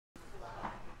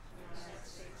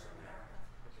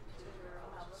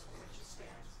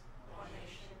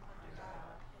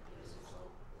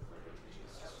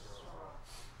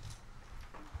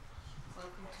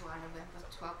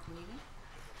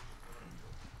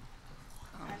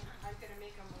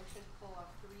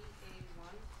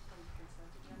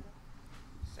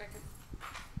Second.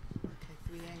 Okay,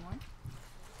 3A1.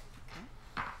 Okay.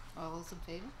 All those in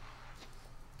favor?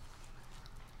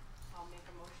 I'll make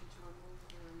a motion to remove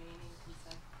the remaining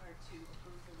consent, or to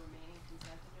approve the remaining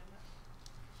consent agenda.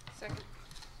 Second.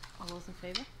 All those in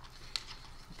favor?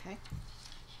 Okay.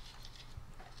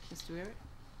 Mr. Eric?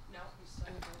 No, we still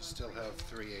have to vote on Still have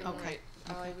 3A1. Okay.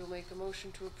 I will make a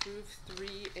motion to approve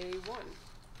 3A1.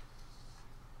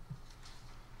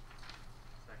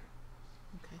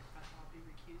 Okay. I'll be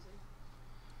recusing.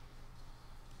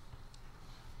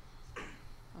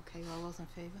 Okay, all those in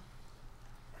favor?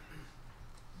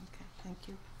 Okay, thank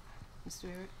you. Mr.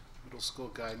 Eric? Middle school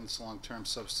guidance, long-term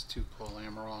substitute, Paul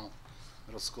Amaral.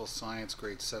 Middle school science,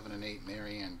 grades 7 and 8,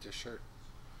 Mary Ann Dishert,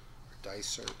 or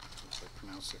Dysert, if I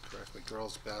pronounce it correctly.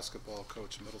 Girls basketball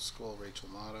coach, middle school, Rachel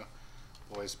Mata.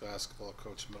 Boys basketball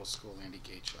coach, middle school, Andy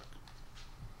Gaychuk.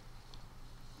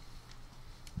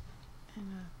 And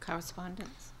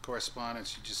correspondence?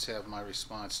 Correspondence, you just have my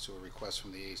response to a request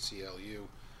from the ACLU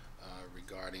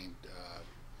regarding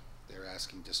they're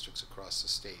asking districts across the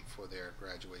state for their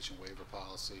graduation waiver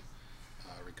policy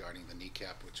regarding the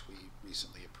kneecap, which we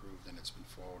recently approved, and it's been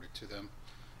forwarded to them.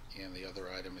 And the other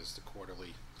item is the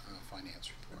quarterly finance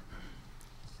report.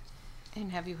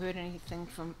 And have you heard anything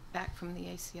back from the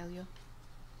ACLU?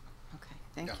 Okay,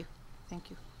 thank Yeah. you. Thank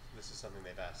you. This is something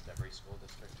they've asked every school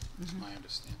district. That's my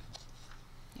understanding.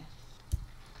 Yeah.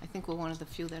 I think we're one of the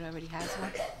few that already has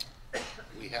one.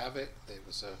 We have it. There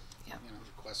was a Yeah.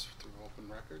 request through open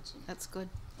records, and That's good.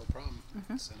 no problem.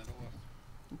 Send it over.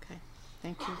 Okay,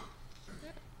 thank you.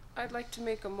 I'd like to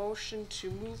make a motion to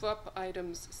move up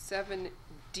items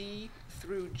 7D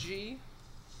through G.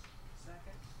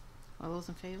 Second. All those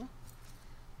in favor?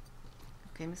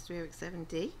 Okay, Mr. Eric,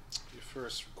 7D. Your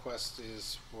first request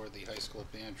is for the high school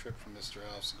band trip from Mr.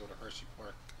 Alves to go to Hershey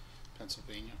Park,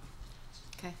 Pennsylvania.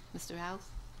 Okay, Mr. Alves?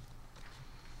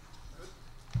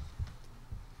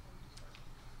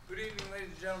 Good evening, ladies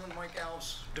and gentlemen. Mike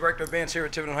Alves, Director of Bands here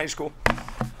at Tiverton High School.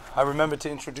 I remember to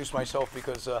introduce myself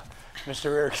because Mr.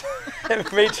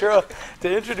 Eric made sure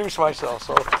to introduce myself.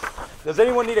 So, does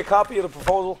anyone need a copy of the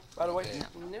proposal, by the way?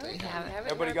 No, They you have it.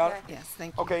 haven't. Everybody got it? Yes,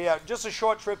 thank you. Okay, yeah, just a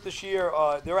short trip this year.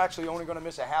 They're actually only going to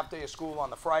miss a half day of school on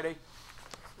the Friday.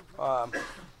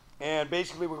 And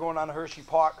basically, we're going on to Hershey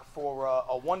Park for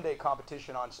a one-day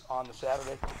competition on the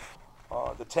Saturday,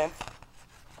 the 10th.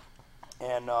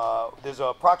 And there's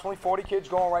approximately 40 kids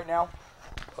going right now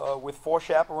with 4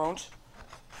 chaperones.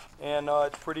 And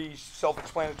it's pretty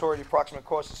self-explanatory. The approximate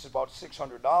cost is about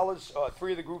 $600.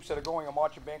 3 of the groups that are going are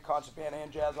marching band, concert band,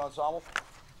 and jazz ensemble.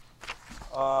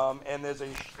 And there's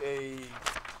a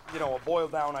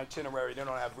boiled-down itinerary. They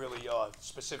don't have really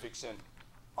specifics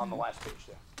on the last page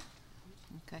there.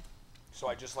 Okay. So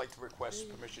I'd just like to request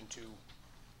permission to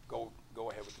go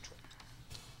ahead with the trip.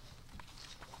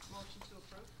 Motion to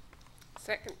approve.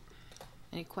 Second.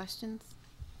 Any questions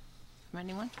from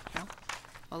anyone? No?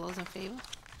 All those in favor?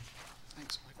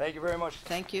 Thanks, Mike. Thank you very much.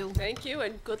 Thank you. Thank you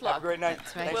and good luck. Have a great night.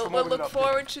 That's right. Thanks We'll, for we'll moving look up here.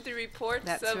 forward to the reports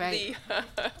That's of right. the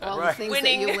All the Right. things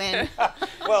winning that you win.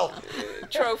 Well,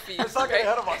 trophies. let's not get right?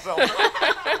 ahead of ourselves.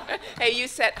 Hey, you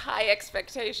set high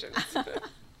expectations. Thank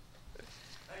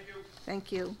you.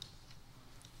 Thank you.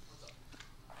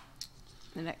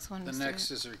 The next one, The Mr. next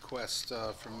is a request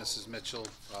from Mrs. Mitchell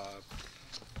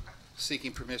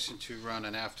seeking permission to run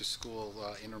an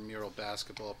after-school intramural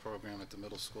basketball program at the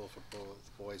middle school for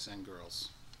both boys and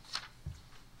girls.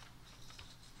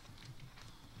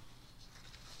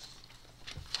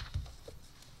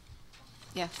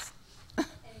 Yes.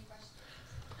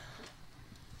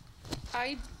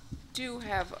 I do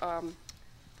have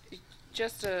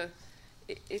just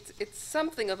it's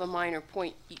something of a minor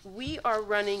point. We are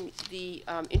running the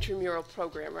intramural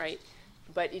program, right?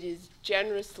 But it is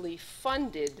generously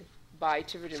funded by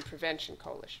Tiverton Prevention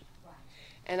Coalition. Right.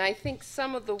 And I think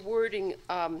some of the wording,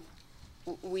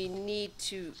 we need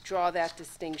to draw that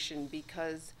distinction,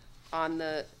 because on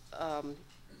the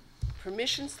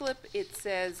permission slip it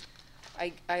says,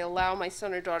 I allow my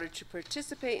son or daughter to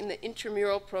participate in the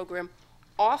intramural program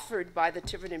offered by the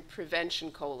Tiverton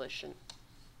Prevention Coalition.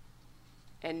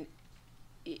 And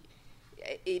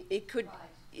it could,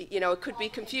 you know, it could be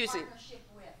confusing.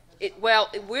 Well,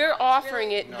 we're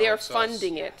offering it, No, they're it's us.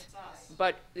 funding it,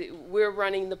 but we're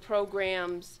running the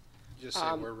programs. Just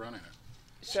say we're running it.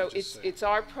 So Should just say it's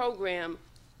our program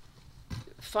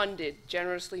funded,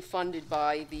 generously funded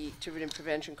by the Tiverton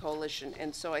Prevention Coalition.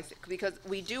 And so I think, because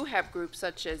we do have groups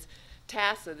such as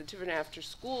TASA, the Tiverton After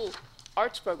School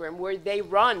Arts Program, where they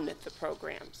run the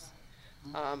programs.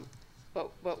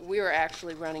 But we're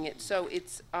actually running it. So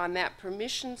it's on that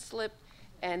permission slip,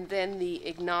 And then the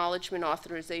acknowledgement,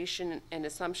 authorization, and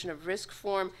assumption of risk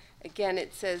form, again,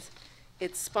 it says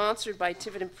it's sponsored by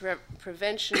Tiverton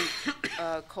Prevention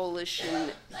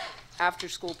Coalition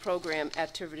after-school program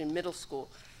at Tiverton Middle School.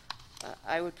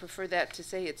 I would prefer that to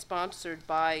say it's sponsored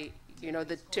by, you know,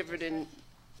 the Tiverton,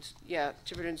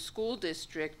 Tiverton School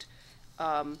District,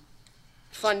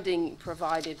 funding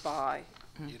provided by.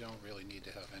 You don't really need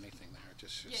to have anything there,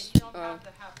 just, Yeah, just, you don't have to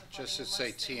have the just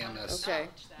funding to say unless they want to TMS. Okay.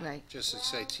 acknowledge that. Right. just to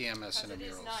say TMS Because it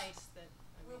is intramurals. nice that,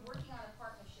 We're working on a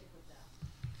partnership with them.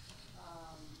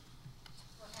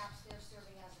 Perhaps they're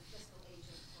serving as a fiscal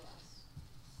agent for us.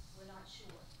 We're not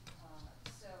sure.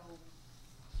 So,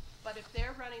 but if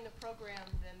they're running the program,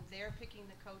 then they're picking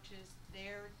the coaches,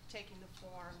 they're taking the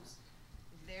forms,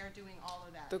 they're doing all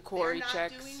of that. The If query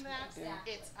checks. they're not doing that,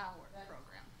 Exactly. it's our That-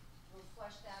 program. we'll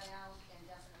flesh that out, and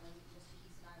definitely Mr.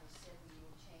 Heath and I will sit and we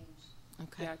will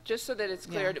change. Okay. Yeah, just so that it's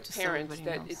clear Yeah, to just so parents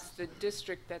everybody that knows. it's the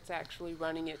district that's actually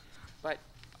running it, but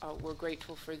we're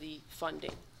grateful for the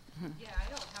funding. Yeah, I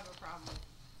don't have a problem with,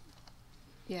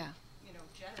 Yeah, you know,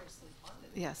 generously funded.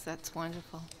 yes, that's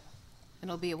wonderful.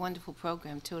 It'll be a wonderful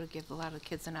program too, to give a lot of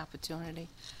kids an opportunity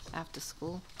after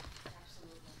school.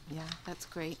 Absolutely. Yeah, that's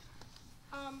great.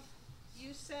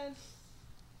 You said,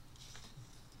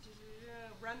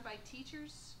 run by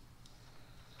teachers?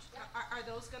 Are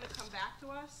those gonna come back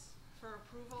to us for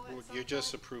approval at some You're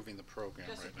just point? approving the program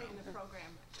Just right approving now. the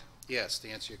program right now. Yes, to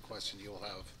answer your question, you'll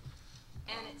have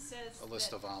And it says a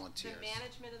list that of volunteers. the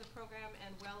management of the program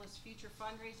and well as future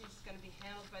fundraising is gonna be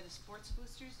handled by the sports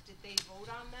boosters. Did they vote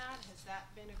on that? Has that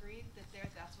been agreed that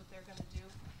that's what they're gonna do?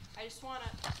 I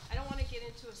don't wanna get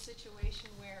into a situation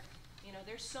where, you know,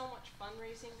 there's so much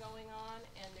fundraising going on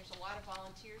and there's a lot of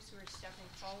volunteers who are stepping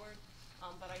forward.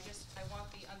 But I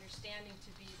want the understanding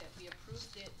to be that we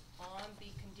approved it on the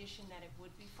condition that it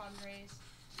would be fundraised.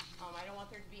 I don't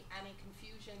want there to be any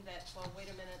confusion that, well, wait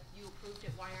a minute, you approved it,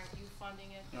 why aren't you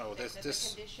funding it? No, That the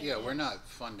this, condition yeah, we're is- not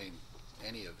funding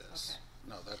any of this. Okay.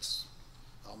 No,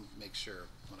 I'll make sure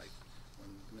when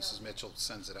Mrs. Mitchell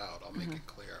sends it out, I'll make it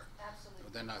clear.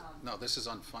 Absolutely. They're not, no, this is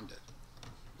unfunded.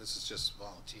 This is just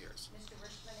volunteers. Mr.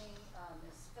 Rishmany,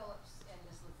 Ms. Phillips, and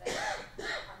Ms. Levesque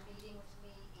are meeting with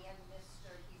me and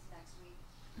Mr. Heath next week.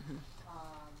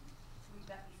 We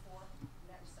met before,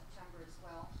 met in September as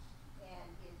well, and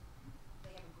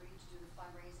they have agreed to do the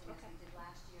fundraising as Okay. they did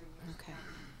last year and years Okay.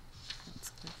 past. That's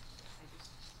good. I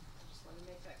just wanna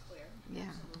make that clear. Yeah,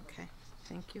 Absolutely. okay.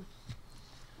 Thank you.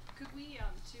 Could we,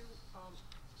 too,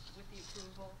 with the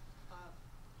approval,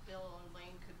 Bill or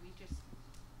Elaine, could we just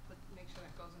make sure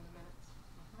that goes in the minutes?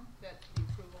 That the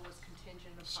approval was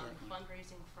contingent upon Certainly.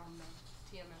 fundraising from the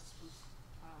TMS boost,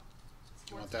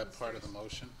 Do you want that part of the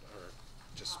motion, or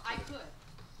just? I put it-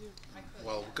 could. I could.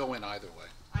 Well, yeah. go in either way.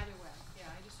 Either way,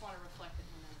 yeah, I just wanna reflect it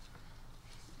in the minutes.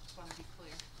 Just wanna be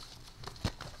clear.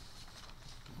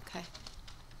 Okay.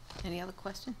 Any other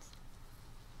questions?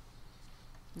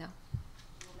 No?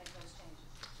 We'll make those changes.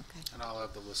 Okay. And I'll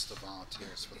have the list of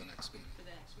volunteers for the next meeting, For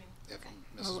the next meeting? if Okay.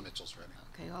 Mrs. Well- Mitchell's ready.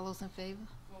 Okay, all those in favor?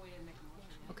 Well, we didn't make a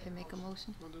motion yet. Okay, make a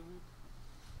motion.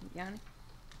 Yanni,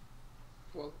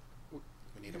 Well,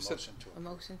 We need You a said- motion to a approve.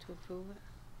 motion to approve it?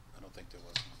 I don't think there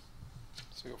was one.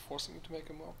 so you're forcing me to make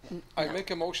a I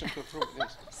make a motion to approve,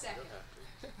 yes. Second.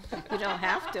 You don't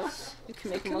have to. You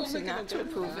can make a cannot motion make an not to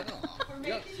approve it. We're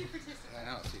making you participate. I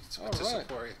know, it's All a right.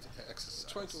 participatory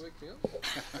exercise. Trying to wake me up.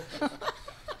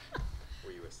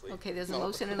 Were you asleep? Okay, there's a No.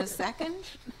 motion and a second.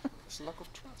 It's lack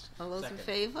of trust. All those in Second.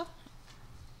 favor?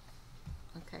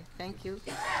 Okay, thank you.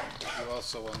 You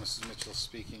also, while Mrs. Mitchell's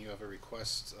speaking, you have a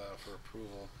request for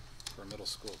approval for a middle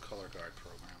school color guard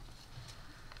program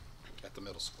at the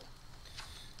middle school.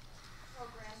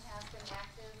 Program has been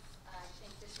active, I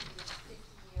think this will be its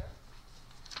 5th year.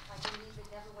 I believe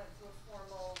it never went through a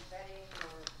formal vetting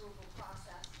or approval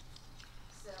process,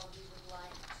 so we would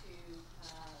like to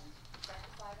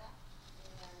rectify that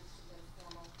and submit a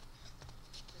formal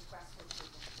request for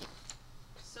approval.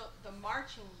 So the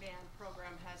marching band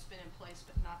program has been in place,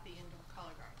 but not the indoor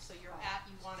color guard. So you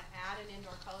wanna add an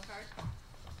indoor color guard?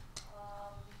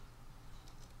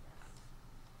 Yes.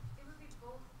 It would be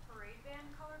both parade band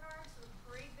color guard, so the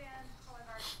parade band color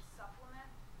guard would supplement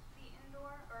the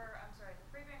indoor, the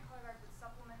parade band color guard would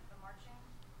supplement the marching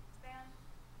band,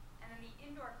 and then the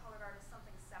indoor color guard is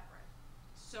something separate.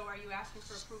 So are you asking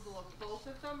for approval of both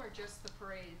of them or just the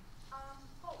parade?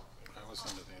 Both. if I it's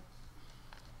was under the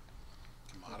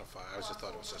possible. modify, I just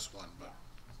thought it was just one, but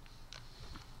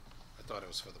I thought it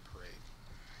was for the parade.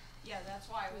 Yeah, that's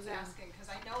why I was Yeah. asking, cause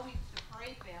I know the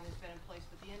parade band has been in place,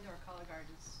 but the indoor color guard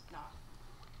is not.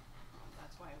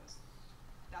 That's why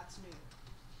that's new,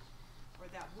 or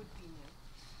that would be new.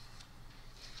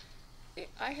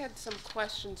 I had some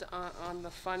questions on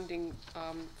the funding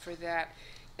for that.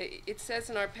 It says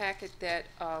in our packet that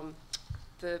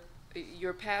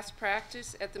your past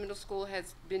practice at the middle school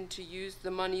has been to use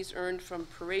the monies earned from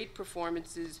parade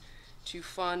performances to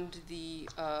fund the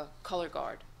color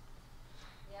guard.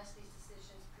 Yes, these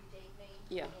decisions predate me.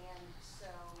 Yeah.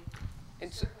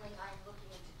 And so certainly I'm looking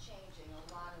into changing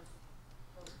a lot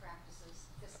of those practices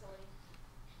fiscally.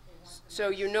 They want the So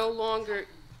numbers you're no longer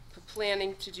tightened.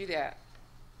 planning to do that?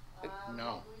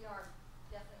 No. We are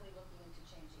definitely looking into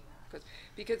changing that.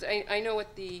 Because I know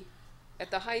at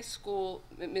the high school,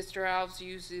 Mr. Alves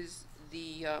uses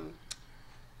the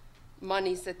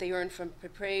monies that they earn from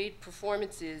parade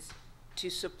performances to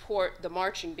support the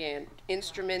marching band,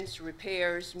 instruments,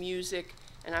 repairs, music,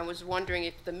 and I was wondering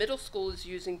if the middle school is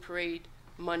using parade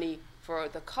money for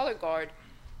the color guard,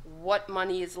 what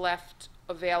money is left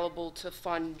available to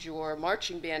fund your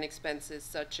marching band expenses,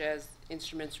 such as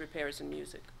instruments, repairs, and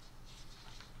music?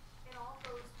 It all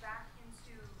goes back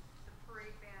into the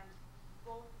parade band,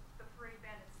 both the parade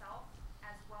band itself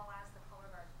as well as the color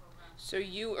guard program. So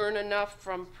you earn enough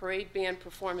from parade band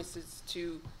performances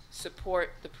to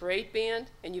support the parade band,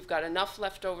 and you've got enough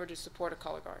left over to support a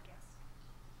color guard? Yes.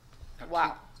 Now,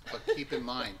 Wow. But keep in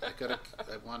mind, I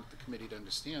want the committee to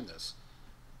understand this.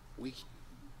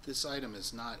 This item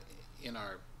is not in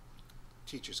our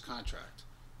teacher's contract.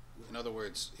 In other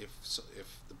words, if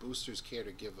the boosters care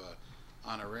to give a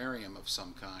honorarium of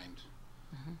some kind,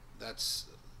 that's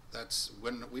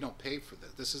when we don't pay for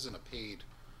that. This isn't a paid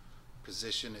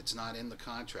position. It's not in the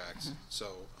contracts.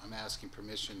 So I'm asking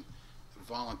permission,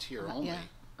 volunteer only, Yeah,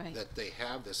 right. that they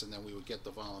have this, and then we would get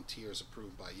the volunteers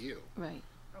approved by you. Right.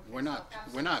 We're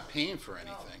not paying for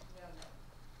anything. No.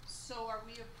 So are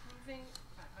we approving?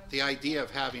 I'm The idea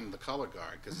of having the color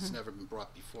guard, because it's never been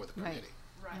brought before the Right. committee.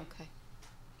 Right. Okay.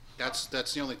 That's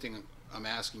the only thing I'm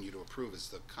asking you to approve is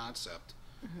the concept,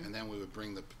 and then we would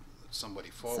bring somebody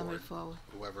forward,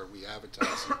 whoever we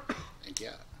advertise and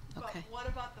get. Okay. But what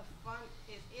about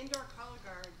the indoor color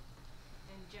guard,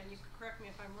 and Jen, you could correct me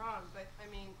if I'm wrong, but I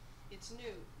mean, it's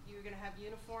new. You're gonna have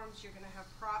uniforms, you're gonna have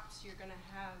props, you're gonna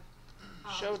have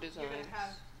Show You're designs. gonna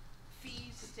have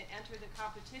fees to enter the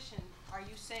competition. Are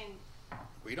you saying,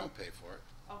 We don't pay for it.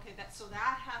 okay, so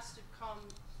that has to come,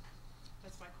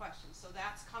 that's my question, so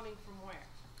that's coming from where?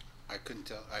 I couldn't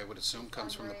tell. I would assume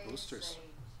comes from the Fundraise, boosters.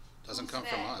 they Doesn't Who's come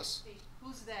from they? us. speak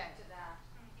Who's they? to that.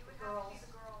 It would The have to be girls.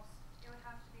 the girls. It would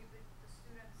have to be the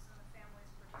students and the families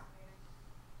participating.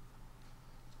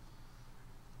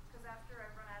 Because after I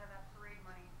run out of that parade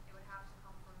money, it would have to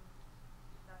come from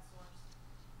that source.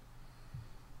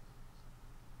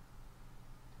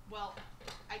 Well,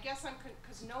 I guess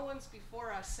because no one's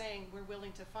before us saying we're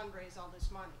willing to fundraise all this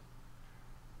money.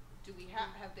 Do we have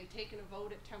they taken a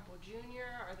vote at Temple Junior?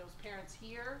 Are those parents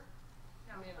here?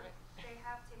 No, I mean, but they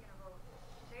have taken a vote.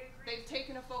 They agreed. They've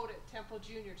taken a vote at Temple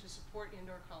Junior to support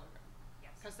indoor color guard.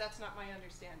 Yes. Because that's not my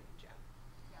understanding, Jen.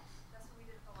 Yes, that's what we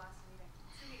did at the last meeting,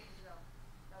 2 meetings ago.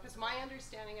 That was Because the my vote.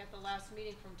 understanding at the last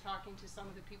meeting from talking to some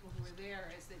of the people who were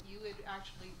there is that you had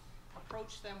actually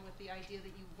approached them with the idea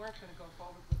that you weren't gonna go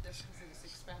forward with this because it was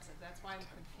expensive. That's why I'm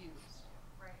confused.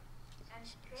 Right. And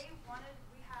they wanted,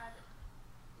 we had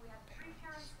 3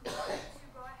 parents who wanted to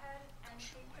go ahead and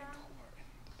take them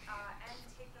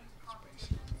to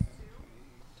competitions too.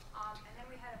 And then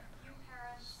we had a few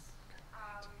parents,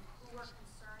 who were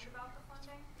concerned about the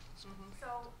funding. So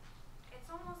it's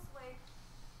almost like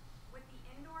with the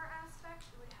indoor aspect,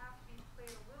 it would have to be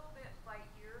played a little bit by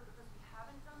ear because we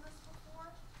haven't done this before.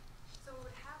 So it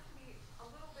would have to be a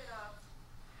little bit of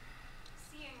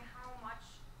seeing how much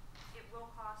it will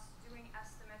cost, doing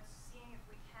estimates, seeing if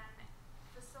we can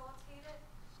facilitate it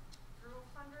through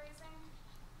fundraising.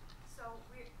 So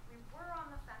we were on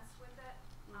the fence with it.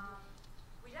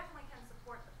 We definitely can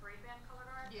support the parade band color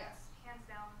guard. Yes. That's hands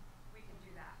down, we can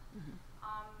do that.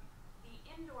 The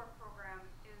indoor program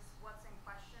is what's in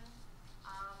question.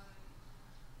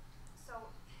 So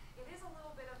it is a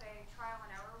little bit of a trial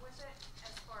and error with it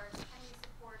as far as can you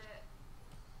support it?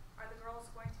 Are the girls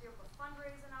going to be able to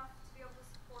fundraise enough to be able to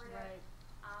support it? Right.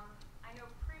 I know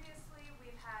previously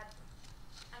we've had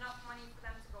enough money for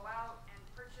them to go out and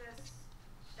purchase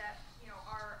that,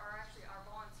 our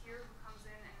volunteer who comes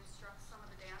in and instructs some of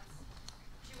the dance.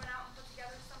 She went out and put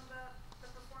together some of the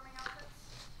performing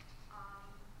outfits.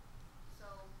 So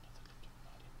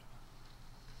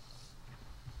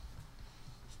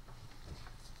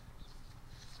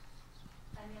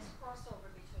And there's crossover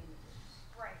between the groups.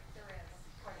 right, there is.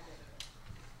 Quite a bit of it.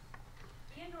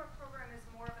 The indoor program is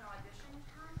more of an audition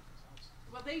group.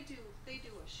 Well, they do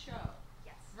a show.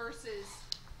 Yes. Versus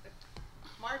the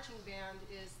marching band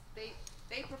is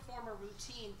they perform a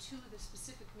routine to the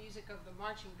specific music of the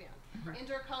marching band.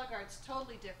 Indoor color guard's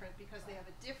totally different because they have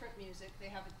a different music, they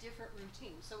have a different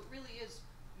routine, so it really is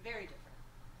very different.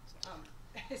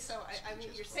 So I mean,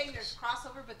 you're saying there's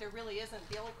crossover, but there really isn't.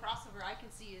 The only crossover I can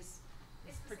see is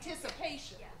It's the same kid.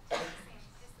 participation.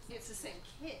 Yeah, It's the same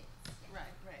kid. Right,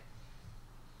 right.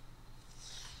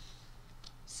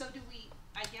 So do we,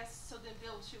 I guess, so then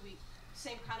Bill, should we,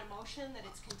 same kind of motion that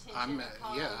it's contingent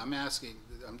upon? Yeah, I'm asking,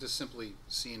 I'm just simply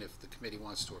seeing if the committee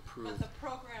wants to But approve. the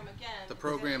program, again. The is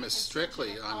gonna program be is strictly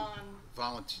contingent on being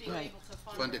volunteer, able to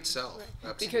fund fundraise. itself,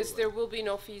 absolutely. Because there will be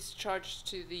no fees charged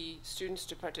to the students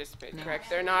to participate, No. correct?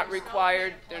 They're not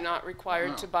required,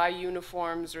 No. to buy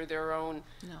uniforms or their own,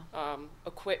 No.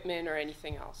 equipment or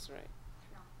anything else, right?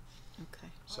 Okay.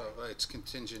 So it's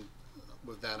contingent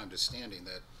with that understanding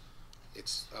that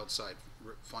it's outside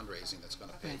fundraising that's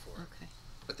gonna pay Right, for it. okay.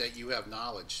 But that you have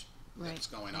knowledge Right, that's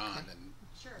going on, okay. and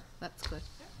Sure. That's good.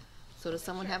 So does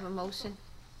someone have a motion?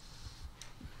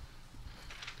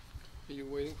 Are you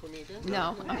waiting for me again?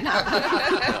 No, I'm not.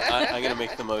 No, I'm going to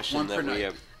make the motion One per that we night.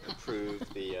 have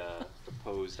approved the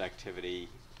proposed activity,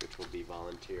 which will be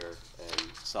volunteer and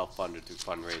self-funded through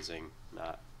fundraising,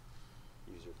 not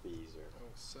user fees or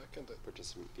I'll second it.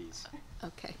 participant fees.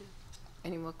 Okay.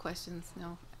 Any more questions?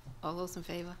 No? All those in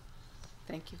favor?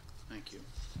 Thank you. thank you.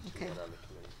 Okay. Not on the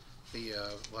committee.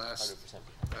 The last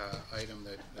 100%. item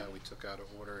that we took out of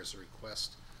order is a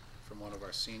request from one of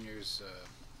our seniors,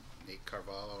 Nate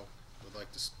Carvalho, would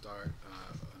like to start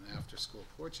an after-school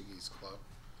Portuguese club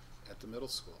at the middle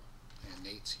school. And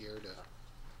Nate's here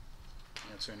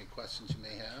to answer any questions you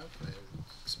may have,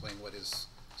 explain what his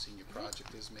senior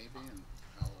project is maybe and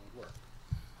how it would work.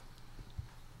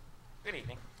 Good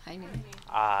evening. Hi,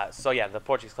 Nate. So yeah, the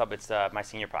Portuguese Club, it's my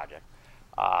senior project.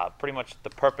 Pretty much the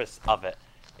purpose of it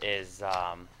is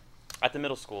at the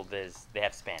middle school they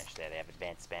have Spanish there. They have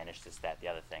advanced Spanish, this, that, the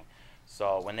other thing.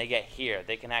 So when they get here,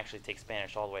 they can actually take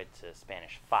Spanish all the way to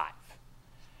Spanish 5.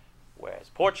 Whereas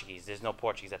Portuguese, there's no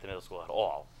Portuguese at the middle school at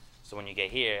all. So when you get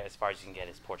here, as far as you can get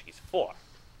is Portuguese 4,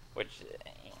 which,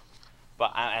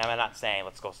 but I'm not saying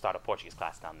let's go start a Portuguese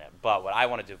class down there. But what I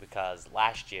want to do, because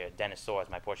last year, Dennis Soares,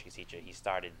 my Portuguese teacher, he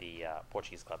started the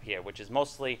Portuguese Club here, which is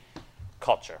mostly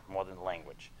culture more than the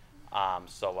language.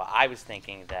 So what I was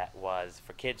thinking that was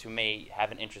for kids who may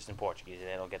have an interest in Portuguese and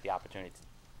they don't get the opportunity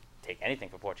to take anything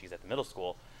for Portuguese at the middle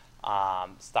school,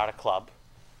 start a club.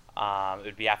 It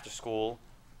would be after school,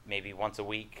 maybe once a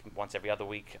week, once every other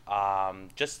week. I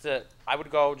would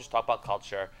go just talk about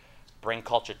culture, bring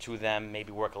culture to them,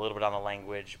 maybe work a little bit on the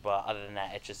language, but other than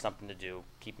that, it's just something to do,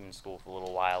 keep them in school for a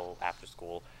little while after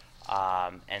school.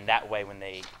 And that way when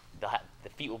the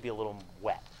feet will be a little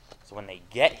wet. So when they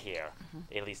get here,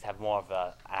 they at least have more of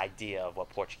an idea of what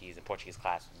Portuguese and Portuguese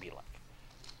class would be like.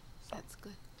 That's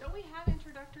good. Don't we have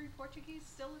introductory Portuguese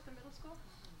still at the middle school?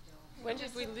 When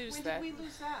did we lose that? When did we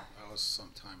lose that? That was some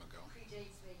time ago.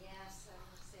 Predates me, yes, I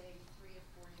would say 3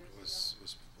 or 4 years It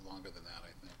was longer than that,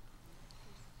 I think.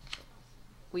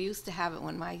 We used to have it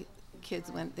when my kids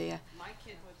went there. My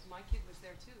kid was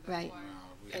there too. That's Right. why.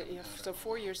 We haven't Yeah, had it so in a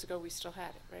 4 while. years ago, we still had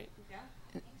it, right? Yeah.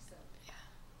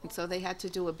 And so they had to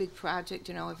do a big project,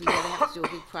 you know, every year they have to do a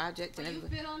big project But and you've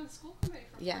everybody. been on the school committee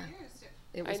for 4 Yeah. years too.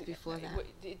 It was I- before that.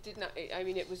 It did not, I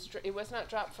mean, it was not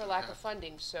dropped for lack of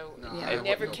funding, so No, Yeah. I it would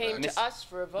never go came back. to us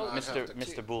for a vote. I'd have to-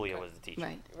 Mr. Bulia was the teacher.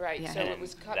 Right. Right, Yeah. so it And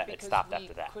was cut that- it because stopped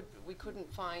after that. we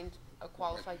couldn't find a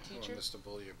qualified When teacher. Mr.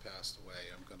 Bullier passed away,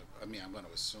 I'm gonna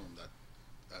assume that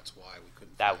that's why we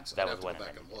couldn't That- find some. that I'd was have to when go it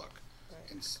back and ended. look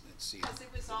and see Because what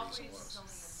it was the reason always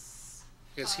was.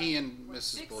 Because he and Mrs.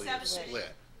 6th, Bullier 7th,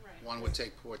 split. Right. One would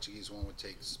take Portuguese, one would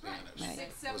take Spanish. Right.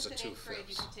 Sixth, It was seventh, a and eighth grade,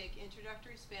 you 2/5. could take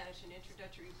introductory Spanish and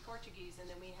introductory Portuguese, and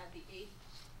then we had the 8th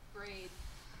grade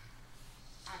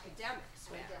academic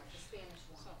Spanish. The Spanish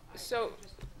one. So,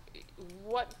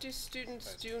 what do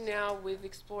students do now with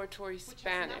exploratory Which has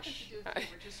Spanish? nothing to do with you,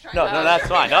 we're just trying No, to- no, that's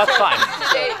fine. No, that's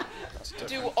fine.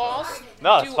 Do all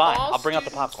No, it's do fine. all I'll bring out the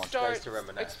students popcorn. start Nice to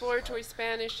reminisce. exploratory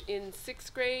Spanish in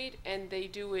 6th grade, and they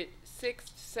do it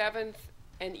 6th, 7th,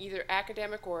 and either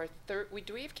academic or third.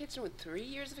 Do we have kids with 3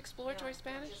 years of exploratory No,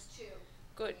 Spanish? Just 2.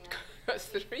 Good, And because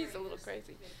the eighth 3 is a little graders,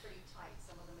 crazy. They're pretty tight.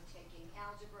 Some of them are taking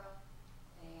algebra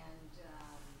and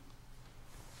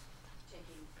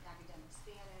taking academic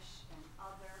Spanish and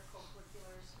other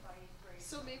co-curriculars by 8th grade.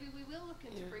 So maybe we will look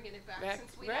into Yeah. bringing it back Back-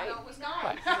 since we right. know it was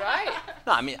gone. Right.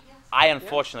 No, I mean, I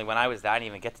unfortunately, when I was there, I didn't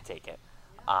even get to take it.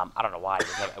 I don't know why.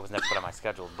 It was never put on my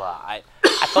schedule, but I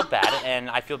felt bad, and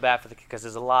I feel bad for the because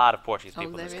there's a lot of Portuguese Oh,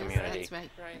 people in there this is, community. that's right.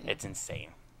 Right. It's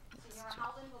insane. Senora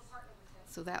Howland will partner with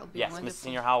him. So that would be Yes, wonderful. Miss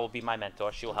Senior Howell will be my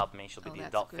mentor. She will help me. She'll be Oh, the that's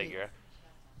adult great. figure.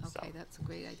 Okay, that's a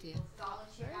great idea.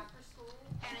 Volunteer after school?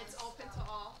 And it's open to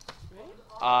all?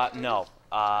 No.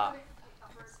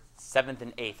 7th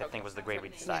and 8th, I think, was the grade we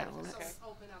decided. Yeah, well, So that's- it's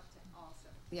open up to all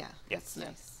seven. Yeah, Yes. that's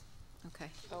nice.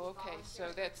 Okay, Oh, okay,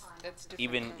 so that's different.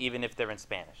 Even from- even if they're in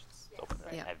Spanish, it's open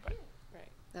to Yeah. everybody.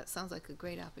 Right. that sounds like a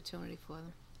great opportunity for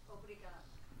them. Obrigado.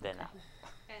 They're not.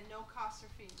 And no cost or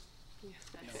fee.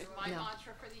 That's my No.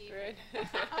 mantra for the evening.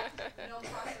 Right. No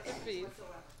cost or fee Fees.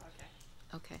 whatsoever. Okay.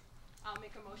 Okay, I'll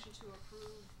make a motion to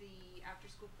approve the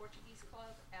after-school Portuguese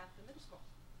club at the middle school.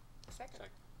 Second.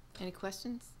 any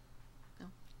questions?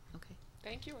 No? Okay.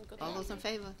 Thank you and good All luck. those in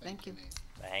favor? Thank you. Nate.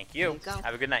 Thank you. you go.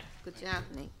 Have a good night. Good job,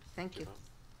 Nate. Thank you.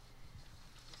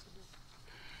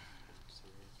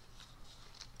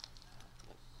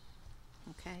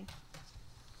 Okay.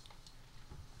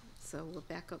 So we're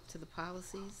back up to the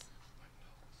policies.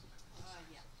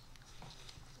 Yeah.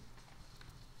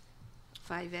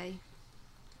 5A,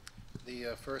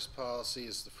 The first policy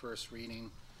is the first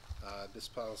reading. This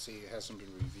policy hasn't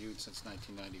been reviewed since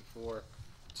 1994.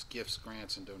 It's gifts,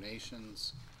 grants, and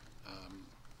donations.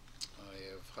 I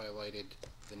have highlighted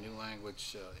the new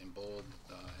language in bold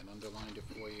and underlined it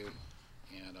for you,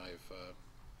 and I've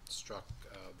struck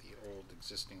the old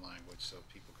existing language so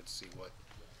people could see what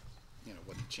the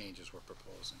changes we're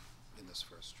proposing in this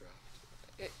first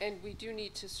draft. And we do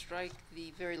need to strike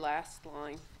the very last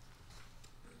line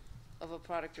of a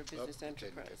product or business Oh, it didn't get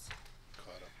enterprise.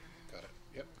 Caught up. Got it.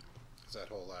 Yep. It's that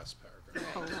whole last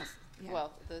paragraph. oh, last, yeah.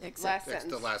 Well, the Except- last That's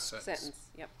sentence. the last sentence.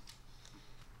 Yep.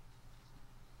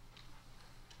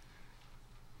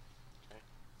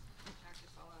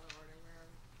 Practice all out of order, where are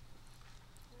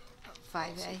we?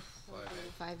 5A, 5A.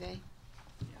 5A,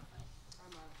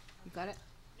 From, you got it?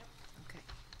 Yep. Okay.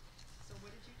 so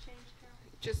what did you change, Carol?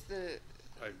 Just the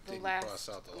I didn't last. cross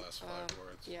out the last 5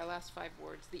 words. Yeah, last 5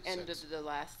 words, the end of Sentence. the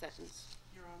last sentence.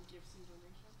 Your own gifts and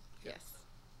donations? Yep. Yes.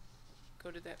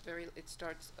 Go to that it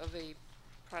starts of a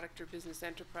product or business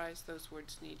enterprise, those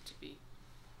words need to be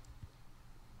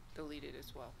deleted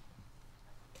as well.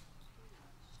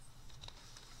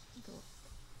 Go-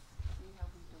 See how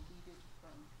we deleted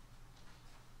from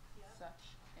such,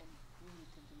 and we need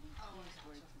to delete these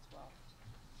words as well.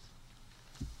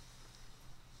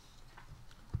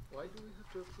 Why do we have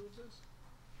to approve this?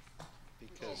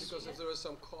 Because, Because if there is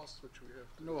some cost which we have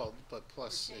to. no, well, but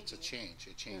plus it's a change,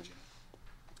 a change in it.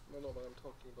 No, but I'm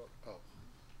talking about Oh,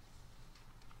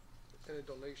 any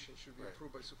donation should be Right.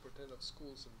 approved by superintendent of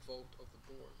schools and vote of the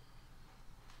board.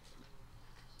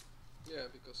 Yeah,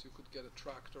 because you could get a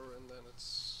tractor and then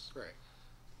it's right.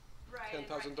 Right.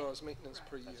 $10,000 maintenance Right.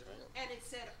 per year. That's right. Yeah. And it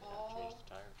said all, Change the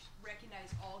tires. recognize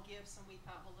all gifts, and we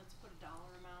thought, well, let's put a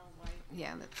dollar amount, why?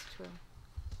 Yeah, that's true.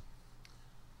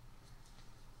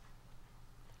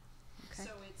 Okay.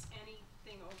 So it's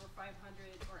anything over 500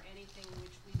 or anything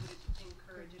which we would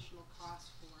incur additional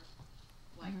costs for,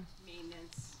 like Mhm.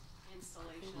 maintenance,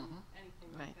 installation, Mhm.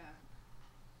 anything Right. like that.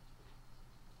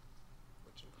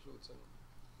 Which includes an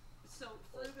So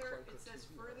further, clunker it says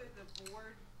TV, further right? the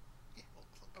board Yeah, we'll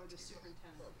click or it the together.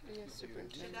 superintendent. Yes, Should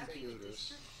superintendent. that be the Computers.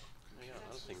 district? Yeah, I That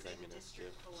don't should think say I mean the it's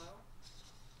district gift. below.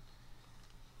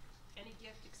 Any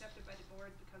gift accepted by the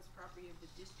board becomes property of the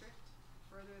district.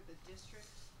 Further, the district,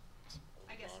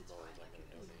 I guess it's fine Lawnmowers like I'm it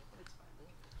gonna is. donate.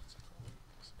 It's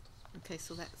fine. Okay,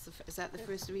 so that's, is that the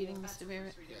first reading, That's Mr. the Barrett?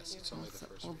 first reading. Yes, it's only the So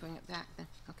first we'll reading. bring it back then.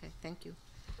 Okay, thank you.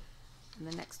 And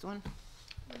the next one?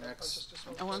 Next, just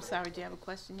Oh, I'm sorry, do you have a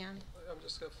question, Yanni? I'm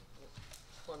just have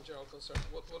one general concern.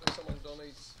 What if someone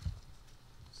donates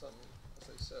some, as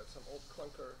I said, some old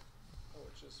clunker,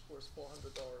 which is worth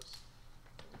 $400?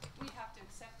 We have to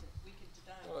accept it. We could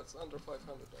deny Well, it. it's under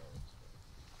 $500.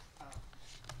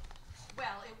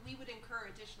 Well, we would incur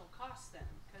additional costs then,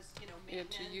 because, Yeah,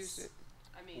 maintenance. to use it.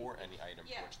 I mean. Or any item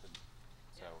yeah. for which the,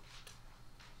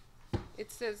 so,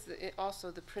 It says that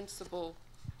also the principal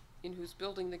in whose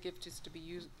building the gift is to be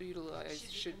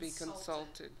utilized should be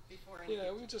consulted. Before any Yeah,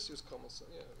 gift. we just use common sense,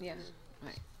 Yeah,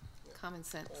 right. Yeah. Common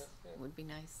sense Yeah. would be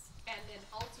nice. And then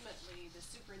ultimately, the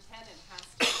superintendent has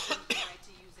to have the right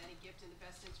to use any gift in the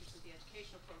best interest of the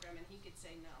educational program, and he could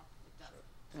say, no, it doesn't.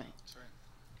 Right, that's right.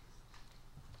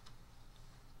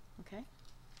 okay.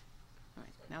 All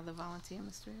right, now the volunteer,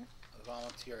 Mr. Barrett? A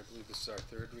volunteer, I believe this is our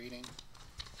third reading.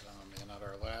 And at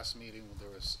our last meeting,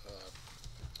 there's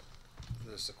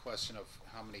a question of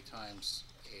how many times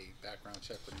a background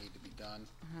check would need to be done.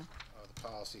 The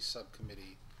policy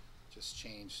subcommittee just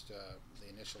changed the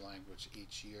initial language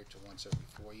each year to once every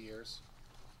 4 years.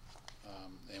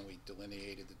 And we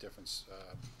delineated the difference.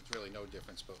 There's really no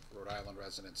difference, but Rhode Island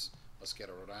residents must get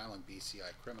a Rhode Island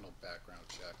BCI criminal background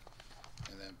check.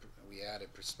 And then we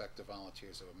added prospective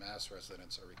volunteers who are Mass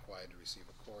residents are required to receive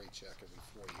a Corey check every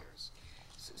 4 years.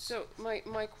 So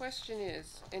my question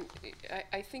is, and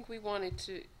I think we wanted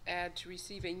to add to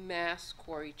receive a mass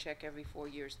Corey check every 4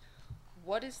 years.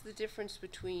 What is the difference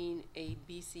between a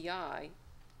BCI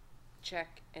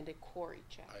check and a Corey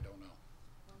check? I don't know.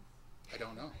 I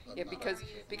don't know. I'm Yeah, not- because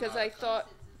not I a- thought,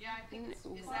 Yeah, I think,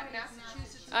 is that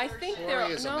Massachusetts? I version? think Corey there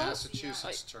are, is a no,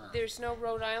 Massachusetts term. there's no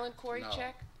Rhode Island Corey No.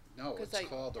 check? No, 'Cause it's I-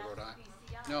 called the Rhode Island.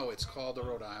 No, it's called the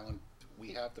Rhode Island.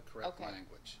 We have the correct Okay.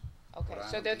 language. Okay, Rhode so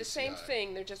Island they're the same BCI.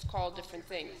 thing, they're just called different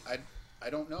things. I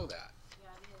don't know that.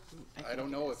 I don't think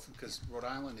know it if, because Rhode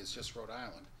Island is just Rhode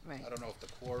Island. Right. I don't know if the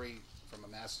Corey from a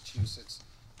Massachusetts,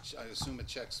 I assume it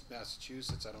checks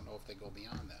Massachusetts. I don't know if they go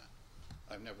beyond that.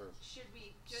 I've never, Should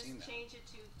we just seen that. change it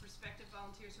to prospective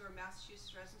volunteers who are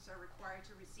Massachusetts residents are required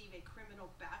to receive a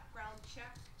criminal background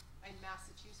check in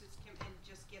Massachusetts and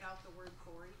just get out the word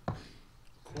Corey?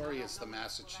 Corey is the Is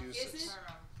Massachusetts. it?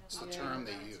 It's the Yeah. term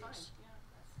they That's use. fine,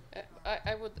 yeah.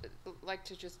 I would like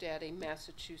to just add a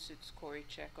Massachusetts Corey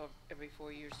check every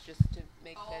 4 years, just to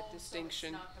make that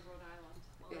distinction. Oh, so it's not the Rhode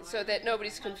Island. So that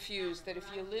nobody's confused, that if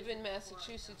you live in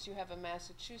Massachusetts, you have a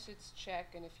Massachusetts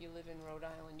check, and if you live in Rhode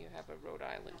Island, you have a Rhode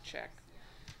Island check.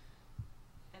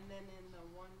 And then in the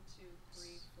 1, 2,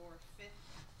 3, 4, 5th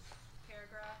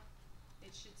paragraph,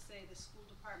 it should say the school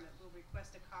department will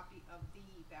request a copy of the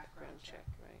background Background check,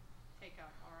 check. right? Take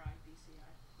out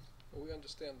RIBCI. Well, we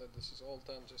understand that this is all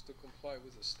done just to comply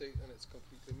with the state, and it's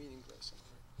completely meaningless.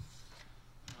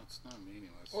 No, it's not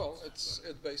meaningless. Well, it's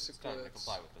basically Done to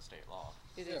comply with the state law.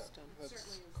 It yeah, is done. That's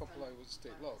Certainly is comply done with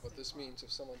state by law. the But state this law. means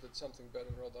if someone did something bad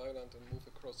in Rhode Island and moved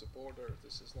across the border,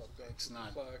 this is not going It's to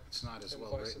not, comply. it's not as and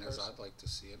well vice written as versa. I'd like to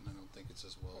see it, and I don't think it's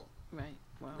as well Right,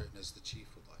 well, written as the chief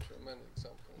would like. There are many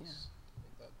examples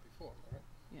of that before, right?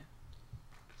 yeah,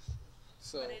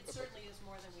 So, But it certainly is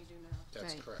more than we do now.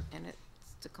 That's right. correct. And it's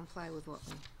to comply with what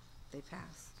they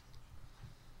passed.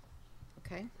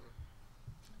 Okay?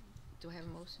 Do I have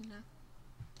a motion now?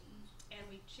 And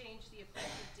we changed the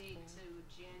effective date to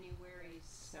January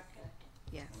 2nd.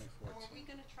 Yes. And were 2014. we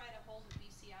gonna try to hold a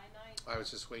BCI night? I was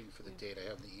just waiting for the date. I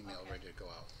have the email Okay. ready to go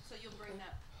out. So you'll bring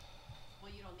that, well,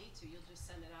 you don't need to, you'll just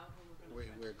send it out and we're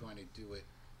gonna try. We're going to do it,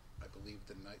 I believe,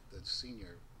 the night, the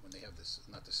senior, when they have this,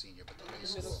 not the senior, but the The high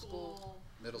middle school. school.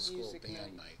 Middle school music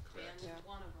band night. night, correct? And Yeah.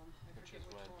 one of them, I Which forget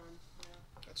is which when? one,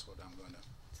 yeah. That's what I'm going to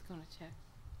It's gonna check.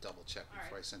 double check All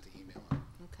before I right. send the email out.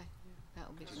 Okay, that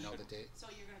will be. Do you know the date? So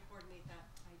you're gonna coordinate that,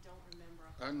 I don't remember.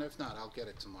 off the And top if not, I'll get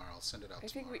it tomorrow. I'll send it out I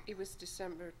think tomorrow. it was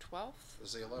December 12th. It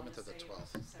was the I wanna 11th or the say it was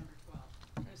 12th. December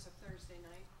 12th. It's a Thursday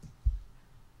night,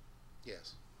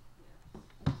 Yes.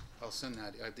 yeah. I'll send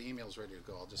that. The email's ready to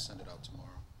go. I'll just send it out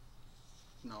tomorrow.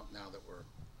 No, now that we're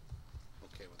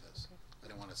okay with this. Okay. I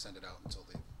didn't want to send it out until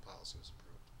the policy was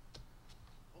approved.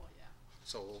 Oh, yeah.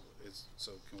 So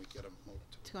can we get a mo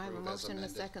to Do I have a approve as motion in a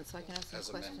amended? second so I can ask some As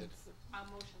amended. questions? A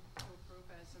motion to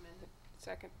approve as amended.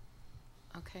 Second.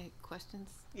 Okay, questions?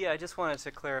 Yeah, I just wanted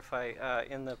to clarify,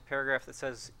 in the paragraph that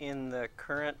says in the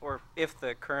current, or if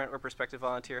the current or prospective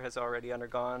volunteer has already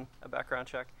undergone a background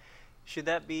check, should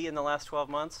that be in the last 12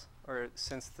 months? Or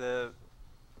since the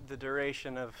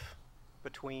duration of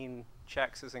between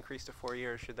checks is increased to 4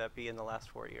 years, should that be in the last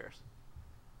 4 years?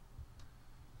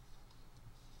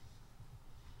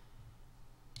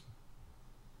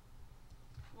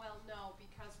 Well, no,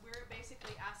 because we're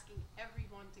basically asking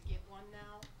everyone to get one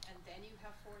now, and then you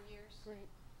have 4 years Right.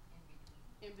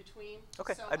 in between.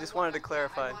 Okay, So I just want- wanted to yeah,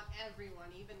 clarify. I want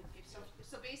everyone, even if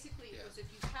so basically it Yeah. was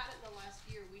if you've had it in the last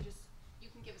year, you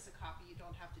can give us a copy, you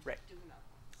don't have to Right. do another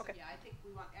one. So Okay. yeah, I think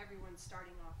we want everyone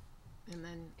starting off. And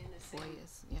then In the 4 same-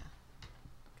 years, yeah.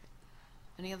 Okay.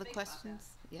 Any other Think about that. questions?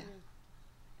 Yeah.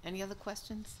 Any other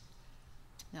questions?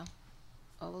 No?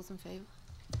 All those in favor?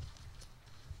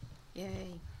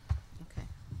 Yay. Okay.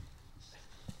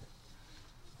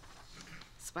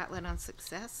 Spotlight on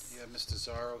success? Yeah, Mr.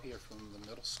 Zorro here from the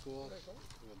middle school There you go.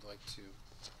 who would like to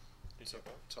Did you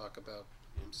vote? talk about,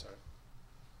 I'm sorry,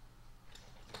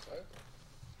 I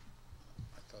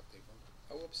thought they voted.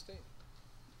 I will abstain.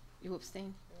 You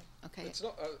abstain? Okay. It's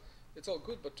not, it's all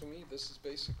good, but to me, this is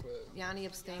basically Yanni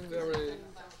abstained. very,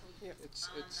 Yep. it's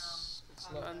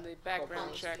not. On the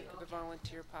background check, comprehensive. the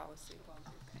volunteer policy.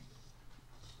 Okay.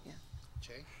 Yeah.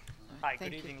 Jay? All right, Hi, thank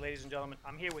good you. evening, ladies and gentlemen.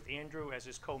 I'm here with Andrew as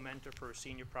his co-mentor for a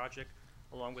senior project,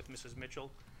 along with Mrs.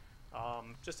 Mitchell.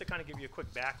 Just to kind of give you a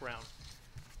quick background,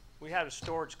 we had a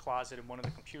storage closet in one of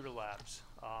the computer labs,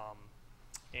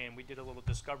 and we did a little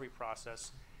discovery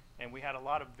process, and we had a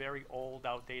lot of very old,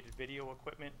 outdated video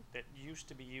equipment that used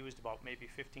to be used about maybe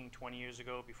 15, 20 years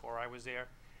ago before I was there,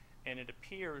 And it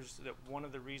appears that one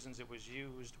of the reasons it was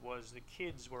used was the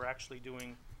kids were actually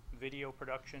doing video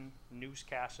production,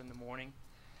 newscasts in the morning.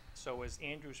 So as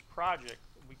Andrew's project,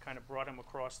 we kind of brought him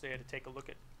across there to take a look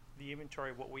at the inventory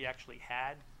of what we actually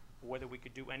had, whether we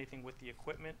could do anything with the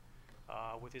equipment,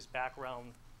 with his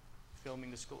background filming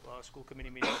the school committee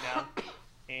meetings now.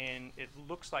 And it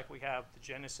looks like we have the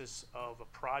genesis of a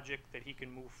project that he can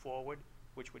move forward,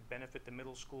 which would benefit the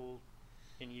middle school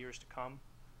in years to come.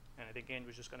 And I think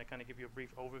Andrew's just going to kind of give you a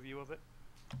brief overview of it.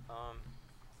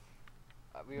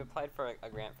 We applied for a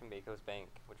grant from Baco's Bank,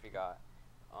 which we got,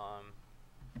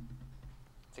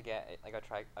 to get like a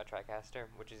TriCaster,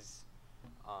 which is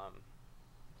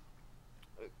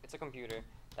it's a computer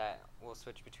that will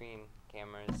switch between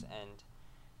cameras, and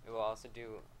it will also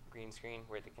do green screen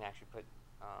where they can actually put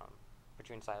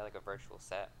you inside like a virtual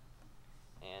set,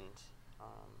 and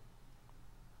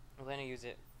we're going to use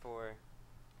it for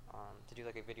to do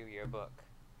like a video yearbook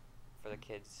for the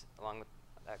kids, along with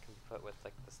that can be put with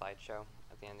like the slideshow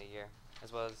at the end of the year,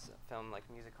 as well as film like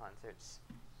music concerts,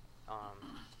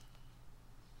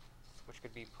 which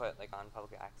could be put like on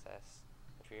public access,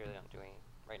 which we really don't do any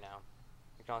right now.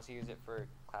 You can also use it for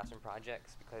classroom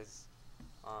projects because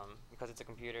it's a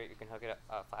computer. You can hook it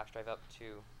a flash drive up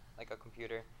to like a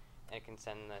computer, and it can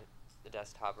send the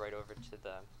desktop right over to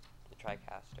the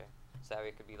TriCaster. So that way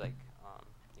it could be like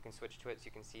you can switch to it so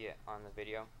you can see it on the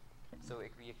video. So it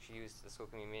could be actually used to the school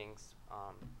committee meetings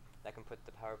that can put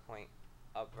the PowerPoint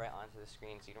up right onto the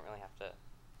screen, so you don't really have to.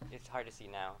 It's hard to see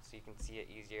now, so you can see it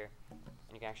easier,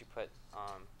 and you can actually put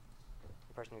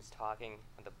the person who's talking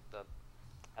at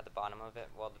the bottom of it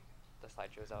while the slide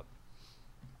shows up.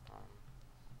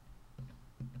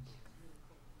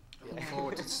 I look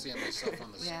forward to seeing myself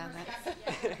on the screen.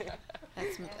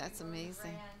 Yeah, that's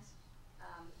amazing.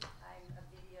 I'm a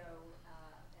video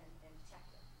and tech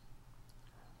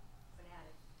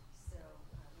fanatic, so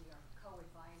we are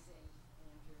co-advising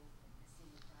Andrew in the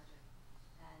senior project,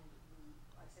 and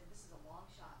I said this is a long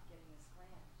shot getting this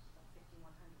grant, about $5,100.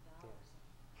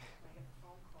 When I get the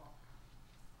phone call,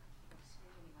 I'm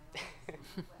screaming in my office.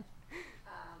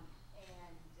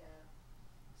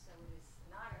 So it is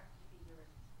an honor to be your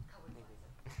co-advisor.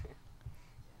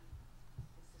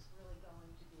 This is really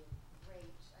going to be a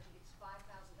great, I think it's $5,000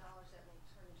 that will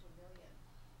turn into $1 million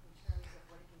in terms of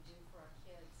what it can do for our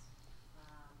kids.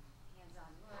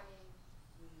 Hands-on learning,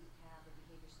 we have a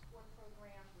behavior support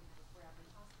program, we have a Bradley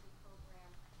Hospital program,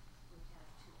 we have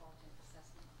 2 alternate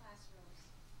assessment classrooms.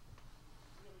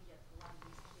 Really get a lot of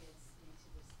these kids into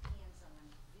this hands-on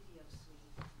video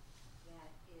suite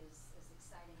that is as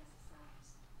exciting as it sounds.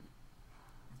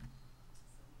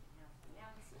 So we can have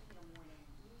announcements, morning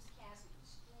newscasts, we can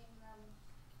stream them,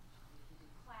 we can do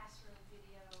classroom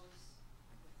videos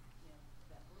with,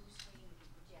 that blue screen, we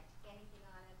can project anything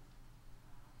on it.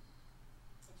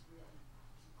 It's really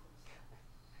some cool stuff.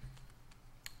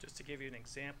 Just to give you an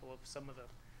example of some of the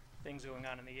things going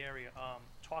on in the area,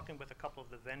 talking with a couple of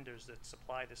the vendors that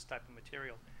supply this type of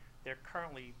material, they're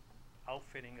currently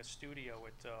outfitting a studio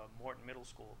at Morton Middle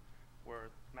School, where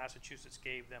Massachusetts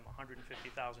gave them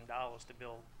 $150,000 to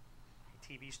build a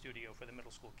TV studio for the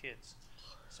middle school kids.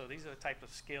 So these are the type of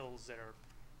skills that are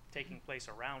taking place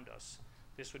around us.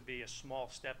 This would be a small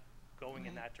step going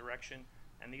in that direction,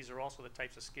 and these are also the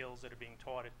types of skills that are being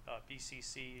taught at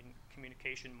BCC and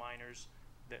communication minors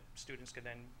that students can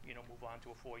then move on to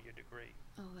a 4-year degree.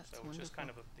 Oh, that's so wonderful. it's just kind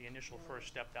of the initial first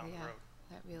step down the road.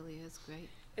 That really is great.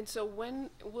 And so when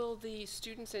will the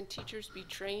students and teachers be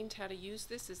trained how to use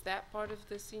this? Is that part of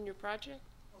the senior project?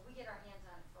 Well, we get our hands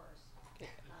on it first.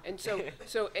 And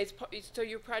so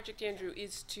your project, Andrew,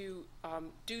 is to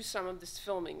do some of this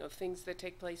filming of things that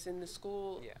take place in the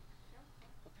school? Yeah.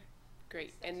 Okay,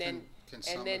 great. And then,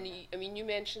 Can you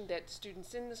mentioned that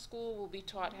students in the school will be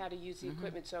taught how to use the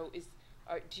equipment. So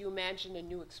do you imagine a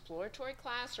new exploratory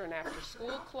class or an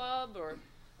after-school club or?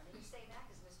 Funny you say that,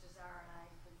 because Mr. Zara and I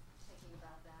have been thinking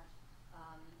about that.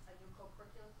 A new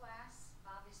co-curricular class,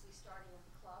 obviously starting with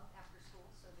the club after school,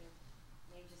 so there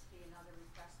may just be another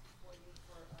request before you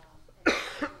for an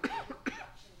video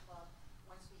production club.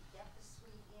 Once we get the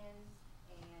suite in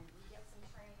and we get some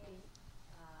training,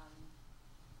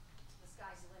 the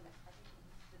sky's the limit. I think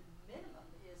the minimum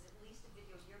is at least a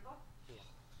video yearbook.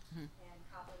 Yeah. And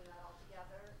cobbling that all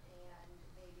together, and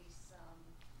maybe some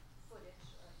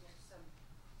footage, some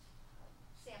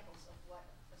samples of what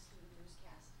a student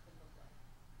newscast could look like.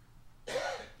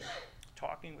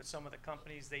 Talking with some of the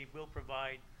companies, they will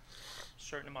provide a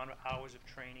certain amount of hours of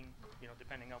training,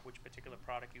 depending on which particular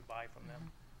product you buy from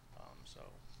them. So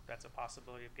that's a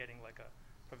possibility of getting like a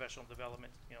professional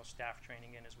development, staff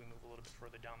training in as we move a little bit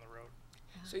further down the road.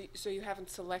 So you haven't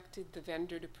selected the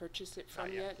vendor to purchase it from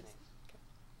Not yet. yet?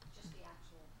 Just the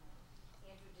actual,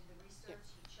 Andrew did the research,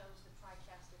 he chose the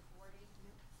TriCaster 40.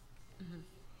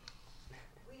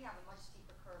 We have a much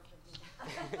steeper curve than he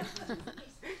does.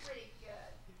 He's pretty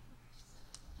good.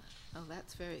 Oh,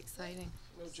 that's very exciting.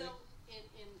 No, Jay? So,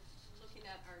 in looking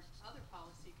at our other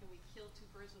policy, can we kill two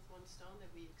birds with one stone, that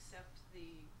we accept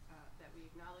that we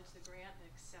acknowledge the grant and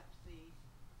accept the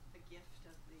gift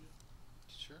of the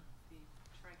Sure.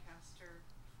 TriCaster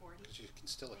 40? Because you can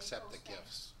still accept the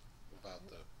gifts without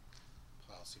the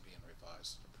policy being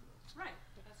revised. Right,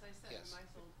 that's what I said, Yes. we might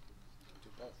as well Do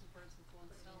both. two birds with one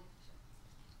stone.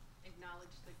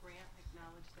 Acknowledge the grant,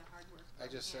 acknowledge the hard work. I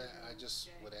from just Andrew,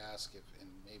 Jay. would ask if, and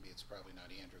maybe it's probably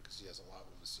not Andrew because he has a lot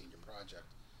with the senior project,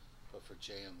 but for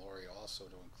Jay and Lori also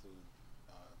to include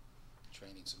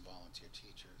training some volunteer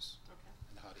teachers Okay.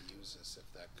 and how to use this, if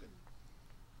that could,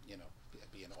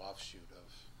 be an offshoot of,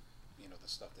 the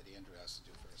stuff that Andrew has to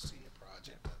do for his senior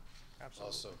project. But Absolutely.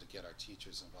 also to get our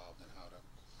teachers involved in how to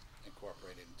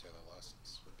incorporate it into their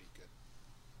lessons would be good.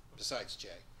 Besides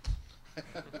Jay,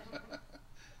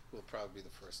 who will probably be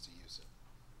the first to use it.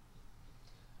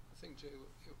 I think, Jay,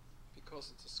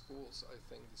 because it's the schools, I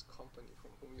think this company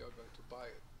from whom you are going to buy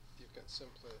it, you can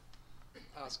simply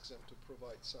ask them to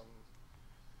provide some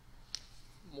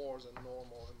more than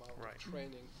normal amount Right. of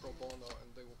training pro bono, and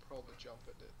they will probably jump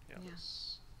at it. Yeah. Yeah.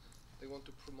 Because they want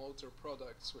to promote their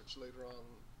products, which later on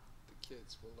the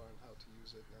kids will learn how to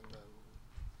use it, and then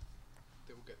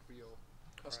they will get real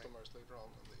customers later on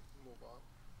when they move on.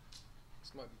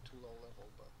 This might be too low level,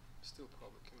 but still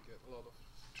probably can get a lot of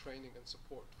training and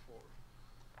support for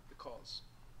the cause.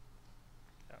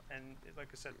 Yeah, and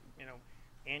like I said,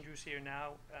 Andrew's here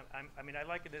now. I mean, I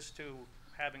liken this to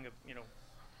having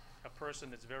a person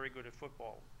that's very good at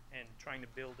football and trying to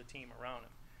build a team around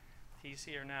him. He's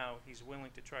here now. He's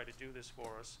willing to try to do this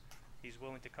for us. He's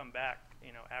willing to come back,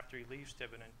 after he leaves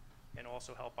Tiverton and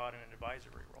also help out in an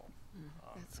advisory role.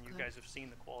 That's And you good. guys have seen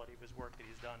the quality of his work that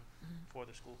he's done for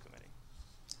the school committee.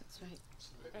 That's right.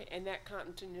 Right, and that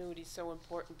continuity is so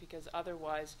important because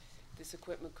otherwise this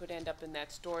equipment could end up in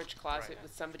that storage closet Right.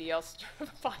 with somebody else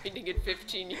finding it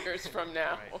 15 years from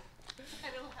now. Right.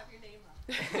 And it'll have your name on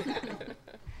it.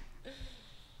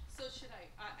 So should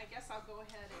I guess I'll go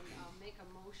ahead and make a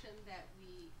motion that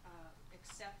we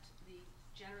accept the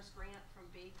generous grant from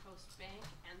Bay Coast Bank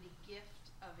and the gift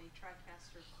of a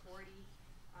TriCaster 40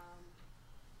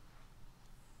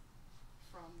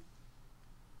 from,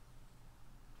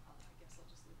 I guess I'll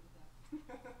just leave it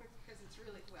at that. Because it's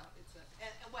really,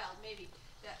 maybe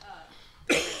that,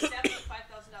 accept the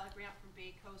 $5,000 grant from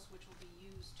Bay Coast, which will be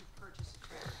used to purchase a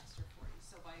TriCaster 40.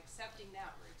 So by accepting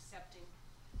that, we're accepting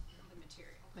the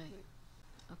material. Right.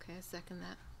 Okay, I second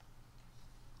that.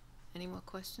 Any more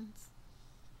questions?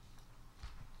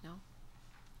 No?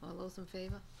 All those in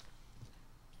favor?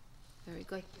 Very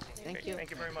good. Thank you.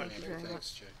 Thank you very much. Thank you very much.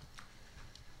 Thanks, Jay.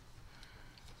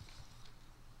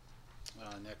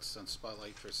 Next on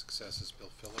Spotlight for Success is Bill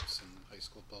Phillips in High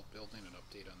School Bulk Building, an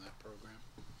update on that program.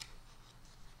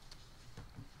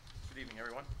 Good evening,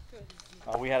 everyone.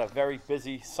 Good. We had a very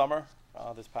busy summer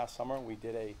this past summer. We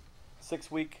did a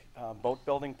 6-week boat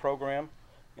building program,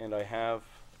 and I have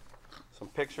some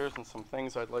pictures and some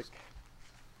things I'd like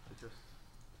to just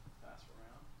pass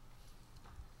around.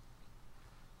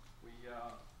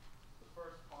 The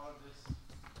first part of this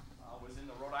was in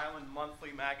the Rhode Island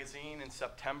Monthly magazine in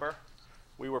September.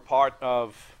 We were part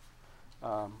of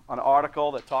an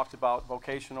article that talked about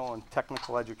vocational and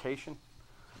technical education.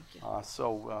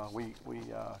 So we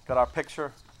got our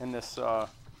picture in this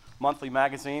monthly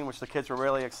magazine, which the kids were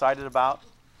really excited about.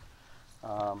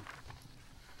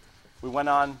 We went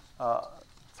on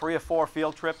 3 or 4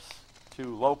 field trips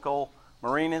to local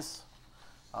marinas,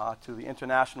 to the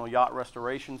International Yacht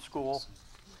Restoration School.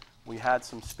 We had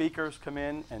some speakers come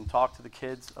in and talk to the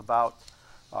kids about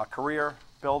career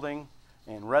building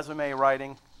and resume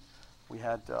writing. We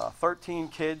had 13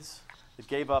 kids that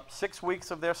gave up 6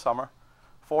 weeks of their summer,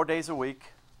 4 days a week,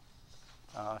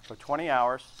 for 20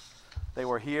 hours. They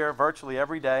were here virtually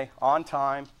every day, on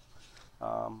time.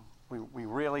 We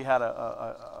really had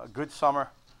a good summer.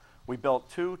 We built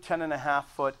 2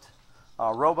 10.5-foot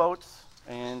rowboats,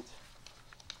 and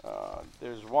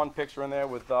there's one picture in there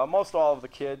with most all of the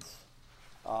kids.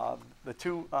 The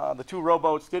two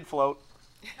rowboats did float,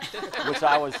 which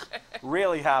I was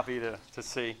really happy to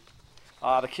see.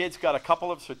 The kids got a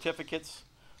couple of certificates,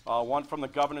 one from the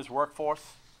Governor's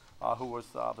Workforce, who was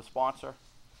the sponsor,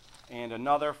 and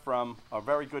another from a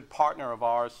very good partner of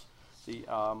ours, the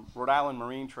Rhode Island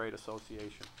Marine Trade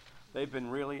Association. They've been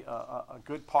really a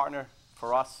good partner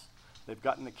for us. They've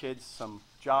gotten the kids some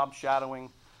job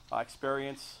shadowing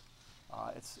experience.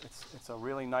 It's a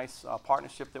really nice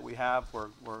partnership that we have.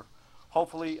 We're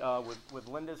hopefully, with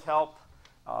Linda's help,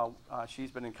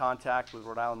 she's been in contact with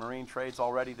Rhode Island Marine Trades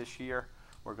already this year.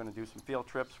 We're going to do some field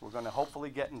trips. We're going to hopefully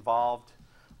get involved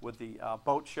with the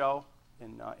boat show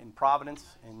in Providence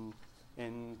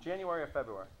in January or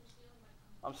February.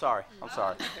 I'm sorry.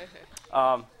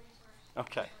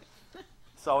 Okay.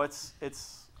 So it's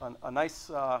a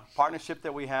nice partnership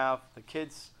that we have. The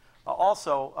kids,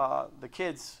 the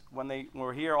kids, when they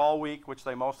were here all week, which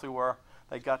they mostly were,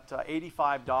 they got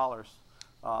 $85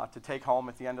 to take home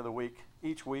at the end of the week,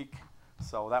 each week.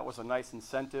 So that was a nice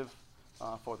incentive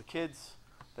for the kids.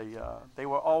 They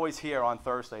were always here on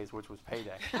Thursdays, which was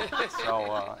payday.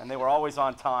 So and they were always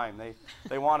on time.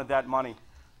 They wanted that money,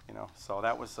 you know. So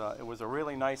that was it was a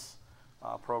really nice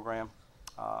program.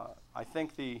 I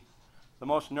think the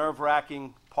most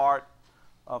nerve-wracking part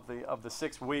of the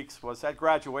 6 weeks was at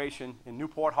graduation in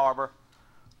Newport Harbor,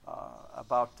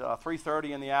 about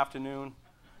 3:30 in the afternoon.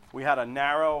 We had a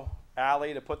narrow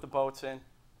alley to put the boats in.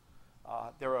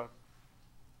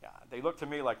 They look to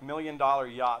me like $1 million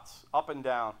yachts up and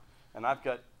down, and I've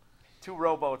got 2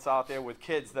 rowboats out there with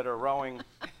kids that are rowing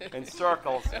in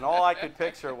circles, and all I could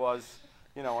picture was,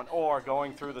 you know, an oar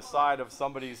going through the side of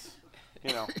somebody's,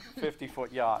 you know,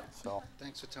 50-foot yacht. So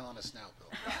Thanks for telling us now,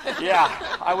 Bill.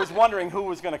 yeah, I was wondering who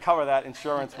was going to cover that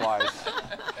insurance-wise.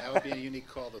 That would be a unique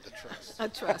call to the trust. A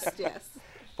trust, yes.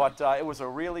 But it was a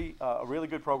really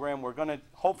good program. We're going to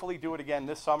hopefully do it again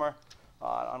this summer.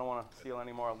 I don't want to steal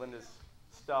any more of Linda's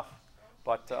stuff,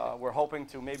 but we're hoping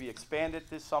to maybe expand it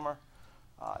this summer.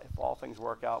 If all things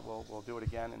work out, we'll do it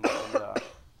again. And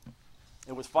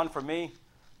it was fun for me.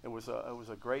 It was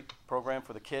a great program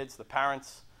for the kids. The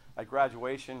parents at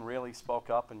graduation really spoke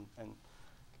up and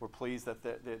were pleased that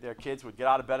their kids would get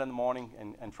out of bed in the morning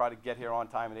and try to get here on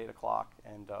time at 8 o'clock.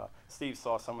 And Steve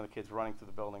saw some of the kids running through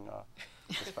the building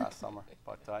this past summer.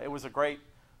 But it was a great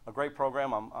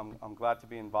program. I'm glad to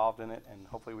be involved in it, and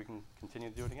hopefully we can continue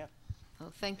to do it again.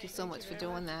 Well, thank you so much for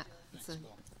doing that. It's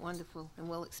wonderful, and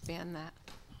we'll expand that,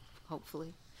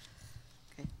 hopefully.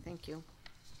 Okay, thank you.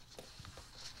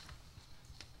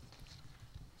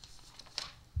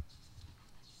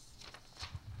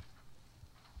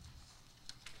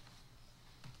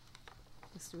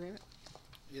 Mr. Raritt?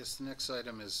 Yes, the next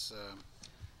item is,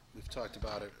 we've talked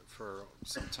about it for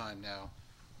some time now,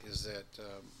 is that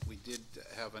we did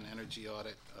have an energy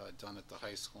audit done at the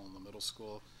high school and the middle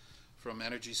school from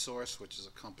Energy Source, which is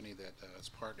a company that has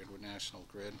partnered with National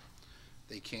Grid.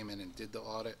 They came in and did the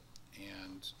audit,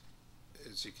 and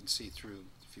as you can see through,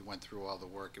 if you went through all the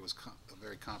work, it was a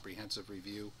very comprehensive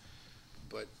review.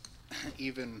 But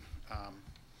even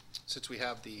since we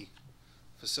have the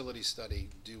facility study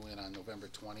due in on November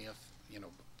 20th, you know,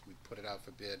 we put it out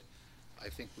for bid. I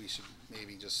think we should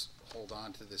maybe just hold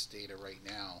on to this data right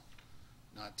now,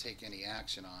 not take any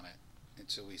action on it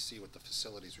until we see what the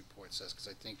facilities report says, because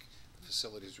I think the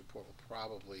facilities report will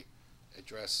probably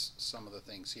address some of the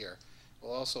things here.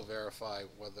 We'll also verify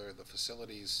whether the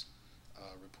facilities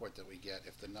report that we get,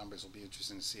 if the numbers will be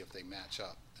interesting to see if they match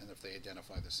up and if they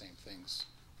identify the same things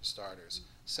for starters.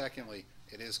 Secondly,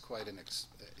 it is quite it's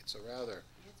a rather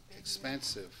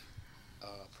expensive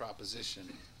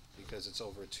proposition, because it's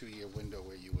over a 2-year window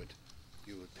where you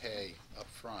would pay up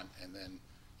front, and then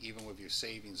even with your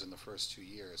savings in the first 2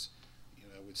 years, you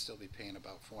know, we'd still be paying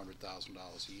about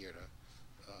 $400,000 a year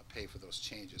to pay for those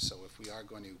changes. So if we are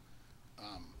going to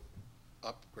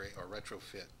upgrade or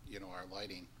retrofit, you know, our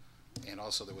lighting, and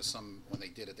also there was some, when they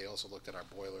did it, they also looked at our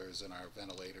boilers and our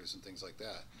ventilators and things like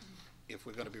that. If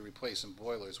we're going to be replacing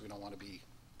boilers, we don't want to be,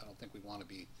 I don't think we want to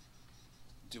be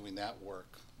doing that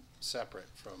work separate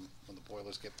from when the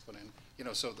boilers get put in. You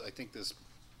know, so I think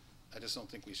I just don't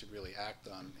think we should really act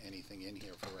on anything in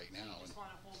here for right now.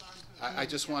 And I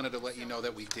just wanted to let you know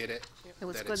that we did it. It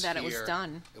was that good it's that it was here.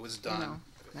 done. It was you done. know,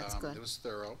 that's good. It was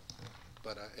thorough,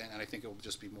 but and I think it will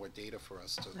just be more data for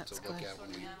us to That's look good. at when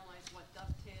we. Analyze what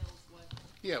dovetails, what.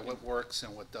 Yeah, what works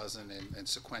and what doesn't, and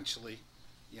sequentially,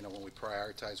 you know, when we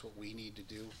prioritize what we need to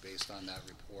do based on that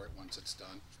report once it's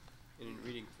done. And in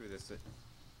reading through this,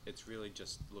 it's really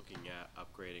just looking at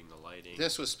upgrading the lighting.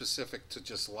 This was specific to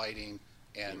just lighting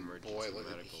and emergency boiler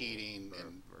medical heating or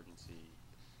and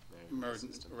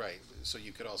emergency system. right. So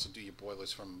you could also do your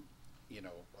boilers from, you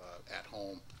know, at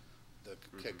home.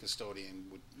 The custodian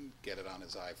would get it on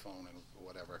his iPhone and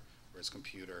whatever, or his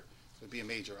computer. It would be a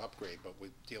major upgrade, but we're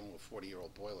dealing with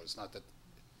 40-year-old boilers. Not that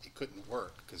it couldn't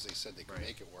work, because they said they could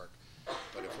make it work.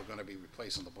 But if we're going to be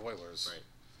replacing the boilers,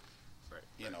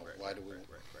 you know, why do we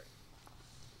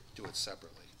do it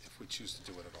separately if we choose to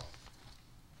do it at all?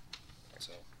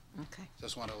 So Okay,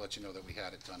 just wanted to let you know that we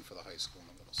had it done for the high school and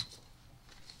the middle school.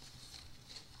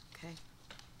 okay.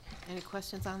 Any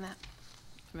questions on that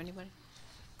from anybody?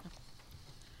 No.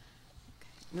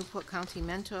 Okay. Newport County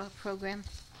Mentor Program.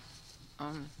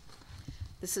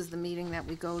 This is the meeting that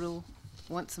we go to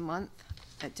once a month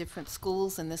at different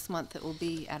schools, and this month it will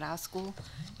be at our school.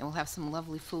 And we'll have some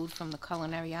lovely food from the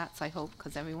culinary arts, I hope,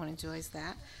 because everyone enjoys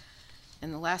that.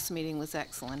 And the last meeting was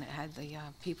excellent. It had the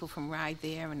people from RIDE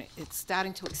there, and it's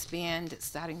starting to expand.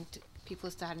 People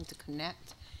are starting to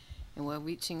connect, and we're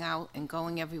reaching out and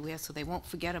going everywhere so they won't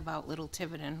forget about Little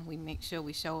Tiverton. We make sure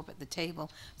we show up at the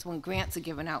table. So when grants are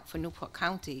given out for Newport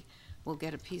County, we'll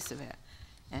get a piece of it.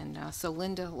 And so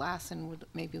Linda Larson would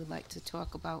like to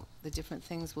talk about the different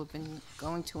things we've been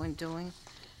going to and doing,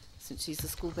 since she's the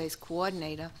school-based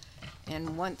coordinator.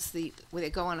 And once when they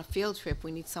go on a field trip,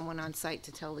 we need someone on site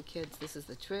to tell the kids, this is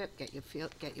the trip, get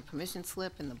your permission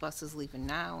slip, and the bus is leaving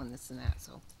now, and this and that,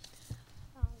 so.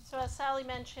 So as Sally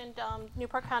mentioned,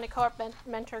 Newport County Co-op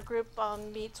Mentor Group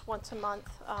meets once a month,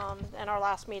 and our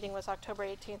last meeting was October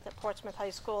 18th at Portsmouth High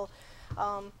School.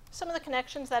 Some of the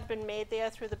connections that have been made there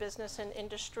through the business and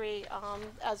industry,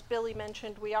 as Billy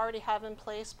mentioned, we already have in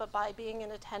place, but by being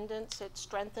in attendance, it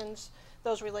strengthens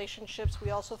those relationships.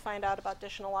 We also find out about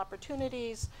additional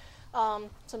opportunities.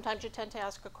 Sometimes you tend to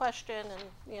ask a question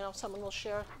and someone will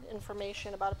share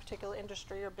information about a particular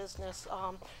industry or business,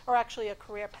 or actually a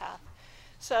career path.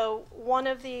 So one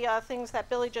of the things that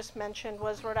Billy just mentioned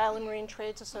was Rhode Island Marine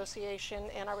Trades Association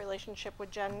and our relationship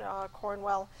with Jen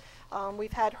Cornwell.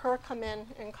 We've had her come in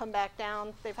and come back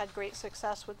down. They've had great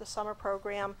success with the summer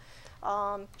program.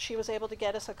 She was able to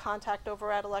get us a contact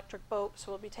over at Electric Boat,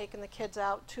 so we'll be taking the kids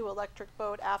out to Electric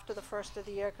Boat after the first of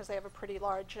the year because they have a pretty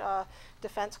large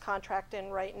defense contract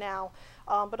in right now.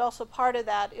 But also part of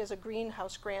that is a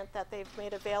greenhouse grant that they've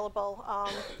made available,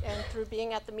 and through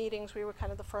being at the meetings, we were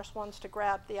kind of the first ones to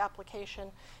grab the application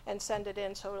and send it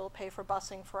in, so it'll pay for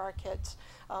busing for our kids.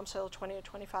 So 20 to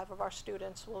 25 of our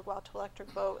students will go out to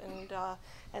Electric Boat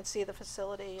and see the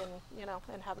facility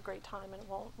and have a great time, and it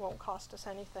won't cost us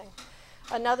anything.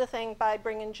 Another thing, by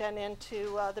bringing Jen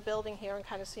into the building here and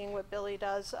kind of seeing what Billy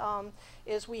does,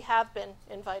 is we have been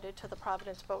invited to the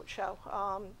Providence Boat Show.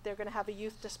 They're going to have a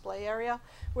youth display area.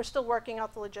 We're still working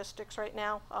out the logistics right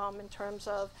now in terms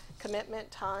of commitment,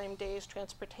 time, days,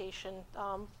 transportation,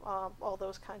 all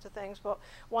those kinds of things. But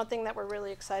one thing that we're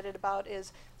really excited about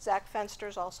is Zach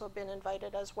Fenster's also been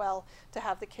invited as well to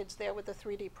have the kids there with the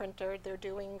 3D printer. They're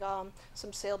doing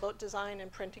some sailboat design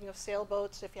and printing of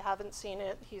sailboats. If you haven't seen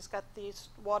it, he's got these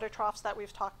water troughs that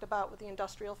we've talked about with the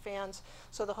industrial fans.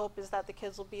 So the hope is that the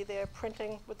kids will be there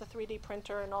printing with the 3D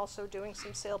printer and also doing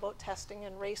some sailboat testing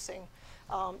and racing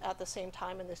at the same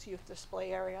time in this youth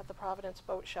display area at the Providence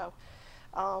Boat Show.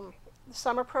 The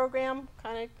summer program,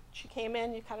 she came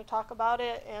in, you kind of talk about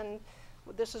it, and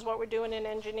this is what we're doing in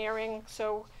engineering.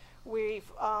 So we're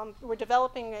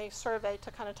developing a survey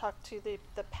to kind of talk to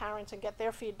the parents and get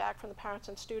their feedback from the parents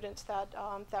and students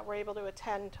that were able to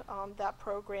attend that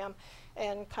program,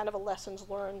 and kind of a lessons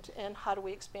learned and how do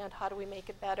we expand, how do we make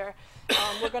it better.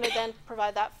 We're going to then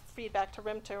provide that feedback to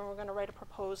RIMTA, and we're going to write a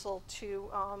proposal to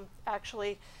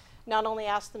actually not only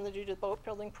ask them to do the boat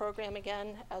building program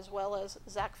again, as well as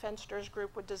Zach Fenster's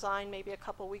group would design maybe a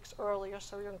couple weeks earlier,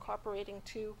 so you're incorporating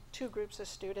two groups of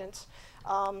students.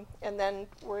 And then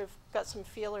we've got some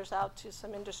feelers out to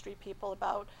some industry people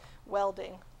about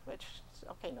welding, which,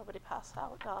 okay, nobody passed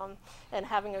out, and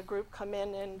having a group come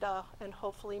in and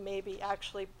hopefully maybe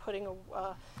actually putting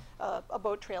a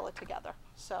boat trailer together.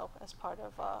 So as part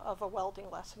of a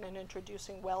welding lesson, and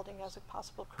introducing welding as a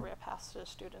possible career path to the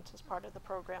students as part of the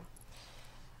program.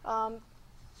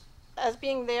 As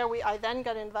being there, I then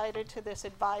got invited to this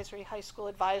high school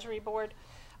advisory board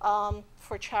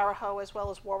for Charahoe, as well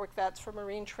as Warwick Vets for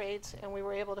Marine Trades, and we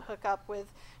were able to hook up with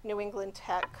New England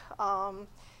Tech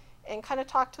and kind of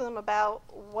talk to them about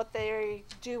what they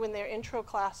do in their intro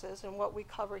classes and what we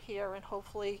cover here, and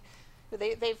hopefully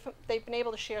they've been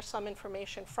able to share some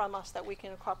information from us that we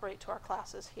can incorporate to our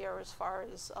classes here, as far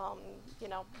as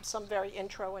some very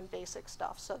intro and basic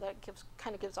stuff. So that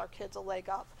kind of gives our kids a leg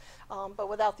up. But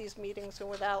without these meetings and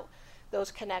without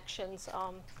those connections,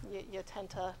 you tend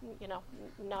to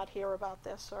not hear about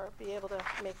this or be able to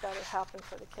make that happen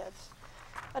for the kids.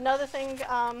 Another thing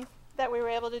that we were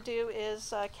able to do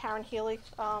is Karen Healy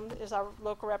is our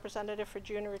local representative for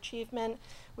junior achievement.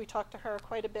 We talked to her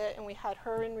quite a bit, and we had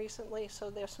her in recently, so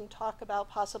there's some talk about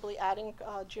possibly adding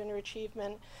junior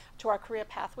achievement to our career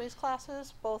pathways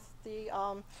classes, both the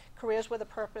careers with a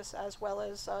purpose as well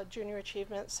as junior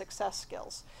achievement success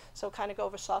skills. So kind of go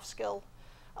over soft skill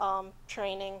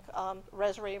training,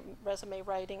 resume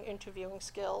writing, interviewing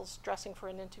skills, dressing for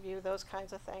an interview, those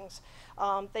kinds of things.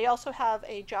 They also have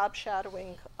a job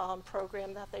shadowing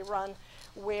program that they run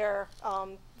where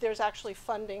there's actually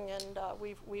funding, and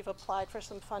we've applied for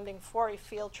some funding for a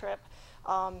field trip.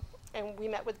 And we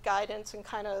met with guidance and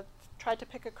kind of tried to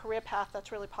pick a career path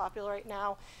that's really popular right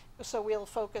now. So we'll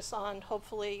focus on,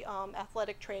 hopefully,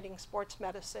 athletic training, sports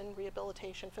medicine,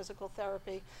 rehabilitation, physical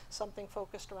therapy, something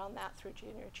focused around that through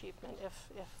junior achievement if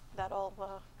that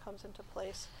all comes into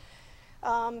place.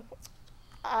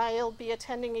 I'll be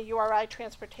attending a URI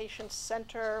Transportation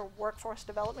Center Workforce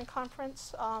Development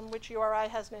Conference, which URI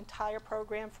has an entire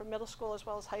program for middle school as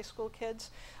well as high school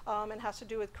kids, and has to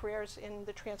do with careers in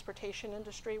the transportation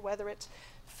industry, whether it's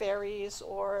ferries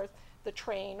or the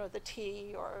train or the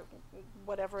T or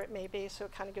whatever it may be. So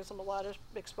it kind of gives them a lot of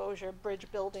exposure, bridge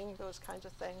building, those kinds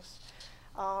of things.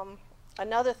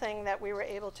 Another thing that we were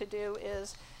able to do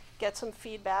is get some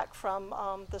feedback from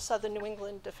the Southern New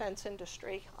England defense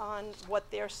industry on what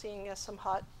they're seeing as some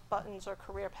hot buttons or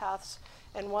career paths,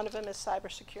 and one of them is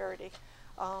cybersecurity.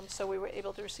 So we were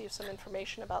able to receive some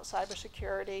information about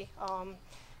cybersecurity,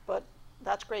 but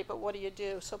that's great, but what do you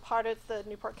do? So part of the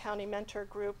Newport County Mentor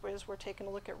Group is we're taking a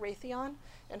look at Raytheon,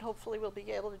 and hopefully we'll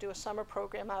be able to do a summer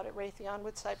program out at Raytheon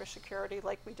with cybersecurity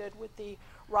like we did with the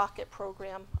rocket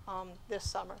program this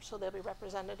summer. So there'll be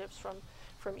representatives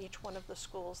from each one of the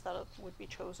schools that would be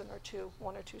chosen, or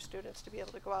one or two students to be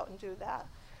able to go out and do that.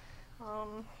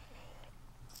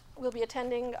 We'll be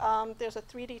attending, there's a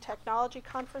 3D technology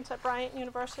conference at Bryant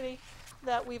University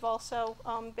that we've also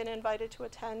been invited to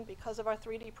attend because of our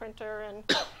 3D printer and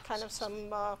kind of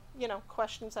some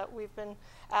questions that we've been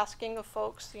asking of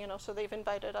folks. So they've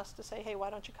invited us to say, hey, why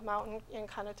don't you come out and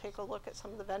kind of take a look at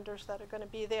some of the vendors that are going to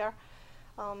be there.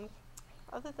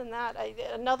 Other than that,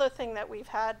 another thing that we've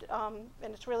had,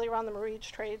 and it's really around the marine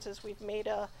trades, is we've made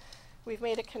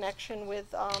a connection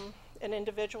with an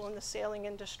individual in the sailing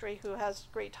industry who has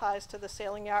great ties to the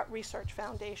Sailing Yacht Research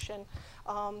Foundation,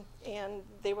 and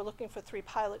they were looking for 3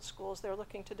 pilot schools. They were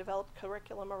looking to develop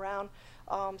curriculum around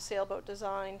sailboat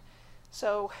design.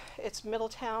 So it's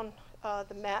Middletown,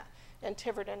 the Met, and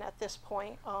Tiverton at this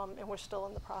point, and we're still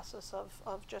in the process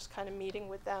of just kind of meeting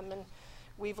with them, and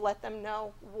we've let them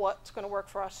know what's going to work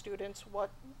for our students, what's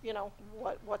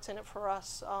in it for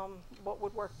us, what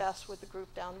would work best with the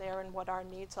group down there, and what our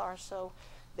needs are. So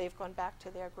they've gone back to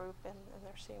their group and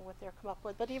they're seeing what they're come up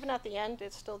with. But even at the end,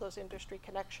 it's still those industry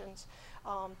connections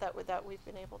that we've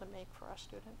been able to make for our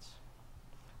students.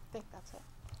 I think that's it.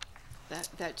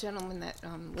 That gentleman that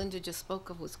Linda just spoke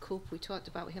of was Coop. We talked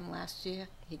about him last year.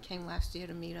 He came last year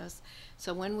to meet us.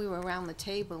 So when we were around the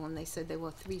table and they said there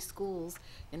were 3 schools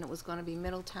and it was going to be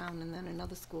Middletown and then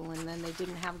another school, and then they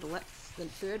didn't have the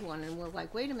 3rd one, and we're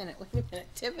like, wait a minute,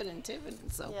 Tiverton.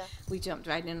 So yeah, we jumped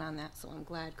right in on that. So I'm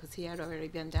glad, because he had already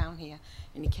been down here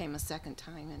and he came a 2nd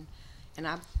time, and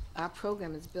our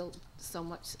program has built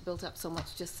up so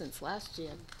much just since last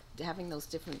year, having those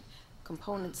different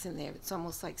components in there. It's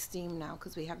almost like STEAM now,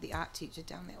 because we have the art teacher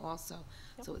down there also.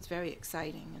 Yep. So it's very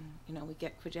exciting, and we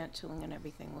get credentialing and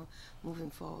everything. We're moving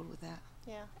forward with that.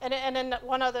 Yeah, and then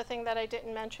one other thing that I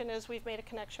didn't mention is we've made a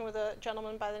connection with a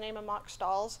gentleman by the name of Mark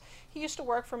Stalls. He used to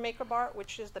work for MakerBart,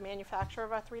 which is the manufacturer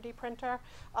of our 3D printer.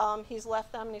 He's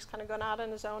left them and he's kind of gone out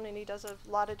on his own, and he does a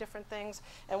lot of different things.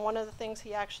 And one of the things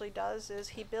he actually does is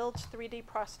he builds 3D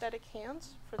prosthetic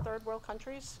hands for 3rd world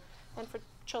countries and for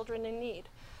children in need.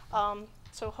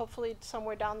 So hopefully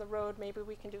somewhere down the road, maybe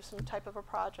we can do some type of a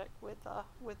project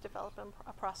with developing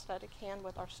a prosthetic hand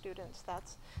with our students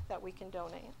that we can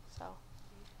donate. So.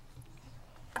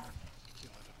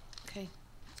 Okay.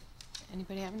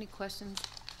 Anybody have any questions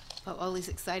about all these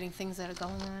exciting things that are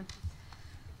going on?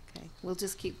 Okay. We'll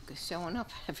just keep showing up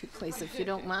every place if you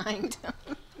don't mind.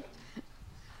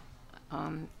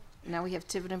 Now we have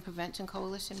Tiverton Prevention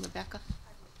Coalition. Rebecca.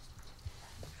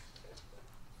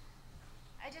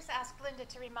 I just asked Linda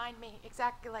to remind me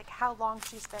exactly how long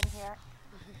she's been here.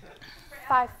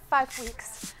 5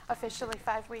 weeks, officially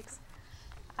 5 weeks.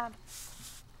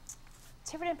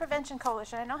 Tiverton Prevention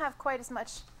Coalition. I don't have quite as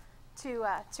much to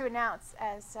announce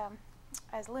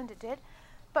as Linda did,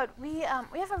 but we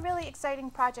have a really exciting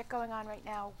project going on right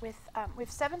now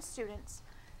with 7 students,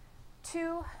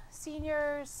 2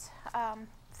 seniors,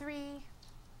 3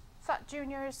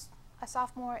 juniors, a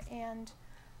sophomore, and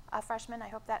a freshman. I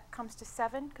hope that comes to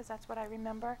 7, because that's what I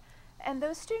remember. And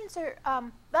those students are,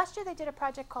 last year they did a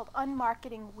project called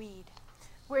Unmarketing Weed,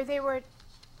 where they were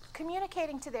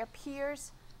communicating to their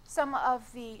peers some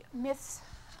of the myths,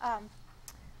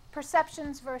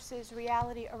 perceptions versus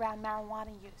reality around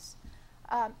marijuana use.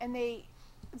 And they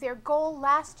their goal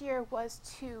last year was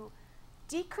to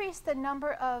decrease the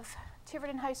number of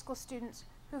Tiverton High School students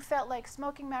who felt like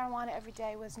smoking marijuana every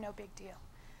day was no big deal.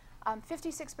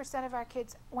 56% of our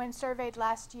kids, when surveyed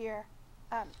last year,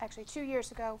 actually 2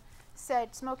 years ago,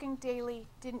 said smoking daily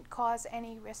didn't cause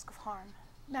any risk of harm.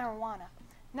 Marijuana.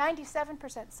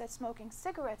 97% said smoking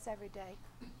cigarettes every day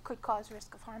could cause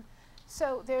risk of harm.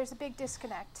 So there's a big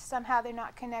disconnect. Somehow they're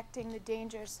not connecting the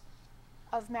dangers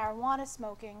of marijuana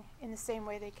smoking in the same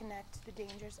way they connect the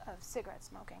dangers of cigarette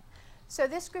smoking. So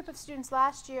this group of students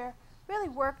last year really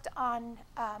worked on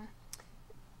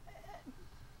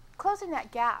closing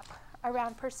that gap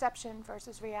around perception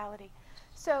versus reality.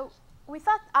 So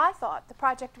I thought the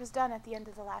project was done at the end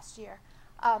of the last year.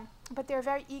 But they're a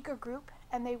very eager group,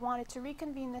 and they wanted to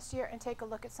reconvene this year and take a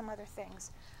look at some other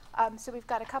things. So we've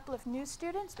got a couple of new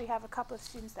students. We have a couple of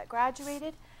students that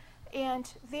graduated.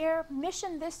 And their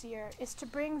mission this year is to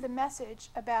bring the message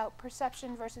about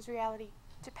perception versus reality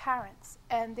to parents.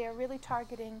 And they're really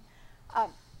targeting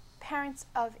parents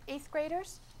of 8th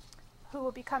graders who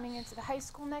will be coming into the high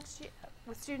school next year,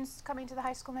 with students coming to the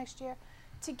high school next year,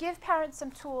 to give parents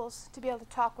some tools to be able to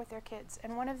talk with their kids.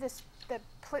 And one of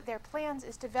their plans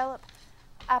is develop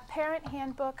a parent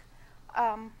handbook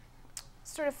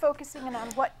sort of focusing in on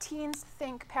what teens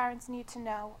think parents need to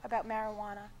know about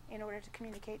marijuana in order to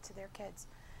communicate to their kids.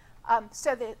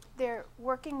 So they're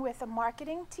working with a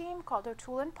marketing team called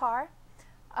O'Toole and Parr,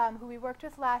 who we worked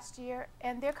with last year,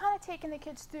 and they're kind of taking the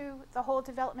kids through the whole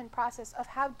development process of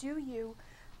how do you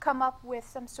come up with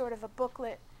some sort of a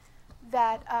booklet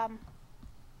that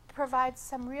provides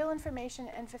some real information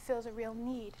and fulfills a real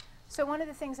need. So one of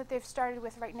the things that they've started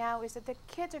with right now is that the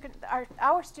kids are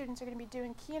our students are going to be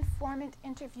doing key informant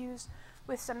interviews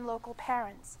with some local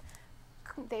parents.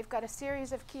 They've got a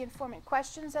series of key informant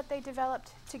questions that they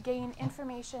developed to gain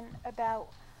information about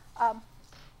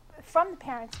from the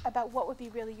parents about what would be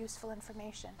really useful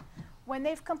information. When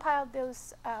they've compiled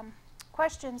those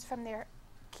questions from their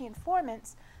key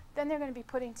informants, then they're going to be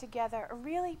putting together a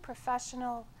really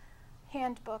professional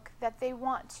handbook that they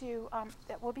want to,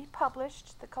 that will be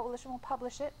published. The coalition will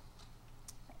publish it.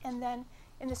 And then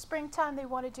in the springtime, they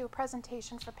want to do a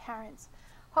presentation for parents,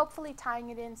 hopefully tying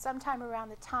it in sometime around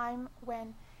the time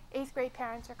when 8th grade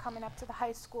parents are coming up to the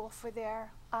high school for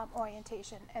their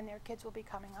orientation, and their kids will be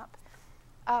coming up.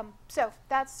 So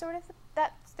that's sort of,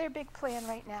 that's their big plan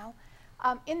right now.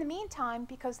 In the meantime,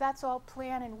 because that's all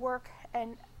plan and work,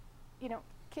 and you know,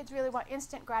 kids really want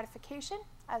instant gratification,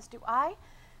 as do I.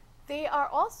 They are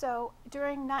also,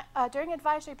 during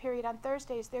advisory period on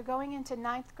Thursdays, they're going into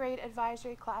 9th grade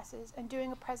advisory classes and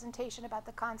doing a presentation about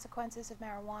the consequences of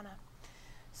marijuana.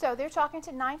 So they're talking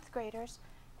to 9th graders,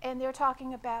 and they're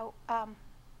talking about,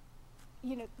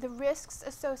 you know, the risks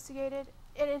associated.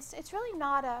 It's really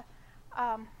not a,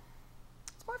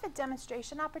 it's more of a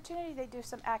demonstration opportunity. They do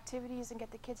some activities and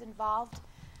get the kids involved,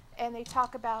 and they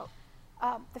talk about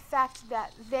the fact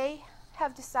that they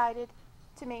have decided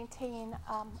to maintain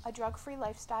a drug-free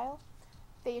lifestyle.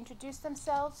 They introduce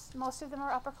themselves. Most of them are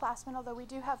upperclassmen, although we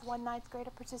do have one 9th grader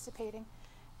participating,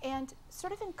 and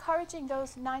sort of encouraging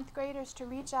those 9th graders to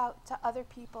reach out to other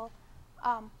people,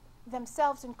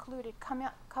 themselves included.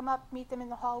 Come up, meet them in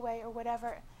the hallway or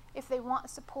whatever, if they want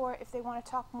support, if they want to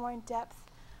talk more in depth.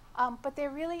 But they're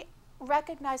really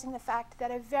recognizing the fact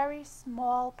that a very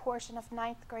small portion of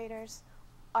 9th graders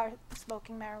are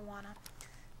smoking marijuana.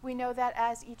 We know that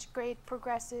as each grade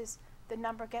progresses, the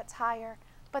number gets higher.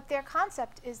 But their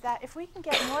concept is that if we can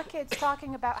get more kids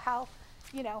talking about how,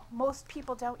 you know, most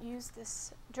people don't use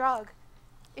this drug,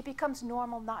 it becomes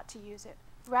normal not to use it.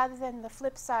 Rather than the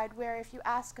flip side, where if you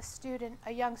ask a student,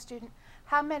 a young student,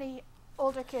 how many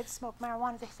older kids smoke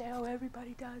marijuana, they say, oh,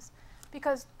 everybody does.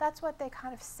 Because that's what they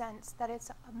kind of sense, that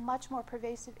it's a much more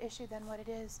pervasive issue than what it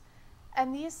is.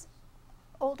 And these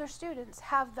older students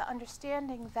have the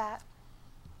understanding that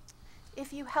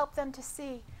if you help them to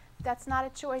see that's not a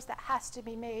choice that has to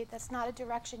be made, that's not a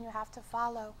direction you have to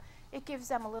follow, it gives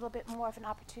them a little bit more of an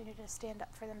opportunity to stand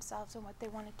up for themselves and what they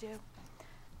want to do.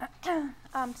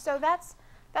 So that's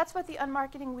what the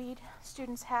unmarketing weed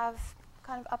students have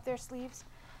kind of up their sleeves.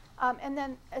 And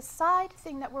then a side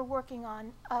thing that we're working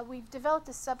on, we've developed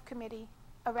a subcommittee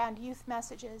around youth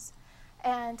messages,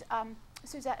 and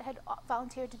Suzette had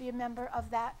volunteered to be a member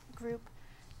of that group.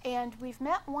 And we've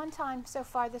met one time so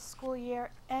far this school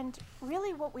year, and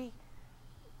really what we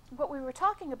were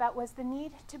talking about was the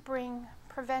need to bring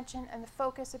prevention and the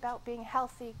focus about being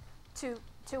healthy to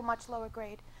a much lower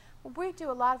grade. We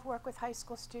do a lot of work with high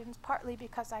school students, partly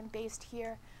because I'm based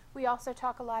here. We also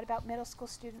talk a lot about middle school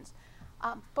students.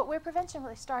 But where prevention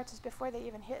really starts is before they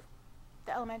even hit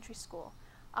the elementary school.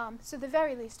 So the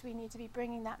very least, we need to be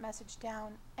bringing that message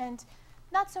down, and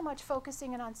not so much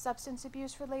focusing in on substance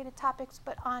abuse related topics,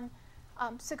 but on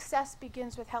success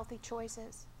begins with healthy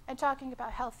choices, and talking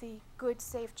about healthy, good,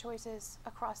 safe choices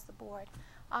across the board.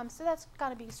 So that's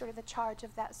going to be sort of the charge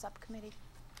of that subcommittee,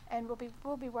 and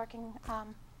we'll be working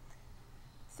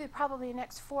through probably the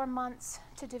next 4 months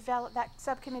to develop. That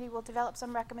subcommittee will develop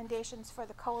some recommendations for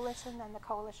the coalition, and the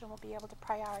coalition will be able to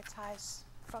prioritize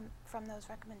from those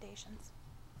recommendations.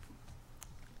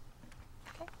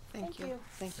 Okay. Thank you.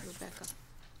 Thank you, Rebecca.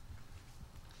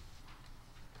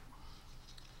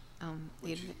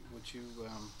 Would you,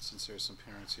 since there's some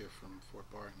parents here from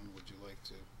Fort Barton, would you like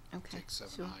to take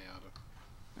 7I sure. out of?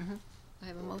 I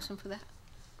have a motion for that.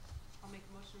 I'll make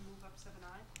a motion to move up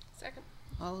 7I. Second.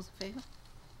 All those in favor?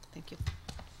 Thank you.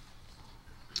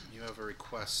 You have a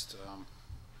request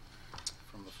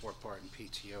from the Fort Barton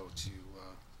PTO to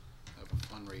have a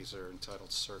fundraiser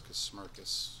entitled Circus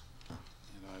Smirkus,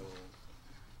 and I will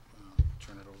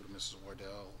turn it over to Mrs.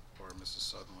 Wardell or Mrs.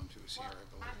 Sutherland, who's here, I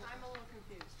believe. I'm a little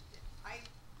confused.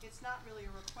 It's not really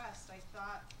a request. I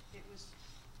thought it was.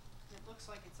 It looks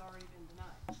like it's already been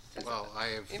denied. Well, I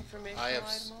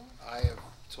have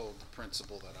told the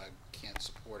principal that I can't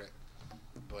support it,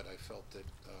 but I felt that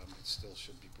it still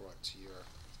should be brought to your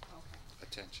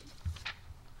attention.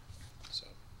 So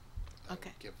I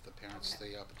would give the parents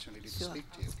the opportunity to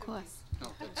speak to you. Of course.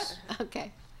 No, that's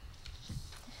Okay.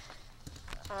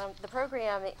 The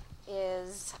program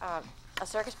is a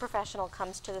circus professional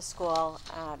comes to the school.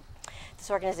 This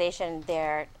organization,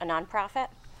 they're a nonprofit,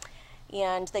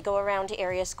 and they go around to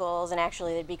area schools, and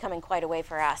actually they'd be coming quite a way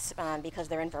for us because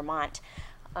they're in Vermont.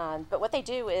 But what they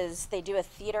do is they do a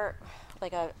theater,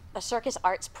 like a circus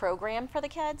arts program for the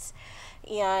kids,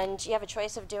 and you have a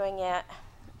choice of doing it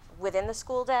within the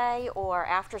school day or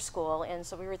after school. And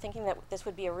so we were thinking that this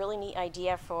would be a really neat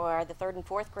idea for the 3rd and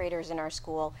 4th graders in our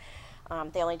school.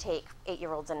 They only take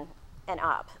 8-year-olds and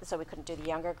up, so we couldn't do the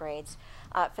younger grades.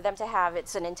 For them to have,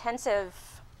 it's an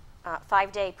intensive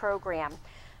 5-day program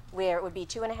where it would be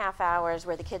 2.5 hours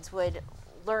where the kids would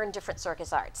learn different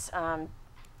circus arts. And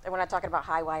we're not talking about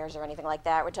high wires or anything like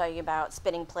that. We're talking about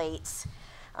spinning plates,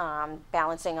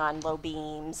 balancing on low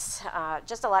beams,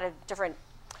 just a lot of different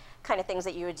kind of things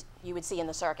that you would see in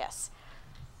the circus.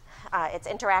 It's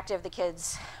interactive. The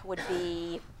kids would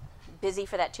be busy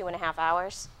for that 2.5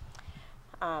 hours.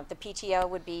 The PTO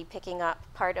would be picking up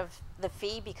part of the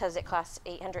fee because it costs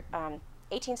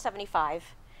 $18.75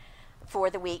 for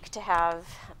the week to have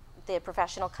the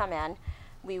professional come in.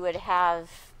 We would have,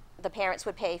 the parents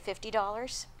would pay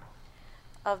 $50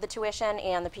 of the tuition,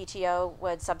 and the PTO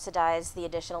would subsidize the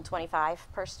additional $25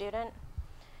 per student.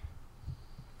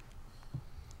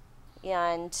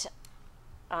 And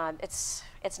it's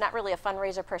not really a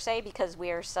fundraiser per se because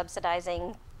we're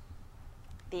subsidizing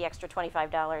the extra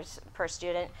 $25 per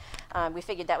student. We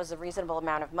figured that was a reasonable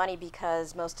amount of money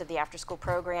because most of the after-school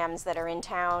programs that are in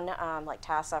town, like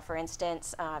TASA for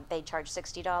instance, they charge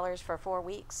 $60 for 4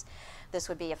 weeks. This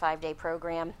would be a 5-day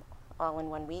program all in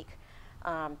 1 week.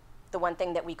 The one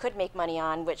thing that we could make money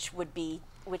on, which would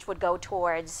go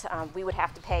towards, we would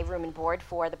have to pay room and board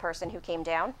for the person who came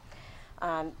down.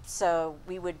 So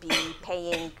we would be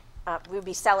paying, we would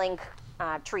be selling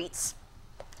treats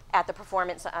at the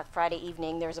performance Friday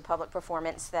evening. There's a public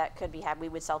performance that could be had. We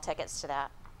would sell tickets to that.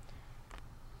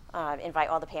 Invite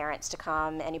all the parents to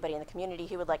come, anybody in the community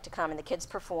who would like to come, and the kids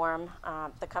perform.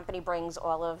 The company brings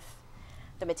all of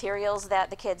the materials that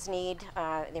the kids need.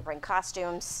 They bring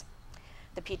costumes.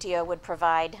 The PTO would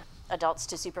provide adults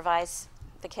to supervise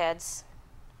the kids.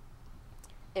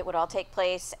 It would all take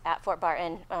place at Fort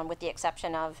Barton with the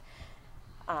exception of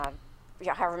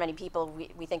however many people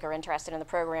we think are interested in the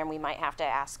program. We might have to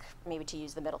ask maybe to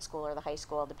use the middle school or the high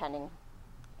school depending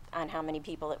on how many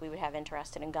people that we would have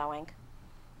interested in going.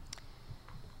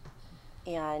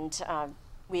 And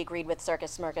we agreed with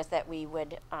Circus Smirkus that we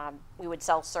would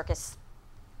sell circus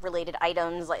related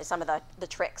items, like some of the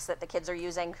tricks that the kids are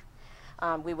using.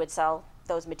 We would sell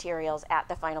those materials at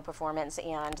the final performance,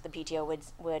 and the PTO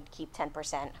would keep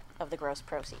 10% of the gross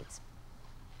proceeds.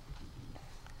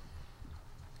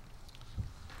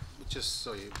 Just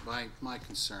so you, my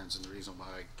concerns and the reason why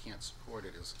I can't support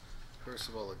it is, first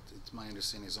of all, it's my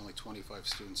understanding is only 25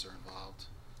 students are involved,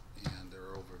 and there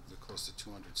are close to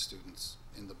 200 students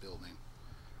in the building.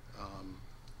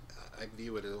 I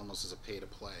view it almost as a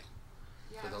pay-to-play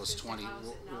for those 20,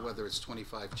 whether it's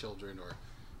 25 children or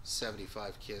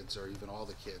 75 kids or even all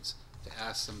the kids. To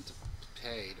ask them to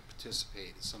pay to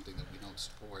participate is something that we don't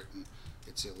support, and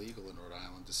it's illegal in Rhode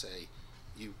Island to say,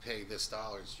 you pay this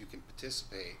dollars, you can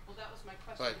participate. Well, that was my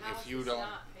question. But How if is you this don't,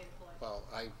 not pay to play?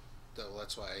 well,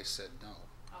 that's why I said no.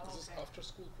 Oh, Is this okay.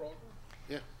 after-school program?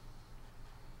 Yeah.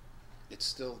 It's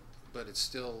still, but it's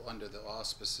still under the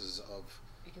auspices of,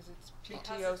 Because it's Because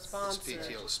PTO it's sponsored. it's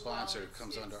PTO sponsored, it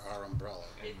comes under our umbrella.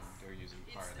 It's, they're using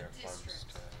part it's of the their funds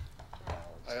district.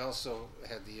 to I also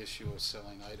had the issue of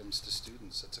selling items to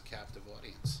students. It's a captive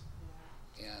audience.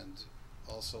 And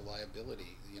also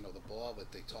liability, you know, the ball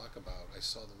that they talk about, I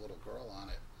saw the little girl on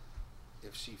it.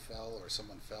 If she fell or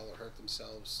someone fell or hurt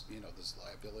themselves, you know, there's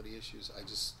liability issues. I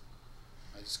just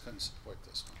couldn't support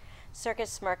this one.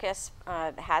 Circus Smirkus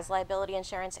has liability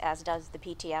insurance, as does the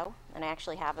PTO, and I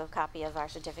actually have a copy of our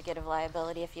certificate of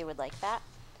liability if you would like that.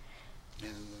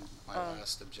 And my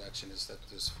last objection is that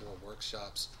there's 4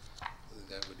 workshops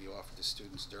that would be offered to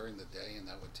students during the day, and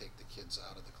that would take the kids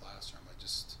out of the classroom. I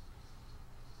just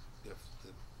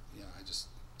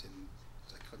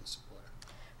couldn't support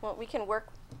it. Well, we can work,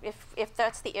 if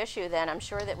that's the issue, then I'm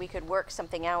sure that we could work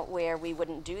something out where we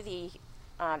wouldn't do the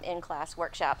in-class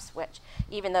workshops, which,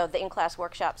 even though the in-class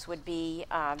workshops would be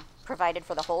provided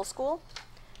for the whole school,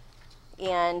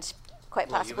 and quite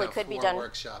Well, possibly could be you done. have 4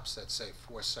 workshops that say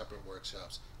 4 separate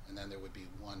workshops, and then there would be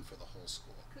 1 for the whole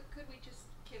school. Could we just,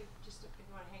 Kim, just if you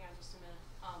want to hang on just a minute,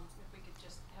 if we could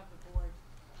just have the board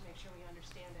make sure we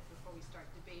understand it before we start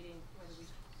debating whether we,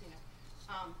 you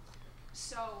know,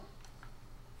 so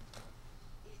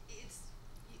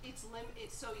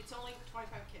so it's only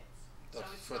 25 kids. So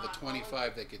it's For the not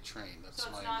 25 that get trained, that's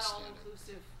my So it's not all understanding.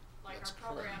 inclusive, like That's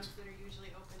our programs correct. that are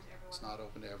usually open to everyone. It's not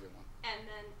open to everyone. And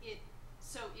then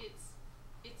so it's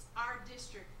our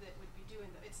district that would be doing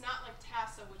that. It's not like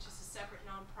TASA, which is a separate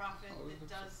nonprofit Oh, that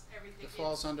does everything. It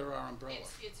falls under our umbrella.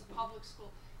 It's a public school.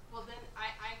 Well, then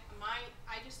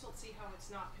I just don't see how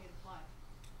it's not pay to play.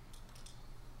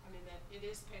 I mean, that it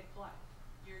is pay to play.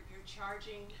 You're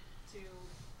charging to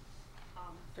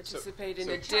Participate in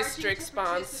You're a charging to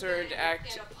district-sponsored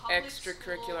participate in a public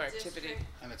extracurricular school activity.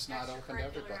 district And it's not open to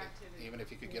extracurricular everybody, activity. even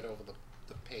if you could get over the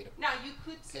pay to Now, you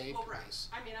could say, pay well, right, piece,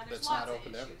 I mean, but there's it's not lots of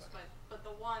open to issues, everybody. but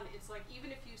the one, it's like,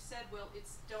 even if you said, well,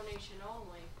 it's donation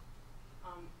only,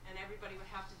 and everybody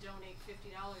would have to donate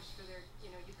 $50 for their,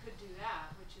 you know, you could do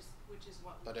that, which is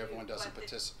what we do. But everyone doesn't but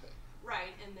participate.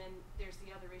 Right, and then there's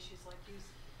the other issues like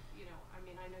you know, I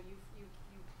mean, I know you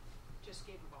just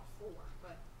gave about 4,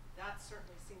 but that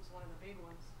certainly seems one of the big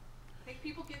ones. I think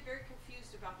people get very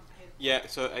confused about the pay to play. Yeah,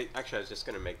 so I was just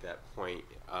going to make that point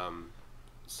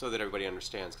so that everybody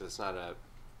understands, because it's not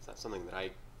something that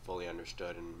I fully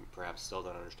understood and perhaps still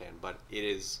don't understand, but it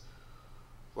is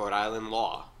Rhode Island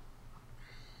law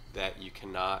that you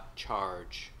cannot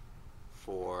charge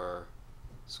for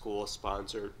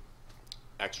school-sponsored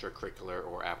extracurricular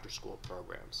or after-school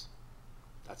programs.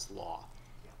 That's law.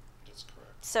 That's correct.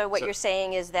 So what you're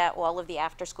saying is that all of the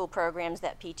after-school programs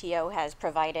that PTO has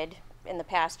provided in the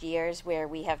past years where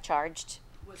we have charged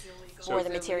Was illegal. for the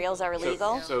materials are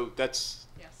illegal? So that's,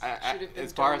 Yes. Should have been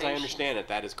as far as I donations. understand it,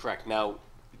 that is correct. Now,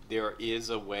 there is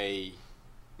a way,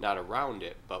 not around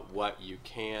it, but what you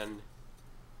can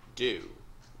do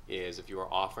is if you are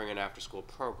offering an after-school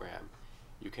program,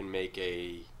 you can make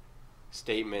a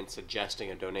statement suggesting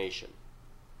a donation.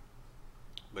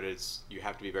 But you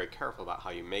have to be very careful about how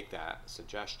you make that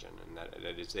suggestion, and that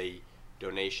it is a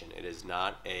donation. It is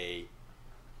not a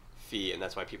fee, and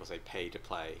that's why people say pay to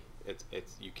play.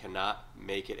 You cannot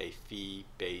make it a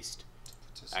fee-based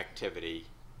activity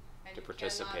And to you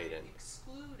participate cannot in.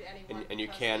 exclude anyone And you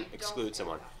because can they don't exclude pay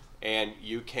someone. that. And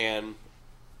you can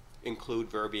include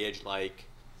verbiage like,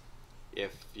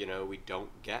 if we don't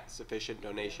get sufficient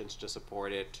donations to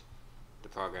support it, the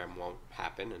program won't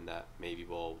happen, and that maybe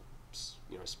will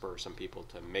spur some people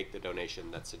to make the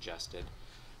donation that's suggested.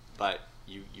 But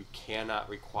you cannot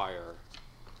require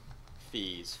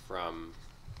fees from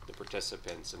the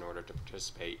participants in order to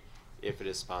participate if it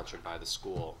is sponsored by the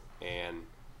school. And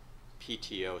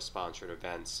PTO sponsored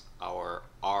events are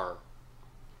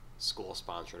school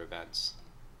sponsored events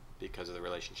because of the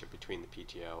relationship between the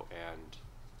PTO and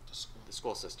the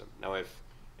school system. Now, if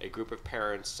a group of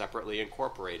parents separately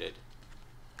incorporated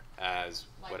as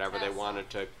Like whatever they TASA. wanted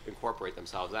to incorporate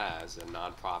themselves as, a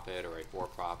nonprofit or a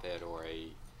for-profit or a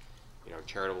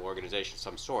charitable organization of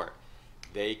some sort,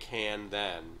 they can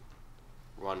then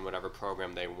run whatever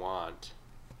program they want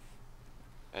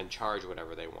and charge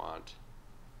whatever they want.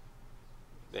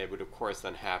 They would of course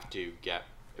then have to get,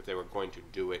 if they were going to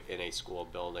do it in a school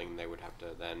building, they would have to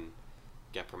then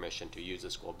get permission to use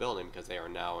the school building because they are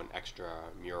now an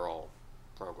extramural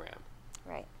program.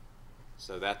 Right.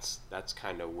 So that's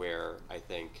kind of where I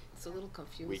think It's a little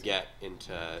confusing. we get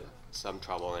into some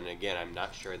trouble. And again, I'm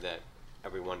not sure that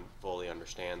everyone fully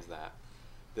understands that.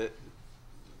 The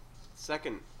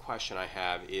second question I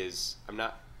have is, I'm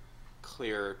not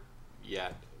clear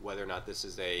yet whether or not this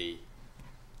is a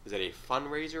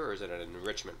fundraiser or is it an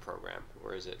enrichment program,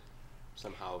 or is it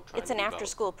somehow trying It's to an be both?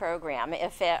 after-school program.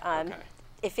 If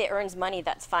it earns money,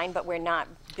 that's fine, but we're not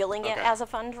billing it Okay. as a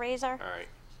fundraiser. All right.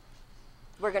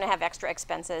 We're going to have extra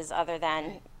expenses other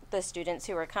than the students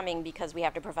who are coming because we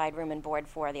have to provide room and board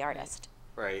for the artist.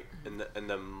 Right, and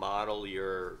the model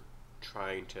you're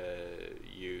trying to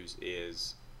use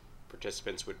is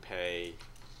participants would pay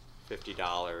 $50,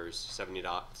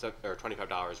 $70, or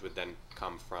 $25 would then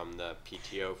come from the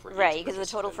PTO for each Right, because the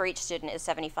total participant. for each student is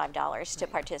 $75 to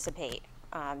participate.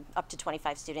 Up to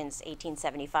 25 students,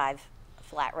 $18.75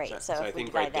 flat rate. So, I if we think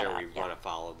divide right that there up, we yeah. want to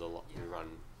follow the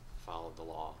follow the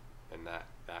law, and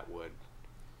that would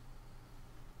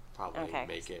probably Okay.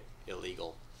 make it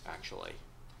illegal, actually.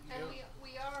 And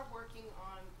we are working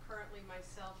on, currently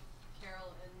myself,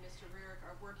 Carol, and Mr. Rurick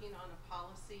are working on a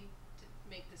policy to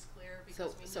make this clear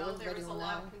because we know there everybody was a will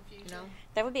lot know, of confusion. you know?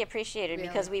 That would be appreciated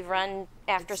because Really. we've run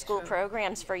after-school true.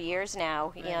 programs for years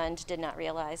now Right. and did not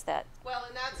realize that. Well,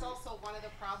 and that's also one of the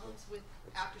problems with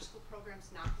after-school programs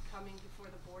not coming before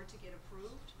the board to get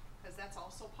approved, because that's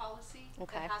also policy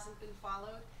Okay. that hasn't been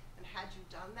followed. And had you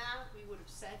done that, we would have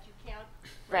said you can't.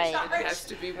 Right. charge. It has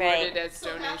to be Right. worded as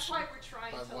So that's donation. why we're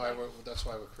trying to That's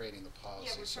why we're creating the yeah,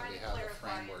 policy, we're so trying we to have a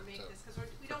clarify framework and make to, this, because we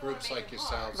for don't want groups to make like it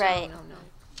hard. yourselves. Right. No, no.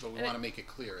 But we And want to make it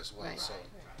clear as well, Right. so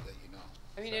that you know.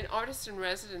 I mean, and artist in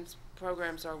residence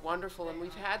programs are wonderful, and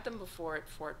we've had them before at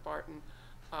Fort Barton,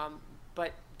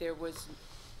 but there was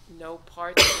no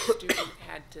part that the student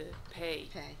had to pay.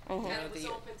 Pay. You And know, it was the-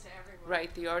 open to everyone.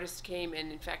 Right, the artist came,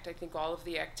 and in fact, I think all of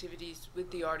the activities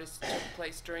with the artist took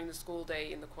place during the school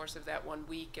day in the course of that 1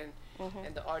 week, and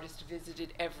the artist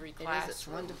visited every It is, classroom. it's a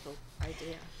wonderful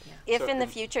idea, yeah. If So in the in-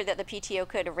 future that the PTO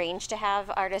could arrange to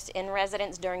have artists in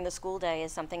residence during the school day,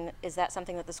 is that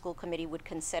something that the school committee would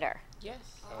consider? Yes.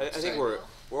 I think we're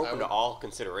open to all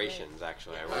considerations.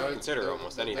 Actually, I would consider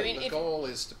almost anything. I mean, The if- goal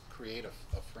is to create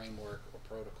a framework or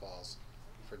protocols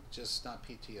for just not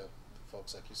PTO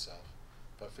folks like yourself,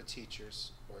 but for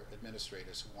teachers or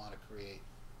administrators who want to create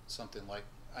something like,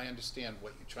 I understand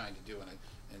what you're trying to do, and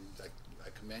I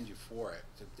commend you for it.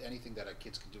 Anything that our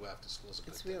kids can do after school is a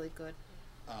good It's thing. really good.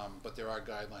 But there are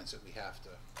guidelines that we have to,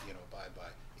 abide by,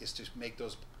 is to make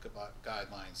those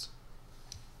guidelines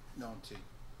known to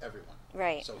everyone.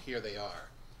 Right. So here they are,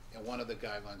 and one of the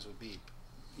guidelines would be,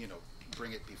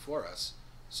 bring it before us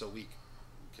so we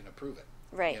can approve it.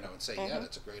 Right. And say, yeah,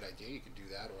 that's a great idea, you can do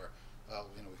that, or,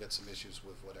 we got some issues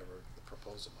with whatever the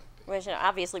proposal might be. Which,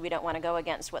 obviously, we don't want to go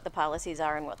against what the policies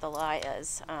are and what the law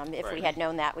is. If we Right. had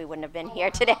known that, we wouldn't have been here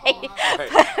today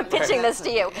Right. pitching this to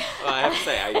you. Well, I have to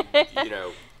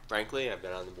say, frankly, I've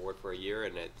been on the board for a year,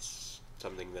 and it's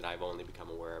something that I've only become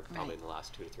aware of probably Right. in the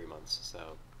last 2 to 3 months.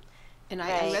 So, And I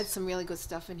Right. read some really good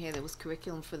stuff in here. There was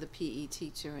curriculum for the PE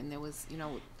teacher, and there was,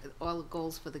 all the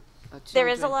goals for the children. There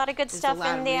is a lot of good There's a stuff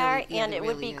lot in of there, really- yeah, and there it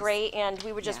would really be is. great. And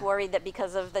we were just Yeah. worried that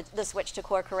because of the switch to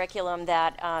core curriculum,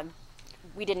 that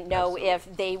we didn't know if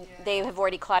they have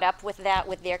already caught up with that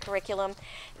with their curriculum,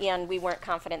 and we weren't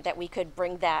confident that we could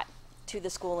bring that to the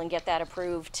school and get that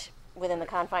approved within the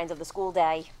confines of the school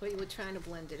day. Well, you were trying to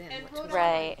blend it in. And which Rhode was-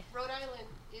 Right. Island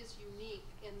is unique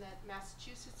in that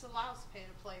Massachusetts allows pay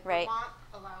to play. Right. Vermont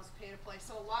allows pay to play.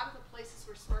 So a lot of the places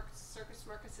where Circus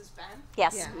Smirkus has been,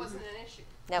 Yes. Yeah. it wasn't an issue.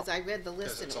 No. Because I read the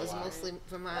list, and it's it was allowed. mostly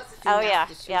Vermont, Oh, few Oh yeah, yep,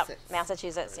 Massachusetts.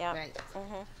 Massachusetts, yep. Right,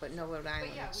 but no Rhode But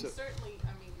Island. yeah, we certainly,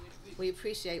 We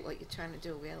appreciate what you're trying to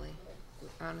do, really,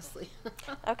 honestly.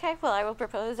 Okay, well, I will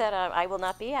propose that I will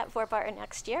not be at Fort Barton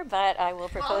next year, but I will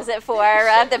propose it for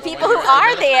the people who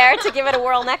are there to give it a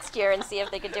whirl next year and see if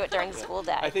they could do it during the school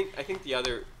day. I think the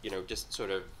other, just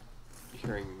sort of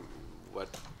hearing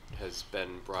what has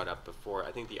been brought up before,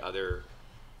 I think the other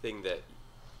thing that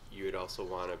you would also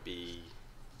want to be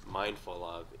mindful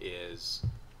of is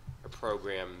a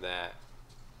program that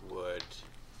would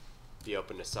be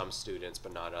open to some students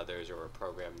but not others, or a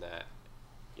program that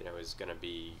is going to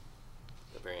be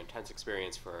a very intense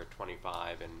experience for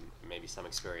 25 and maybe some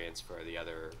experience for the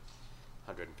other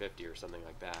 150 or something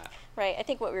like that. Right, I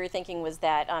think what we were thinking was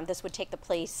that this would take the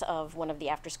place of one of the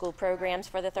after-school programs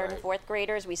for the third and Right. fourth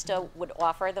graders. We still would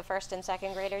offer the first and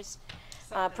second graders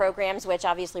programs, which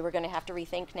obviously we're going to have to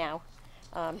rethink now,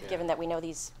 given that we know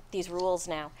these rules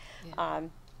now.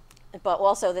 But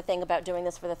also the thing about doing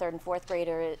this for the third and fourth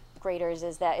graders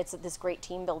is that it's this great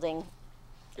team building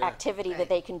activity that Right.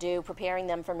 they can do, preparing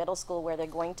them for middle school where they're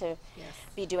going to Yes.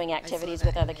 be doing I activities saw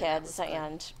with that in other there. That kids, was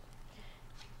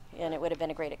good. and it would have been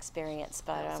a great experience.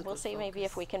 That was But a we'll good see maybe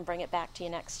if focus. we can bring it back to you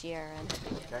next year. And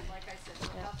Okay. like I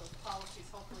said, without those policies,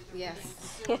 hopefully they're Yes.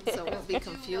 being consumed. So it won't be We do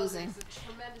know confusing. There's a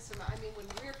tremendous amount, when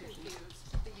we're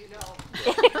confused, the you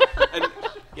know. And,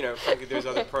 you know, frankly, there's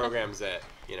other programs that,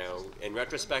 you know, in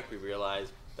retrospect, we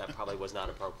realized that probably was not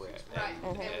appropriate. Right, And,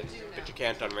 and we and- do now. but you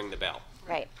can't unring the bell.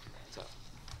 Right. So,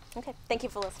 Okay, thank you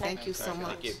for listening. Thank you so Thank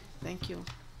much. you. Thank you.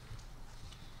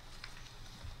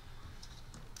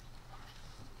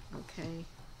 Okay,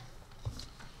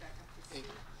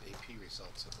 AP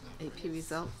results, I believe. AP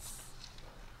results.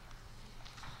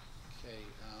 Okay,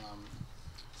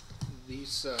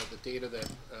 these, the data that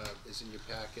is in your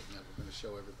packet and that we're going to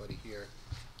show everybody here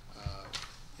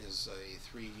is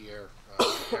a 3-year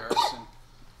comparison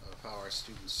of how our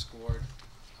students scored.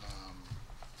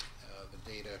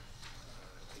 The data,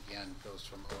 again, goes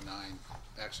from '09,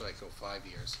 actually I go 5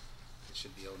 years. It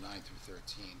should be '09 through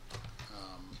 '13.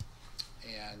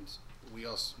 And we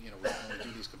also, you know, when we do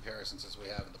these comparisons as we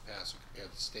have in the past, we compare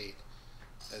the state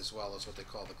as well as what they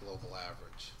call the global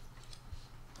average.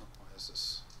 Oh, why is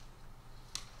this?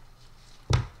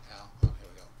 Al, oh, here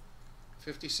we go.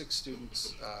 56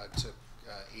 students took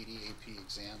 80 AP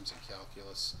exams in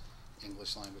calculus,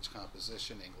 English language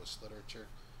composition, English literature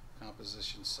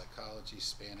composition, psychology,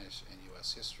 Spanish, and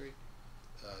U.S. history.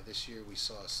 This year we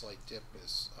saw a slight dip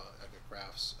as I got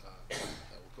graphs that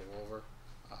we'll go over.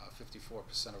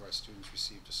 54% of our students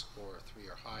received a score of 3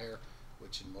 or higher,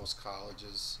 which in most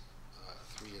colleges,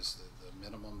 3 is the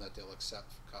minimum that they'll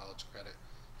accept for college credit.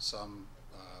 Some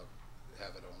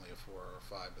have it only a 4 or a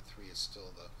 5, but 3 is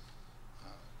still the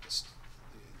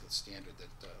standard that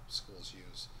schools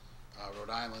use. Rhode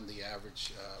Island, the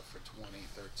average for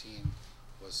 2013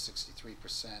 was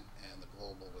 63%, and the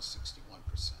global was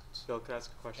 61%. Bill, could I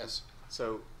ask a question? Yes.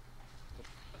 So, I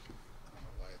don't know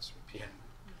why it's repeating.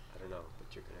 I don't know,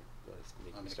 but you're gonna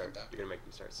make I'm me gonna start. come back. You're gonna make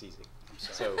me start seizing. I'm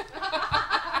sorry. So,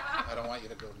 I don't want you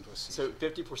to go into a season. so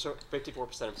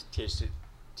 54% of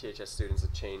THS students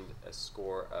attained a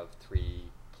score of 3+.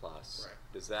 Right.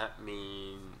 Does that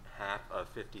mean half of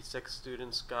 56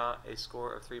 students got a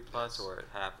score of 3+, Yes. or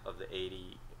half of the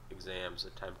 80 exams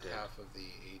attempted? Half of the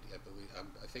 80, I believe.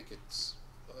 I think it's,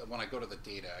 when I go to the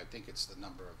data, I think it's the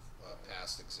number of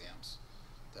passed exams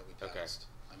that we Okay. passed.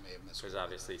 I may have missed. Because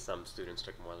obviously some students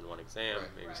took more than one exam,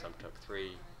 Right. maybe some took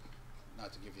 3.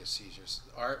 Not to give you seizures.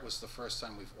 Art was the first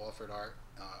time we've offered art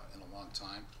in a long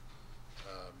time.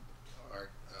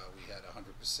 Art, we had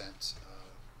 100%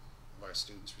 of our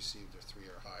students received a 3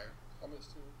 or higher. How many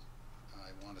students?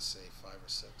 I want to say 5 or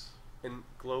 6. And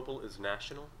global is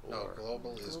national? No, Or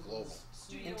global is global.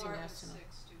 Studio art was International.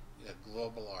 6 students. Yeah,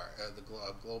 global art.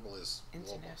 Global is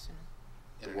global. International.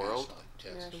 The world?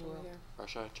 Internationally, yes. National, world. yeah.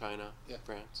 Russia, China, Yeah.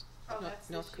 France, Oh, No- that's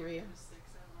North this year. Korea. It was 6,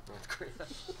 I don't know. North Korea.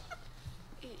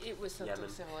 It was something Yemen.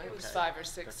 similar. It was Okay. 5 or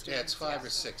 6 students. Yeah, it's 5 yeah. or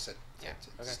 6. Yeah.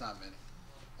 It's Okay. not many.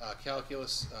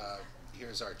 Calculus,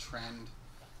 here's our trend.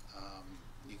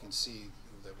 You can see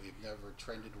that we've never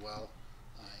trended well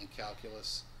in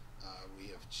calculus. We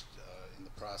have, in the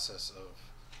process of,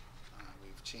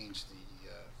 we've changed the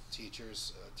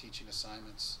teachers' teaching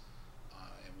assignments,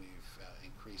 and we've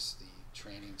increased the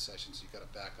training sessions. You've got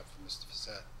a backup from Mr.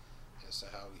 Facette as to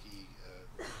how he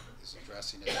is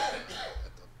addressing it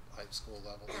at the high school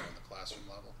level or in the classroom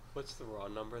level. What's the raw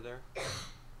number there?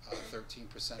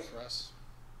 13% for us.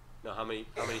 No, how many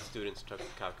students took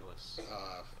calculus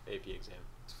AP exam?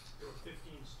 There were 15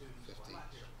 students 15.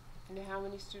 last year. And how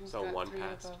many students So got one 3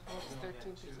 passed. above? What was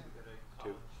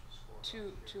 13%?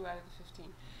 Two. Two out of the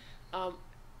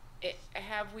 15.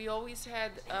 Have we always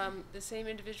had the same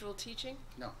individual teaching?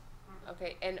 No.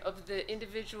 Okay, and of the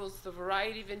individuals, the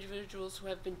variety of individuals who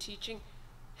have been teaching,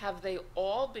 have they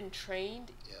all been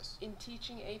trained Yes. in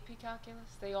teaching AP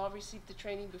Calculus? They all received the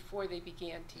training before they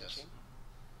began Yes. teaching?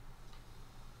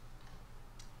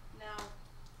 Now,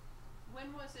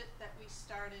 when was it that we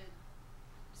started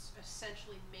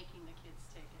essentially making the kids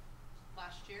take it?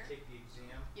 Last year? Take the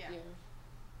exam. Yeah.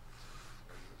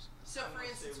 So for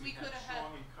instance, we could have had,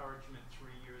 strong encouragement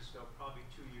 3 years ago, probably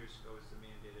 2 years ago is the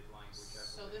mandated language. I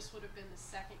so believe. this would have been the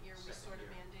second year we Second sort of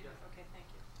year, mandated, yeah. okay, thank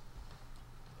you.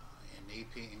 In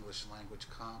AP English Language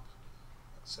Comp,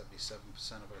 77%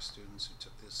 of our students who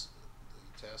took the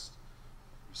test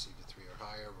received a 3 or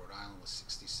higher. Rhode Island was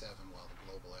 67, while the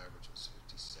global average was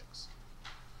 56.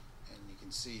 And you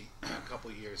can see a couple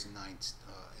of years in 9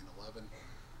 and 11,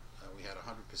 we had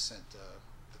 100%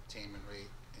 attainment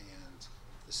rate, and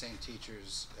the same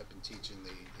teachers have been teaching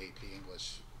the AP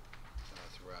English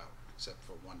throughout, except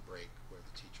for one break where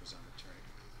the teacher was on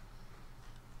maternity leave.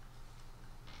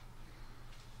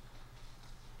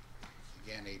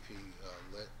 Again, AP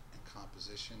Lit and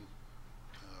Composition,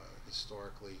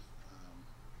 historically,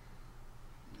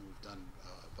 we've done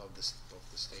above this, both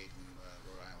the state and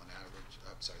Rhode Island average,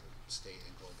 I'm sorry, the state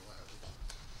and global average.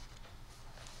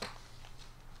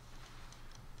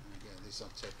 these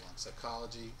don't take long.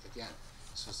 Psychology, again,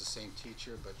 this was the same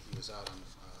teacher, but he was out on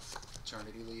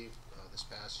maternity leave this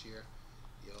past year.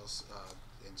 He also,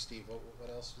 and Steve, what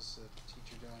else was the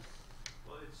teacher doing?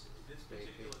 Well, this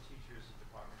particular teacher is a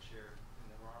department chair, and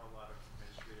there are a lot of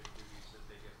administrative duties that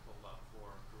they get pulled up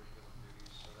for, curriculum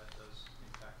duties, so that does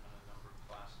impact on the number of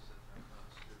classes that they're in front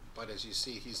of students. But as you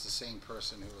see, he's the same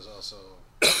person who was also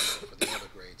for the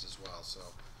other grades as well. So,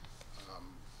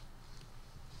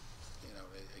 you know,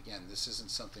 again, this isn't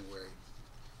something where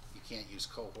you can't use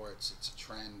cohorts. It's a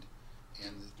trend.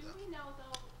 And do we know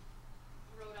though,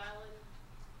 Rhode Island,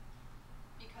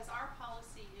 because our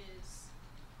policy is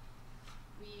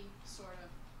we sort of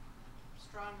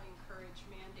strongly encourage,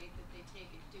 mandate that they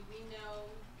take it. Do we know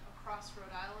across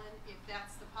Rhode Island if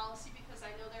that's the policy? Because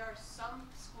I know there are some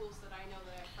schools that I know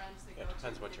that I have friends that go to.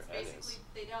 Depends what your it's ed basically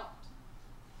is. they don't.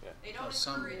 Yeah. They don't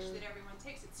Some- encourage that everyone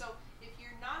takes it. So if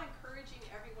you're not encouraging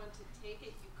everyone to take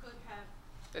it, you could have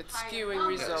It's higher skewing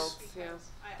numbers results, because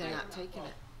yeah. They're I not don't know. taking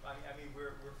it. I mean,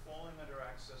 we're falling under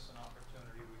access and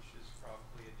opportunity, which is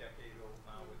probably a decade old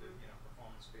now with the,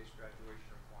 performance-based graduation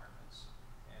requirements.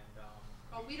 And,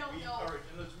 But we don't know.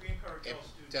 We encourage all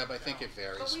students. Deb, I think it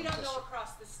varies. But we from don't know district.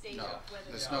 across the state No, of whether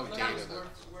there's it's no done. data that.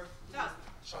 We're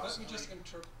Doesn't. Let me just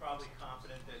probably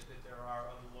confident that there are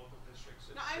other local districts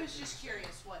that. No, I that was do just the same.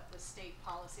 curious what the state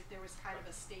policy, if there was kind of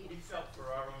a state. We felt for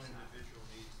our own individual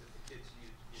needs that the kids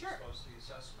needed to be Sure. exposed to the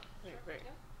assessment. Right.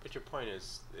 But your point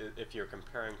is, if you're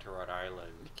comparing to Rhode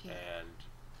Island can't. and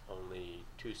only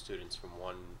 2 students from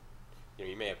one,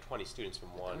 you may have 20 students from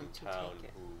But one only 2 town take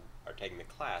it. who are taking the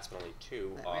class, but only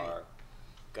 2 Right. are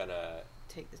gonna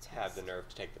Take the have the test. nerve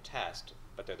to take the test,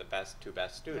 but they're the 2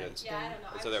 best students. Yeah, I don't know. And I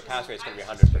so was their just- pass rate's I gonna be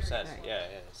was just 100%.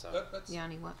 curious. Yeah, so. That's,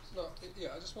 Yanni, what? no,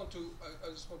 I just want to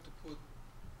put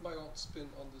my own spin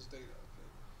on this data.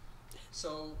 Okay,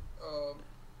 so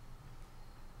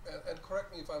and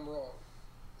correct me if I'm wrong.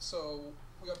 So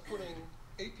we are putting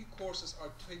AP courses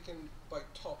are taken by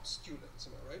top students.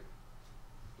 Am I right?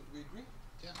 Would we agree?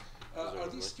 Yeah. Are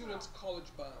Presumably. these students college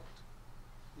bound?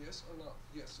 Yes or no?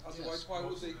 Yes. Otherwise, Yes, why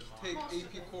would most they of them are. take Most of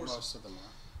AP them. courses? Most of them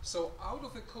are. So out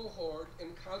of a cohort in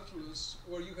calculus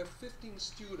where you have 15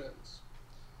 students,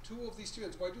 2 of these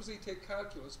students, why do they take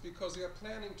calculus? Because they are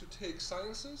planning to take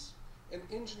sciences and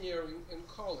engineering in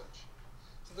college.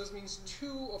 So this means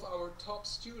 2 of our top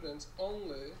students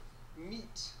only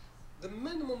meet the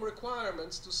minimum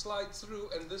requirements to slide through,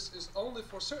 and this is only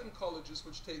for certain colleges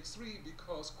which take 3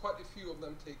 because quite a few of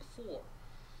them take 4.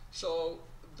 So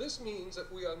this means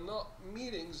that we are not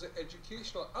meeting the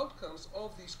educational outcomes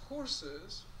of these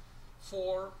courses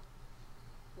for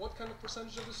what kind of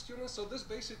percentage of the students? So this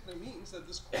basically means that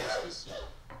this course is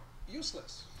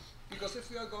useless. Because if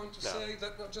we are going to No. say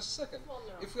that, no, just a second. Well,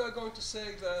 no. If we are going to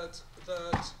say that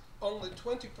only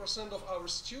 20% of our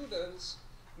students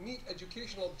meet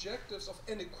educational objectives of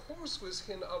any course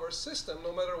within our system,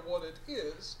 no matter what it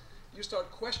is, you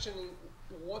start questioning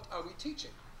what are we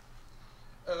teaching.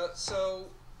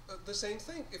 The same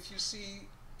thing. If you see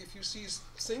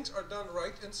things are done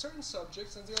right in certain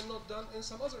subjects and they are not done in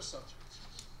some other subjects,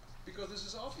 because this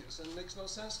is obvious and it makes no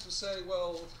sense to say,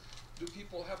 well, do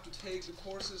people have to take the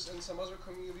courses in some other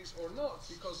communities or not?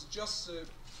 Because just the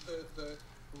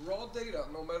raw data,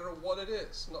 no matter what it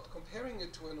is, not comparing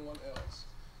it to anyone else,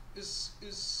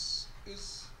 gives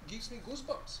me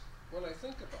goosebumps when I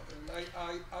think about it. And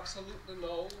I absolutely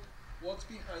know what's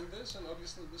behind this, and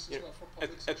obviously this is not for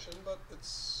public session, but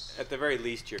it's... At the very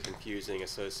least, you're confusing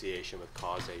association with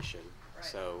causation. Right.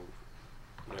 So,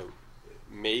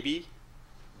 maybe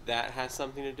that has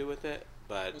something to do with it,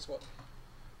 but With what?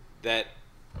 that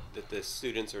the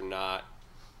students are not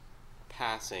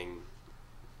passing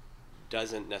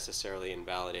doesn't necessarily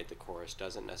invalidate the course,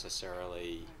 doesn't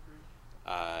necessarily,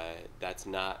 that's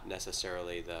not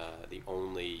necessarily the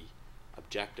only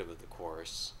objective of the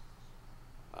course.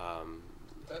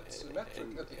 That's a metric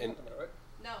at the end of it, right?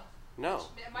 No. No,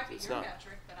 It might be it's your not.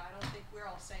 metric, but I don't think we're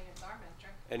all saying it's our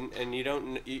metric. And you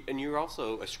don't, and you're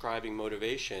also ascribing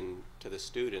motivation to the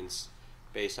students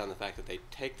based on the fact that they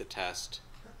take the test,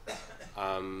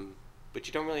 but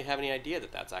you don't really have any idea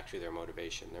that that's actually their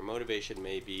motivation. Their motivation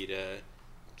may be to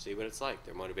see what it's like.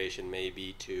 Their motivation may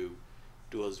be to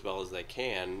do as well as they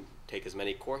can, take as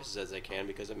many courses as they can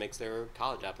because it makes their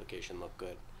college application look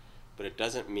good. But it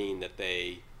doesn't mean that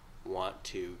they want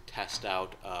to test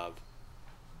out of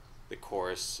the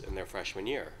course in their freshman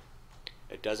year.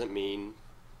 It doesn't mean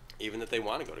even that they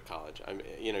want to go to college. I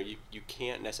mean, you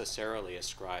can't necessarily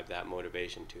ascribe that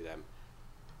motivation to them.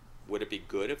 Would it be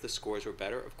good if the scores were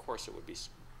better? Of course it would be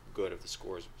good if the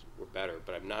scores were better,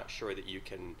 but I'm not sure that you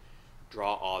can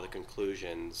draw all the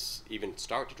conclusions, even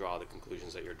start to draw the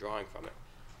conclusions that you're drawing from it.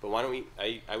 But why don't we,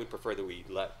 I would prefer that we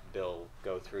let Bill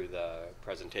go through the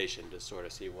presentation to sort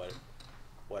of see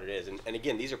what it is. And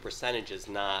again, these are percentages,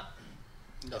 not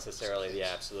necessarily the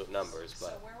absolute numbers. So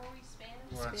But where were we, Spanish?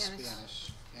 We're on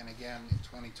Spanish. And again, in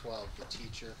 2012, the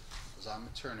teacher was on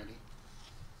maternity.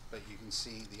 But you can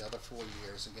see the other 4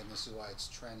 years, again, this is why it's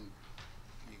trend.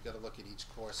 You've got to look at each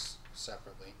course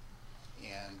separately.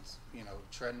 And, you know,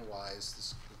 trend-wise,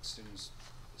 the students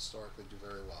historically do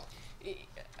very well.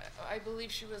 I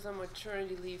believe she was on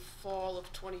maternity leave fall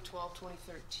of 2012,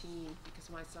 2013, because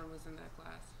my son was in that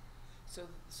class.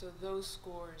 So those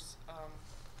scores,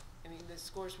 I mean, the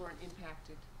scores weren't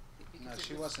impacted. No,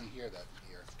 she wasn't here that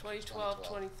year. 2012,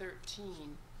 2013.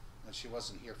 No, she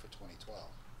wasn't here for 2012.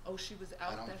 Oh, she was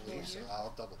out that whole year? I don't believe so.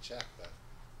 I'll double check, but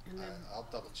I'll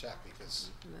double check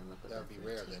because that would be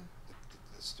rare that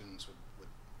the students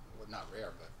would not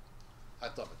rare, but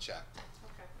I'd double check.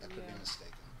 Okay. I could be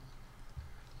mistaken.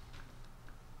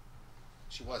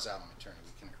 She was out on maternity.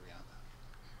 We can agree on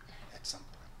that at some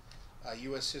point.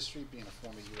 U.S. history, being a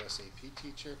former U.S. AP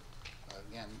teacher,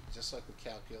 again, just like with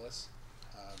calculus,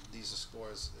 these are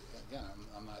scores. Again,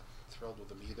 I'm not thrilled with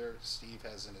them either. Steve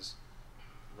has in his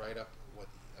write-up what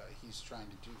he's trying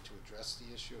to do to address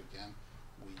the issue. Again,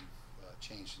 we've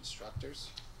changed instructors,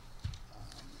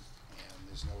 and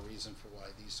there's no reason for why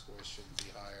these scores shouldn't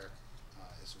be higher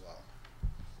as well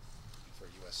for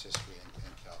U.S. history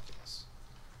and calculus.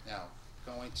 Now,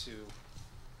 going to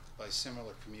by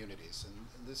similar communities,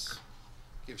 and this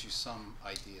gives you some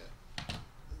idea.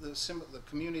 The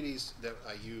communities that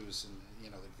I use, and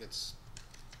you know, that gets,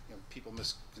 you know, people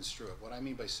misconstrue it. What I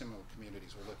mean by similar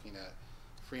communities, we're looking at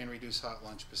free and reduced hot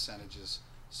lunch percentages,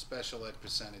 special ed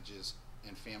percentages,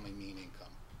 and family mean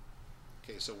income.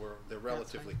 Okay, so they're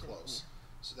relatively close.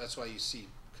 So that's why you see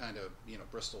kind of, you know,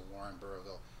 Bristol, Warren,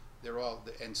 Burrillville. They're all,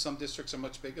 and some districts are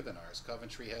much bigger than ours.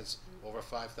 Coventry has over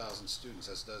 5,000 students,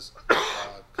 as does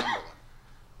Cumberland.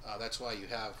 That's why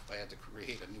I had to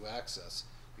create a new access,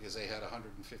 because they had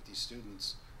 150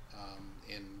 students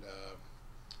in,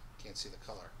 can't see the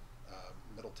color,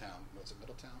 Middletown. Was it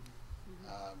Middletown?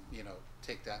 You know,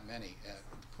 take that many.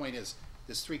 The point is,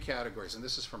 there's 3 categories, and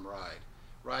this is from RIDE.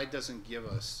 RIDE doesn't give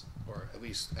us, or at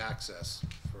least access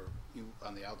for you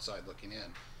on the outside looking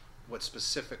in, what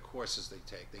specific courses they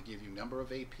take. They give you number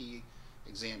of AP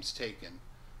exams taken,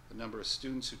 the number of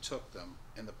students who took them,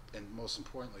 and most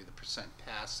importantly, the percent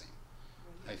passing.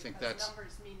 I think that's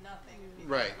numbers mean nothing.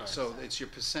 right. So it's your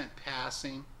percent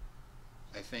passing.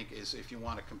 I think is if you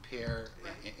want to compare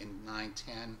in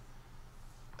 9-10,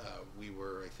 we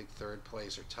were, I think, 3rd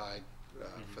place or tied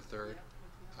for 3rd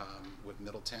with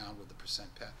Middletown with the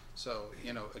percent pass. So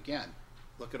you know, again,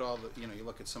 look at all the, you know, you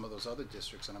look at some of those other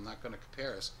districts, and I'm not going to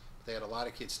compare us. They had a lot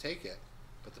of kids take it,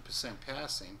 but the percent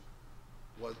passing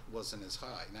wasn't as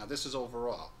high. Now this is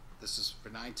overall. This is for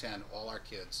 9-10, all our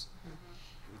kids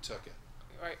who took it.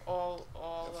 Right, all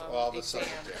the exams.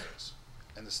 subject areas.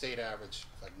 And the state average,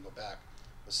 if I can go back,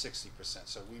 was 60%.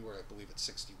 So we were, I believe, at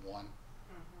 61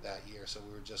 that year. So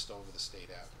we were just over the state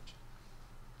average.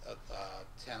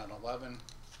 10 and 11,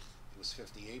 it was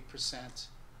 58%.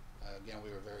 Again,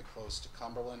 we were very close to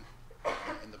Cumberland.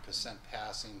 In the percent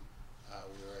passing,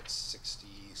 we were at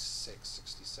 66,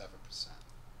 67%.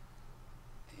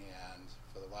 And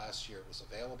for the last year, it was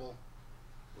available,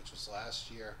 which was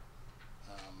last year.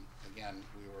 Again,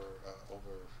 we were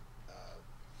over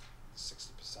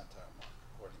 60 percentile mark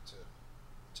according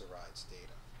to RIDE's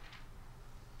data.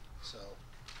 So,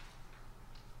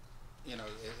 you know,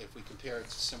 if we compare it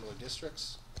to similar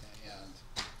districts, and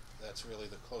that's really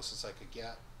the closest I could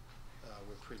get,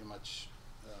 we're pretty much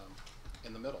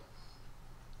in the middle.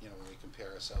 You know, when we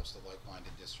compare ourselves to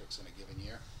like-minded districts in a given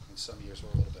year, and some years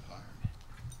we're a little bit higher.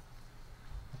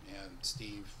 And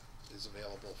Steve is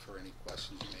available for any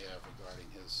questions you may have regarding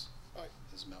his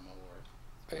memo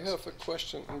or. I have a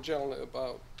question in general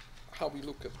about how we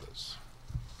look at this.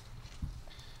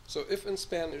 So if in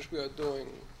Spanish we are doing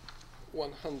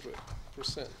 100%,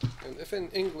 and if in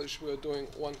English we are doing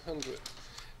 100,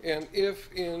 and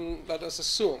if in, let us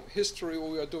assume, history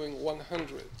we are doing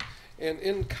 100, and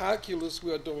in calculus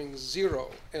we are doing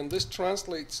 0, and this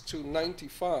translates to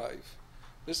 95,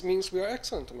 this means we are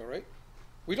excellent, am I right?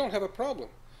 We don't have a problem.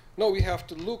 No, we have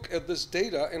to look at this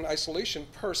data in isolation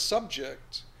per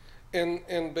subject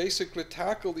and basically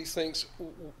tackle these things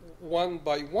one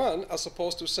by one, as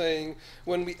opposed to saying,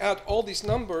 when we add all these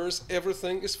numbers,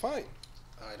 everything is fine.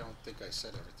 I don't think I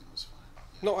said everything was fine.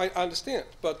 Yeah. No, I understand,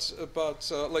 but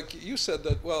like you said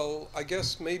that, well, I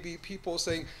guess maybe people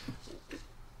saying,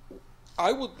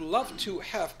 I would love to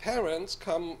have parents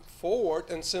come forward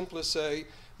and simply say,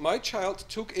 my child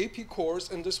took AP course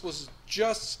and this was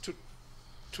just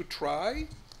to try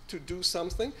to do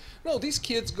something. No, these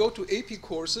kids go to AP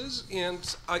courses,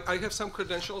 and I have some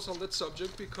credentials on that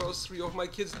subject because 3 of my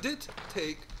kids did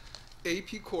take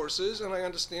AP courses, and I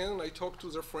understand, and I talk to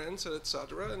their friends, and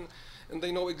etc., and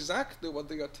they know exactly what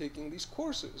they are taking these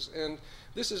courses. And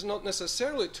this is not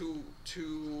necessarily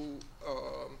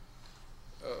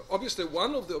obviously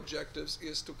one of the objectives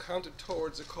is to count it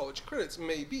towards the college credits,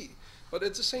 maybe, but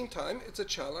at the same time, it's a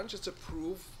challenge, it's a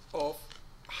proof of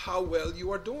how well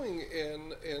you are doing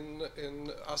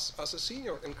as a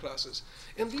senior in classes.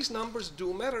 And these numbers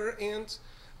do matter, and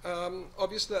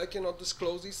obviously I cannot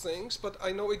disclose these things, but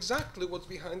I know exactly what's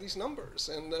behind these numbers,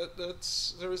 and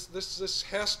this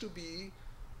has to be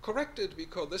corrected,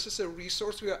 because this is a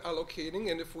resource we are allocating,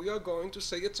 and if we are going to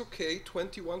say it's okay,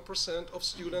 21% of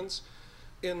students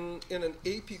in an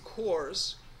AP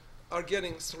course are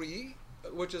getting 3,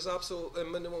 which is absolutely a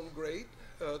minimum grade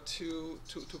to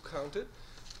count it,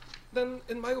 then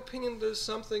in my opinion there's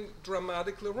something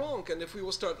dramatically wrong. And if we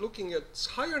will start looking at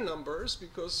higher numbers,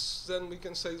 because then we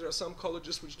can say there are some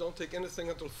colleges which don't take anything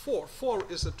until 4. 4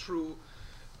 is a true,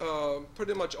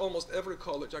 pretty much almost every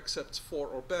college accepts 4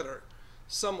 or better.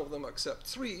 Some of them accept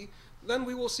 3. Then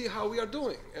we will see how we are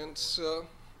doing. And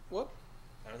what?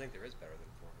 I don't think there is better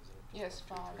than 4, is it? Yes,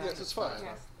 5. Yes, it's 5.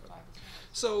 Yes, 5.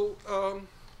 So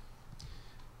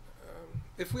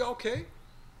if we are okay,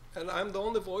 and I'm the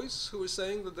only voice who is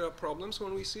saying that there are problems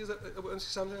when we see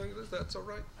something like this, that's all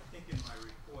right. I think in my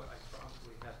report I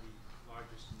probably had the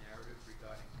largest narrative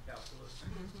regarding calculus.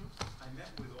 I met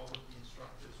with all of the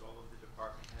instructors, all of the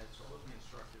department heads, all of the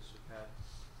instructors who've had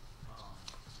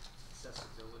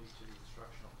accessibility to the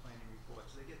instructional planning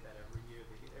reports. They get that every year.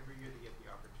 Every year they get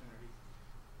the opportunity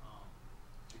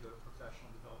to go to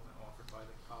professional development offered by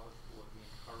the college board. We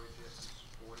encourage it, we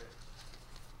support it.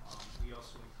 We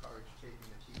also encourage taking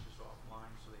the teachers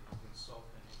offline so they can consult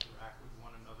and interact with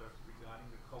one another regarding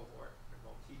the cohort. They're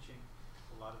both teaching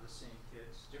a lot of the same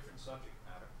kids, different subject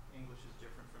matter. English is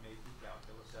different from AP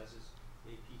Calculus, as is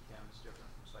AP Chem is different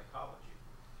from psychology.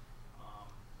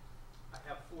 I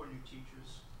have 4 new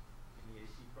teachers in the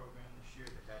AP program this year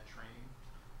that had training.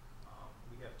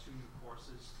 We have 2 new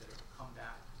courses that have come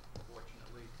back,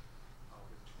 fortunately,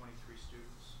 with 23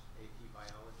 students, AP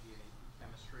Biology and AP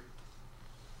Chemistry.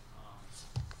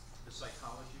 The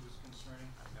psychology was concerning.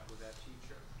 I met with that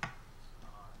teacher.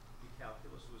 The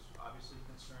calculus was obviously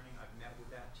concerning. I've met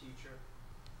with that teacher.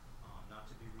 Not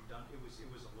to be redundant, it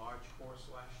was a large course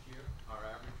last year. Our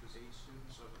average was 8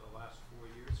 students over the last 4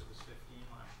 years. It was 15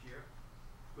 last year.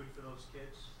 Good for those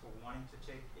kids for wanting to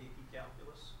take AP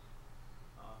Calculus.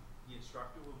 The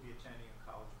instructor will be attending a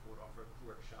College Board offered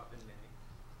workshop in May.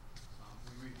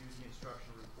 We reviewed the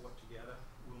instructional report together.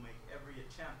 We'll make every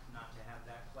attempt not to have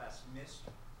that class missed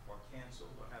or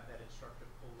canceled or have that instructor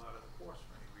pulled out of the course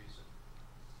for any reason.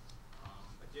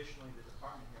 Additionally, the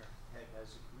department head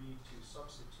has agreed to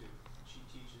substitute. She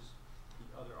teaches the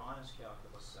other honors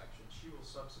calculus section. She will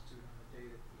substitute on the day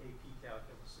that the AP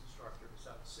Calculus instructor is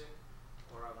out sick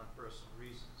or out on personal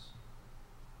reasons.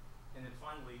 And then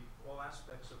finally, all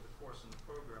aspects of the course and the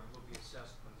program will be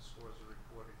assessed when the scores are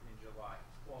reported in July,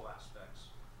 all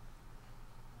aspects.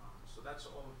 So that's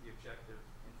all of the objective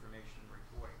information and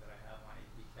reporting that I have on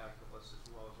AP Calculus as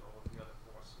well as all of the other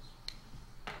courses.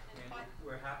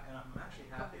 And I'm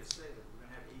actually happy to say that we're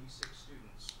going to have 86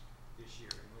 students this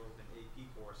year enrolled in AP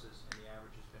courses, and the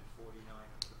average has been 49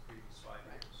 over the previous 5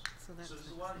 years. So there's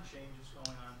a lot of changes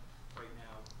going on right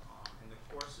now, and the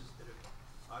courses that have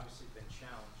obviously been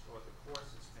challenged, or the course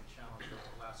that's been challenged over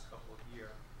the last couple of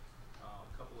years,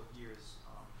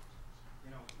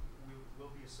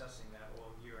 we'll be assessing that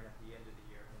all year and at the end of the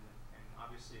year, and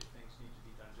obviously if things need to be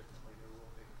done differently, there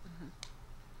will be.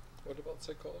 What about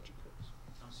psychology course?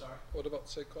 I'm sorry? What about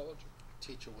psychology?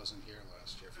 Teacher wasn't here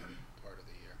last year for part of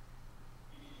the year.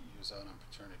 He was out on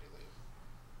paternity leave.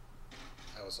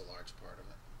 That was a large part of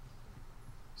it.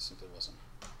 He simply wasn't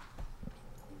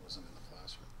in the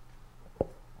classroom.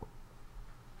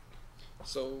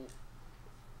 So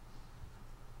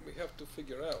we have to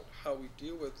figure out how we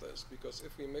deal with this, because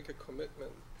if we make a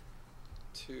commitment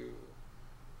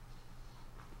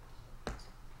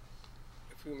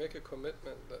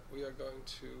that we are going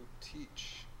to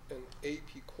teach an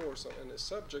AP course on any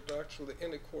subject, or actually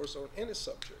any course on any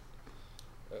subject,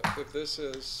 if this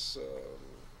is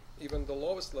even the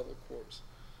lowest level course,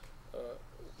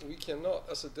 we cannot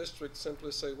as a district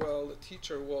simply say, well, the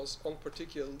teacher was on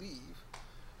particular leave,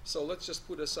 so let's just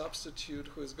put a substitute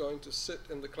who is going to sit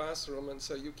in the classroom and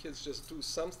say, you kids just do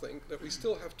something. That we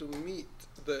still have to meet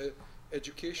the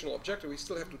educational objective. We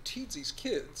still have to teach these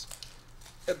kids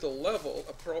at the level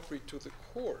appropriate to the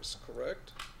course,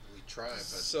 correct? We try, but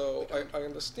So we don't- I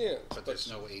understand. But there's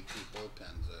no AP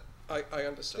bullpens I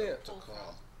understand. to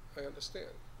call. I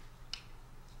understand.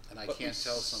 And I But can't we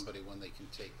tell s- somebody when they can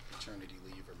take paternity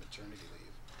leave or maternity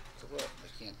leave. Correct.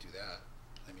 I can't do that.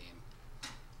 I mean,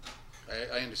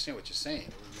 I understand what you're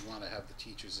saying. We want to have the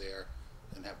teachers there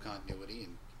and have continuity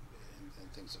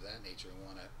and things of that nature, and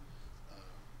want to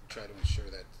try to ensure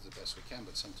that the best we can.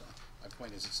 But sometimes, my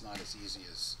point is, it's not as easy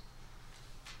as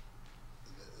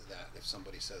that. If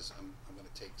somebody says, I'm going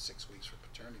to take 6 weeks for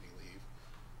paternity leave,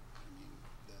 I mean,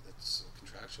 that's a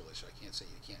contractual issue. I can't say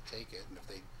you can't take it. And if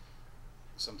they,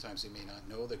 sometimes they may not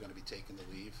know they're going to be taking the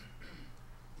leave,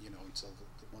 you know, until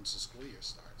once the school year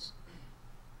starts.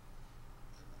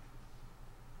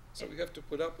 So we have to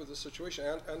put up with the situation.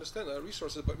 I understand our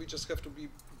resources, but we just have to be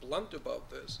blunt about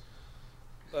this.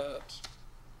 That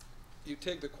you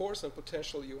take the course and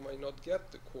potentially you might not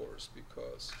get the course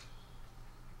because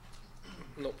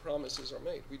no promises are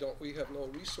made. We have no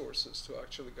resources to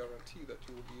actually guarantee that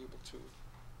you will be able to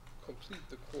complete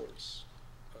the course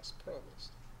as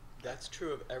promised. That's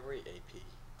true of every AP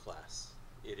class.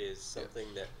 It is something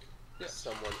that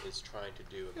someone is trying to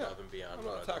do above and beyond I'm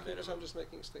what not are the attacking this, minimum. I'm just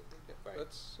making a statement. Yeah, Right.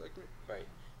 I agree. Right.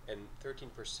 And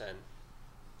 13%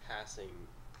 passing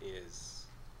is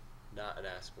not an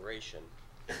aspiration,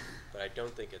 but I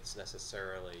don't think it's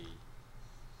necessarily.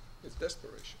 It's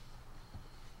desperation.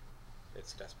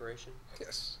 It's desperation?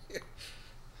 Yes. Yeah.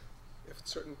 If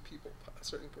certain people, a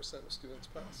certain percent of students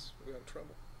pass, we're in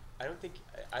trouble. I don't think,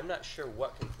 I'm not sure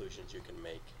what conclusions you can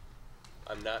make.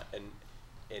 I'm not,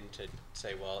 and to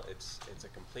say, well, it's a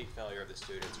complete failure of the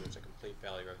students, or it's a complete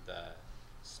failure of the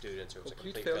students, or it's a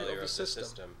complete failure of the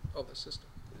system. Of the system.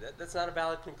 That's not a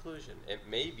valid conclusion. It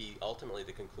may be ultimately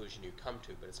the conclusion you come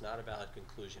to, but it's not a valid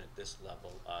conclusion at this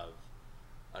level of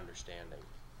understanding.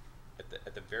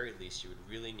 At the very least, you would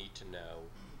really need to know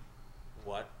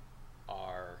what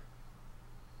are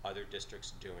other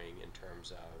districts doing in terms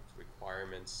of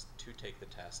requirements to take the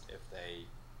test if they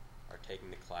are taking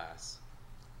the class.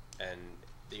 And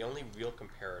the only real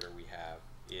comparator we have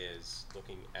is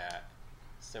looking at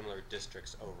similar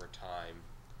districts over time,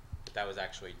 but that was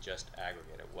actually just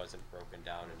aggregate. It wasn't broken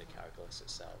down into calculus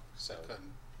itself. So,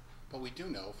 but we do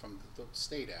know from the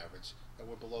state average that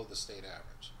we're below the state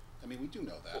average. I mean, we do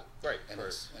know that. Well, right. And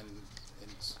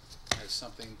it's as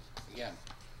something, again,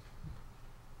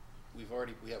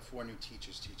 we have 4 new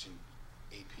teachers teaching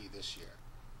AP this year.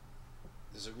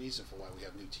 There's a reason for why we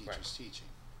have new teachers teaching,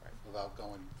 without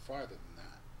going farther than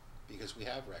that, because we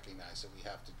have recognized that we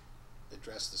have to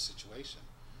address the situation.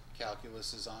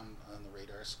 Calculus is on the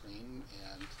radar screen,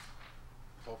 and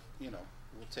we'll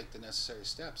take the necessary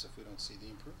steps if we don't see the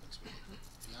improvements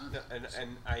beyond that.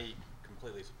 And I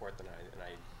completely support that, and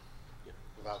I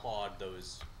applaud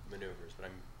those maneuvers, but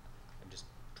I'm just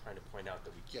trying to point out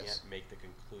that we can't make the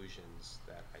conclusions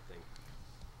that I think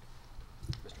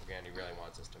Mr. Gandy really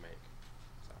wants us to make.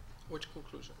 So. Which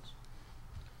conclusions?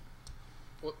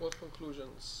 What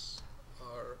conclusions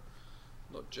are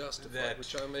not justified,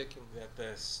 which I'm making? That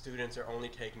the students are only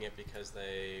taking it because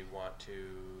they want to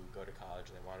go to college,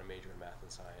 and they want to major in math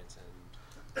and science,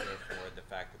 and therefore the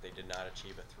fact that they did not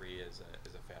achieve a 3 is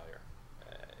a failure.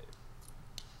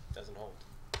 Doesn't hold.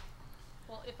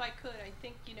 Well, if I could, I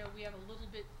think, we have a little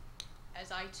bit,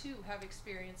 as I too have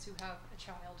experience who have a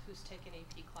child who's taken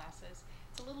AP classes,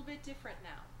 it's a little bit different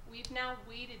now. We've now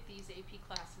weighted these AP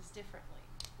classes differently.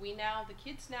 The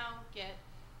kids now get,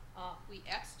 we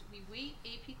weight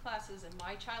AP classes, and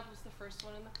my child was the first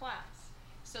one in the class.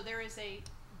 So there is a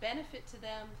benefit to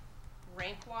them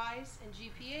rank-wise and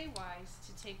GPA-wise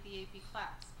to take the AP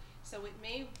class. So it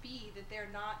may be that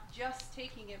they're not just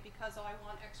taking it because, I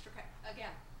want extra, again,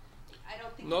 I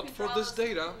don't think not you can for draw this those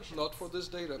data, conclusions. not for this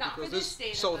data, Not because for this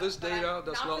data, this data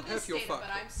does not have your factor. factor.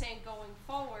 But I'm saying going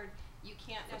forward, you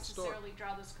can't Let's necessarily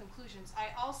draw those conclusions. I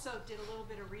also did a little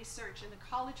bit of research in the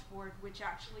College Board, which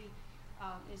actually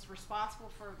is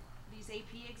responsible for these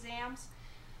AP exams.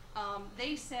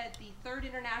 They said the third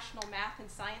international math and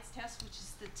science test, which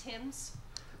is the TIMSS,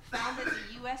 found that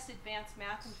the U.S. advanced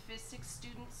math and physics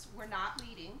students were not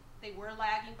leading. They were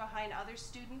lagging behind other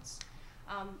students.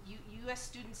 U.S.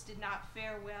 students did not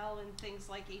fare well in things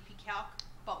like AP Calc,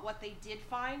 but what they did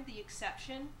find, the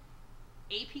exception,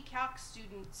 AP Calc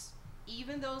students,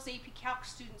 even those AP Calc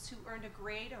students who earned a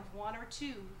grade of 1 or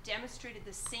 2, demonstrated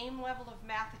the same level of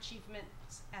math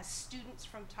achievements as students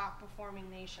from top performing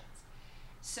nations.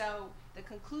 So the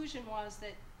conclusion was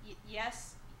that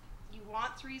yes, you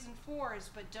want 3s and 4s,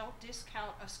 but don't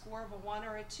discount a score of a 1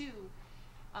 or a 2.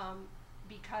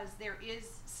 because there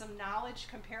is some knowledge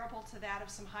comparable to that of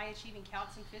some high achieving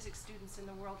calcs and physics students in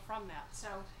the world from that. So,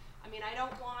 I mean, I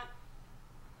don't want,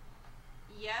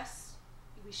 yes,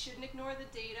 we shouldn't ignore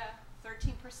the data.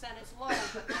 13% is low,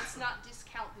 but let's not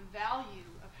discount the value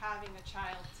of having a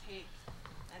child take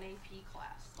an AP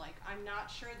class. Like, I'm not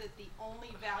sure that the only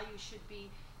value should be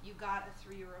you got a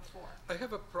 3 or a 4. I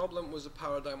have a problem with the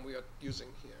paradigm we are using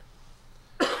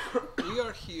here. We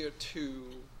are here to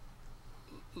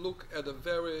look at a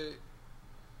very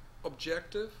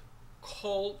objective,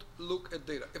 cold look at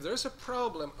data. If there is a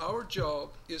problem, our job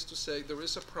is to say there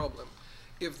is a problem.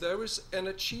 If there is an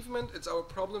achievement, it's our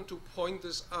problem to point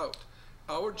this out.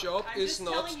 Our job is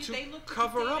not to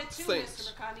cover up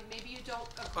things. Maybe you don't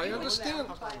agree I understand. with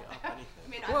them, but, I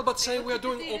mean, Well, but saying we are look at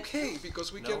the doing data okay too.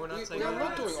 because we No, can, we're not we saying are that.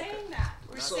 not doing We're okay. saying that.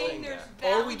 We're So- saying there's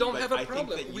Or we don't But have a I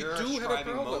problem. think that We you're do have a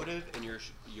ascribing problem. motive and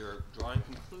you're drawing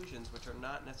conclusions which are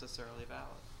not necessarily valid.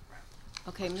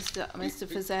 Okay, Mr.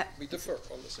 Fazette. We defer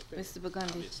on this opinion. Mr.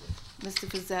 Burgundy. Obviously. Mr.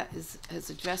 Fazette has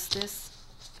addressed this.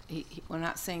 We're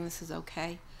not saying this is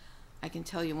okay. I can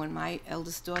tell you when my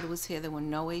eldest daughter was here, there were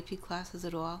no AP classes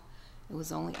at all. It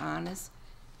was only honors.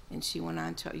 And she went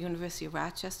on to University of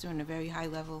Rochester in a very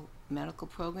high-level medical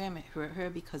program. It hurt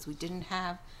her because we didn't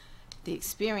have the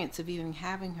experience of even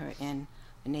having her in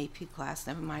an AP class,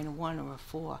 never mind a 1 or a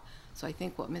 4. So I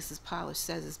think what Mrs. Polish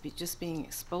says is just being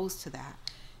exposed to that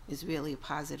is really a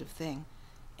positive thing.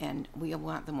 And we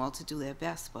want them all to do their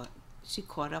best, but she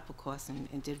caught up, of course,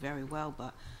 and did very well.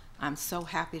 But I'm so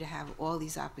happy to have all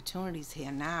these opportunities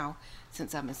here now.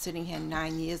 Since I've been sitting here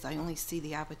 9 years, I only see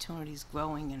the opportunities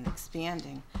growing and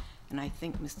expanding. And I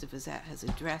think Mr. Fazette has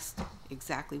addressed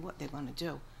exactly what they're going to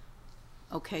do.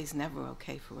 Okay is never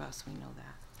okay for us, we know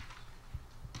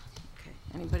that. Okay,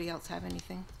 anybody else have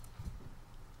anything?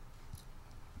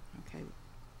 Okay,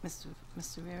 Mr.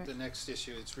 Rarick? The next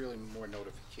issue, it's really more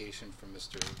notification from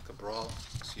Mr. Cabral,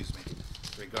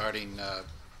 regarding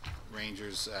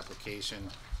Ranger's application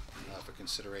for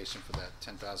consideration for that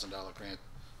 $10,000 grant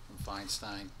from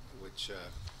Feinstein, which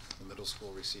the middle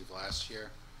school received last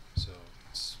year. So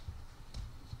it's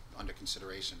under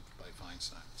consideration by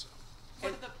Feinstein. So.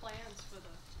 What are the plans for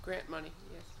the Grant money,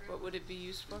 yes. What would it be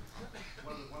used for?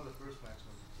 One of the first plans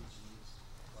was the teaching needs,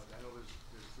 but I know there's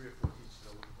 3 or 4 teachers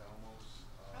that look at Almost.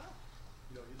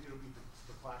 You know, it'll be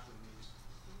the classroom needs.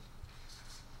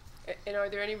 And are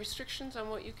there any restrictions on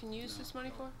what you can use this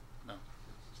money for? No.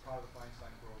 It's part of the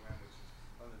Feinstein program, which is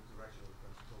under the direction of the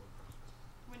principal.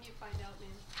 When do you find out,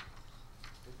 man?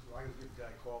 I can give the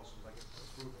guy a call as soon as I get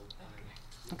approval.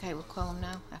 Okay, we'll call him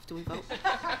now after we vote.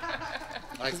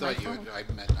 I thought you had, I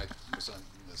was on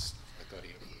this, I thought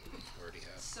you already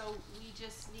have. So we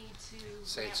just need to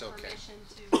Say grant it's okay. permission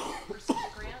to pursue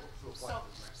the grant?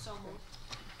 So moved.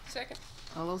 Second.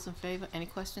 All those in favor? Any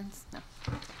questions? No.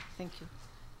 Thank you.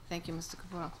 Thank you, Mr.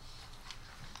 Cabral.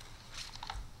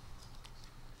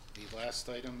 The last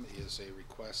item is a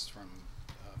request from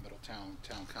Middletown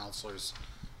Town Councilors,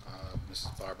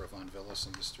 Mrs. Barbara Von Villas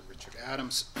and Mr. Richard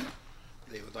Adams.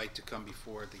 They would like to come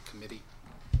before the committee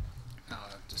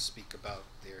to speak about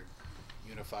their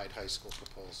unified high school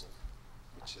proposal,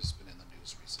 which has been in the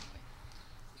news recently.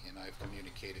 And I've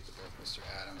communicated to both Mr.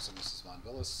 Adams and Mrs. Von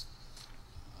Villas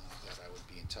that I would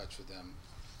be in touch with them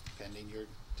pending your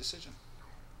decision.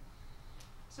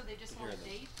 So they just want a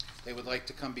date? They would like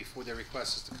to come before, their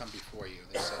request is to come before you.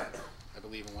 They said, I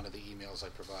believe in one of the emails I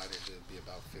provided, it would be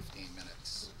about 15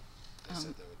 minutes. They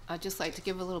said they would. I'd just like to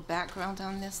give a little background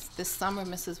on this. This summer,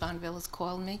 Mrs. Von Villas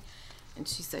called me, and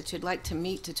she said she'd like to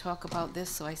meet to talk about this,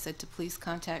 so I said to please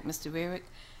contact Mr. Rarick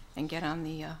and get on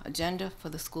the agenda for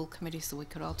the school committee so we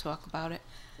could all talk about it.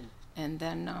 And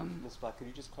then Ms. Black, could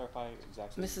you just clarify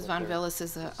exactly Mrs. what Von their Villas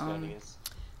is a study is?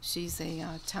 she's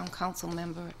a town council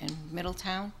member in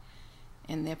Middletown,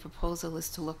 and their proposal is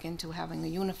to look into having a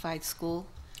unified school,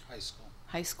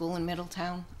 high school in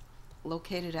Middletown,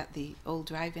 located at the old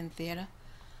drive-in theater.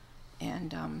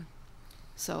 And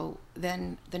so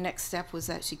then the next step was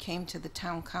that she came to the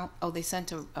town they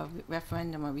sent a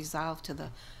referendum, a resolve to the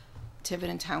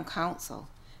Tiverton Town Council,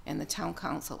 and the town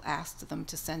council asked them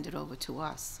to send it over to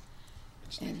us.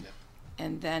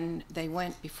 And then they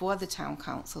went before the town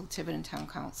council, Tiverton Town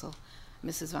Council,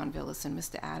 Mrs. Von Villas and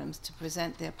Mr. Adams, to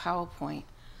present their PowerPoint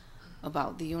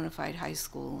about the unified high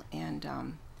school. And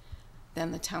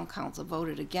then the town council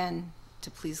voted again to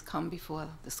please come before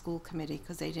the school committee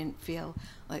because they didn't feel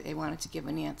like they wanted to give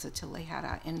an answer till they had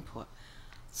our input.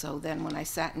 So then when I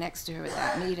sat next to her at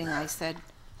that meeting, I said,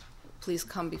 please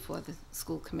come before the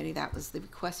school committee. That was the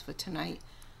request for tonight.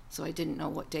 So I didn't know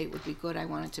what date would be good. I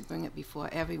wanted to bring it before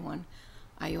everyone.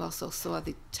 I also saw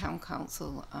the town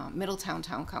council, Middletown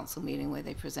Town Council meeting where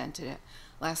they presented it.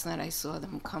 Last night I saw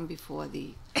them come before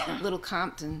the Little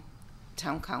Compton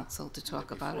Town Council to talk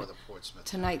They're about before it. the Portsmouth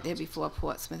Town Tonight they're Council. before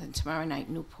Portsmouth and tomorrow night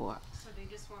Newport. So they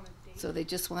just want a date? So they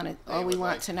just wanted, They all we would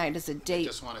want like- tonight is a They date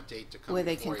just want a date to come where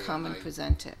they can before you, come and I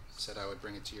present it. Said I would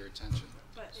bring it to your attention.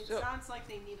 But it So- sounds like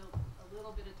they need a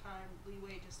little bit of time,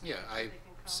 leeway, just to Yeah, make sure I they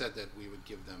can come. said that we would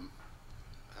give them,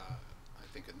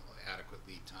 I think, an adequate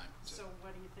lead time. So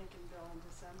what are you thinking, Bill, in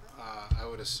December? I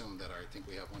would assume that I think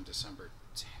we have one December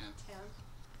 10th, 10th?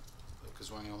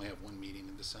 because we only have one meeting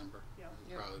in December. Yeah. It would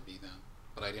Yep. probably be then.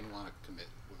 But I didn't want to commit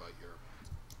without your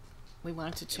We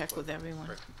wanted to check Input. with everyone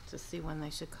Right. to see when they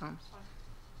should come.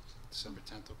 December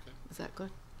 10th, okay? Is that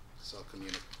good? So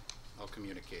I'll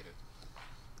communicate it.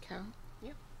 Carol?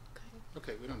 Yep.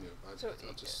 Okay, we don't need, So,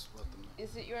 I'll just let them know.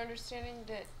 Is it your understanding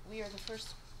that we are the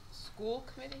first school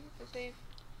committee that they've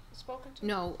spoken to?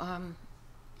 No,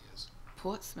 Yes.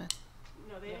 Portsmouth.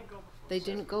 No, they didn't go before. They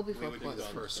didn't go before would be the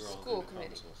Portsmouth. first School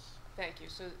committee. Thank you.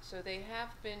 So they have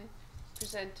been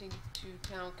presenting to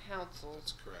town councils.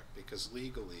 That's correct, because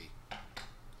legally,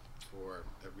 for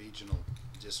a regional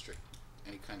district,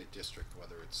 any kind of district,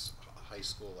 whether it's a high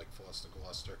school like Foster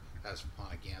Gloucester, has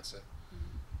Pontiac,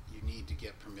 you need to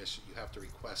get permission, you have to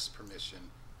request permission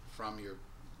from your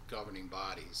governing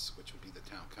bodies, which would be the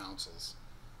town councils,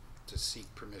 to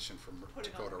seek permission from, Put to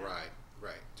it go on to the RIDE, ballot.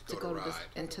 right, to To go go to to the, RIDE.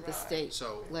 into the Right. state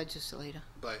So- legislator.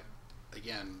 But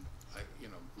again,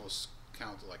 most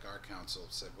council, like our council,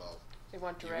 said, well, They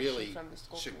want you direction really from the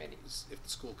school should, committee. if the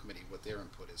school committee, what their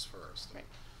input is first. and Right.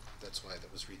 That's why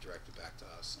that was redirected back to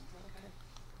us. And Okay.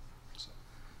 so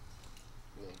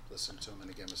we'll listen to them.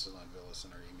 And again, Mrs. Lonvillis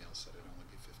in her email said it'd only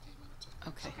be 15 minutes. I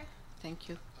think. Okay, thank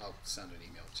you. I'll send an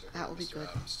email to her, That will be Mr. good.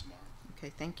 Adams, tomorrow. Okay,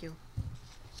 thank you.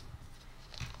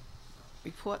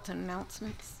 Reports and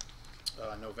announcements.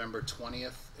 November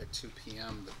 20th at 2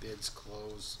 p.m. the bids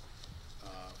close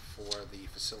for the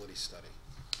facility study.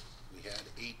 We had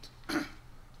 8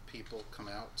 people come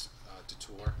out to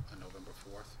tour on November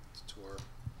 4th to tour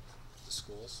the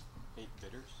schools. 8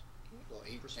 bidders? Well,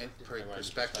 8 Prospective.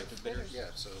 prospective bidders, yeah,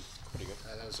 so Pretty good.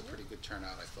 that was a pretty good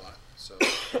turnout, I thought. So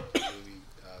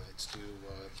it's due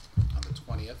on the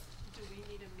 20th. Do we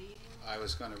need a meeting? I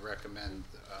was going to recommend,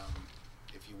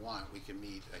 if you want, we can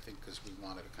meet, I think, because we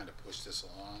wanted to kind of push this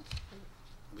along.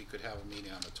 We could have a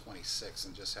meeting on the 26th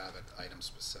and just have it item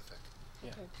specific.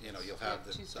 Yeah. Okay. You know, you'll Yeah, have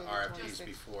the Tuesday the RFPs 26th.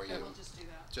 before Yeah, you. we'll just do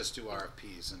that. Just do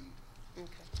RFPs, and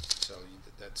Okay. so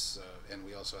that's, and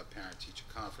we also have parent-teacher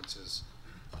conferences,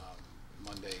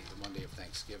 the Monday of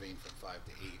Thanksgiving from 5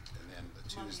 to 8, and then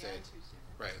the Monday Tuesday. and Tuesday.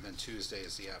 Right, and then Tuesday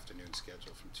is the afternoon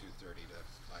schedule from 2:30 to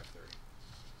 5:30.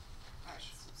 All right,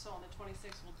 so on the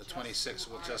 26th, we'll The just 26th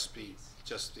do will just be, RFPs.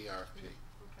 just the RFP.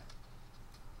 Okay.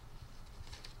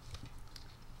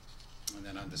 And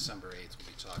then on December 8th, we'll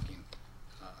be talking,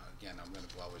 again,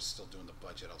 while we're still doing the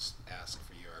budget, I'll ask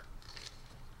for your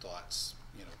thoughts,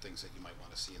 things that you might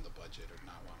want to see in the budget or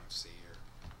not want to see, or,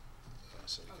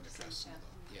 so we can address some of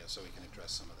that. Yeah, so we can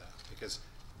address some of that. Because,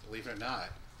 believe it or not,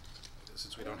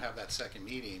 since we don't have that second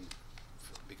meeting,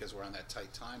 because we're on that tight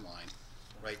timeline,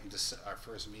 right in our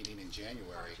first meeting in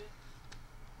January,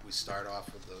 we start off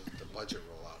with the budget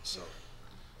rollout, so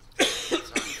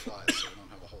time flies, so we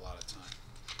don't have a whole lot of time.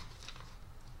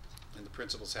 And the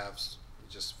principals have,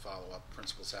 just follow up,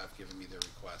 principals have given me their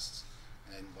requests,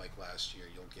 and like last year,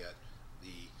 you'll get the,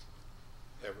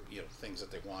 things that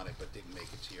they wanted but didn't make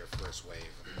it to your first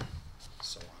wave, and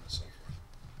so on and so forth.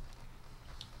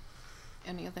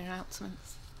 Any other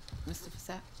announcements? Mr.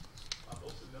 Fasette?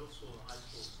 Both the middle school and high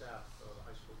school staff, the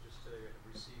high school just today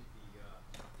received the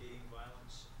dating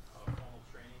violence formal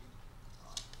training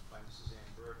by Mrs. Ann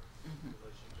Burke in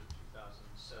relation to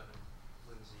 2007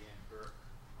 Lindsay Ann Burke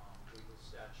legal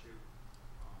statute.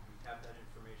 We have that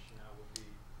information now. We'll be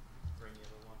bringing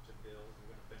it along to Bill.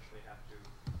 We're going to eventually have to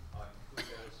include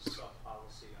that as a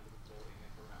sub-policy under the bullying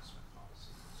and harassment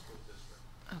policy in the school district.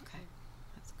 Okay,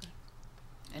 that's good.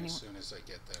 And as soon as I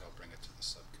get that, I'll bring it to the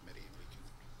subcommittee, and we can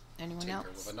Anyone tinker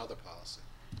else? with another policy.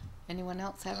 Anyone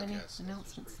else have Doug any has.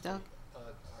 announcements? Doug?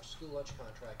 Our school lunch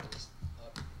contract is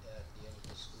up at the end of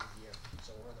the school year,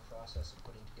 so we're in the process of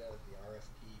putting together the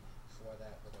RFP for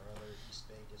that with our other East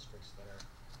Bay districts that are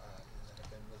that have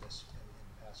been with us in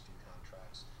the past few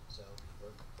contracts. So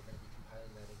we're going to be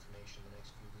compiling that information in the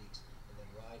next few weeks, and then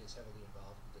RIDE is heavily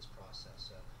involved with this process.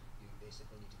 So you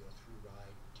basically need to go through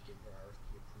RIDE to get your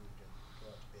RFP approved and go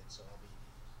out to bid. So I'll be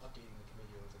updating the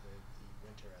committee over the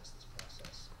winter as this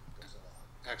process goes along.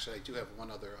 Actually, I do have one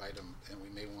other item, and we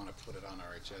may want to put it on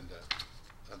our agenda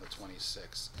on the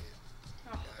 26th.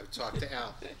 I've talked to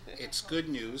Al. It's good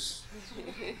news.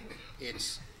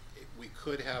 We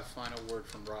could have final word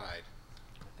from RIDE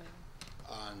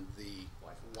on the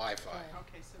Wi-Fi.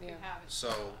 Okay, so we have it.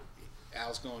 So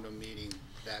Al's going to a meeting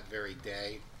that very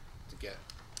day to get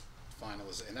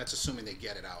finalized, and that's assuming they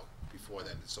get it out before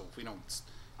then. So if we don't,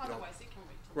 Otherwise, it can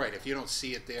wait till. right, if you don't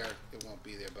see it there, it won't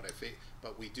be there.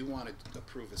 But we do want to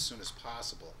approve as soon as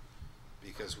possible,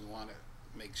 because we want to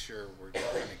make sure we're going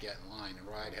to get in line. And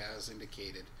RIDE has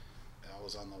indicated, I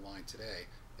was on the line today,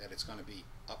 that it's going to be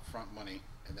upfront money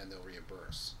and then they'll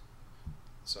reimburse.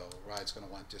 So RIDE's going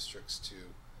to want districts to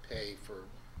pay for,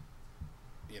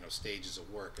 stages of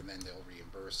work, and then they'll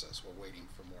reimburse us. We're waiting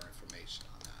for more information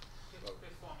on that.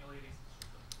 They're formulating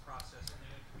the process and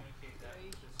they're going to communicate that to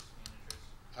business managers.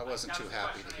 I wasn't too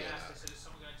happy to hear I that. said, is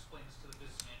someone going to explain this to the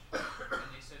business manager?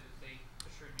 And they said that they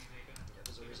assured me they're going to. Yeah,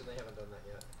 there's a reason they haven't done that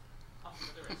yet.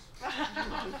 There is.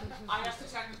 I asked the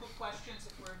technical questions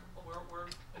if we're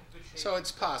in good shape. So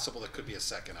it's possible it could be a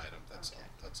second item. That's all.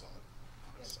 That's all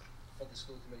I want to say. For the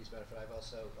school committee's benefit, I've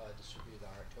also distributed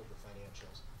our October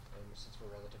financials, and since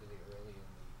we're relatively early in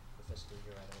the fiscal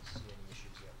year, I don't see any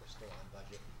issues yet. We're still on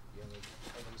budget. The only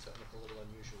items that look a little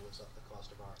unusual is the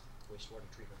cost of our wastewater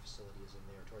treatment facility is in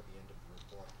there toward the end of the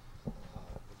report,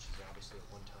 which is obviously a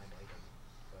one-time item.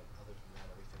 But other than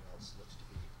that, everything else looks to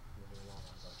be moving along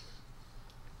on budget.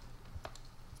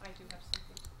 I do have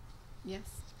something. Yes.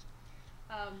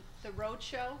 The road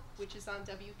show, which is on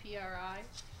WPRI,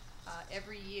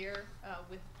 every year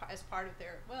as part of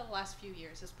their, last few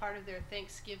years, as part of their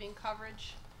Thanksgiving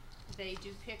coverage, they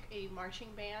do pick a marching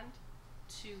band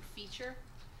to feature.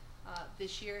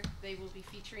 This year they will be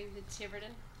featuring the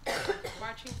Tiverton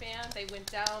marching band. They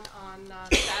went down on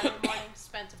Saturday morning,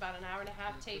 spent about an hour and a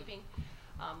half taping.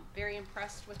 Very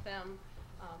impressed with them.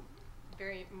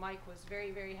 Mike was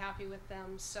very, very happy with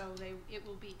them. So it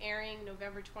will be airing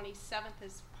November 27th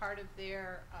as part of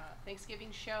their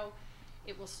Thanksgiving show.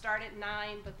 It will start at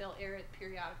 9, but they'll air it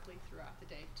periodically throughout the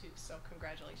day too. So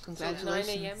congratulations. Congratulations.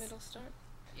 So 9 a.m. it'll start?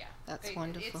 Yeah. That's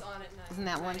wonderful. It's on at 9. Isn't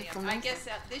that 9 wonderful? a.m. I guess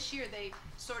that this year they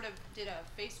sort of did a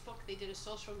Facebook, they did a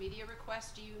social media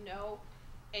request. Do you know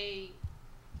a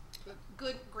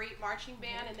great marching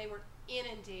band? And they were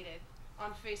inundated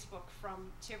on Facebook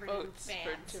from Tiverton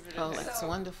fans. Oh, that's so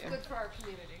wonderful. Good for our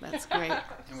community. That's great.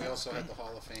 And we also had the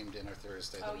Hall of Fame dinner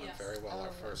Thursday that went very well,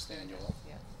 our first annual.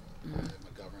 Yeah. At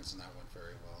McGovern's, and that went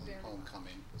very well. And Very well.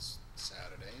 homecoming was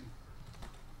Saturday, and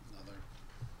another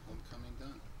homecoming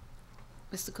done.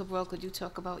 Mr. Cabral, could you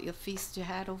talk about your feast you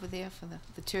had over there for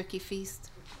the turkey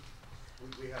feast?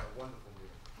 We had a wonderful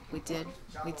meeting. We did.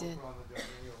 We did. Put on the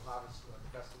annual harvest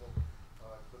festival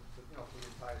for the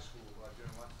entire school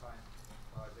during lunchtime.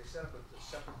 They set up a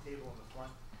separate table in the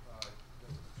front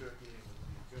with the turkey and with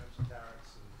the turnips and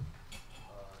carrots,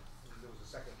 and there was a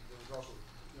second. There was also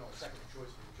a second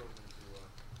choice for the children to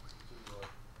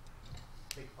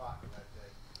take part in that day.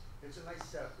 It's a nice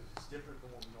setup because it's different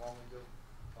than what we normally do.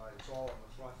 It's all in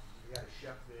the front. We had a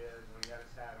chef there, and he had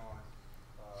his hat on,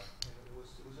 and it was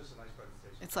just a nice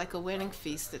presentation. It's like a wedding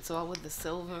feast. It's all with the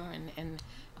silver and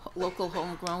local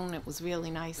homegrown. It was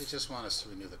really nice. They just want us to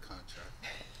renew the contract.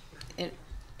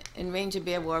 And Ranger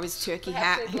Bear wore his turkey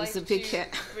Perhaps hat. they'd He was a like big to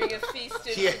hat. bring a feast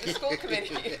into the school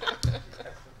committee.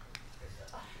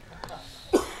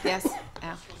 Yes,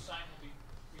 Al. The school sign will be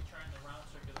returned, the round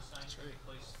circular sign will be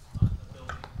placed on the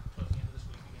building towards the end of this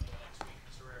week, beginning of next week.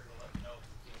 Mr. Rare will let me know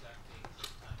the exact date and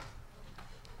time.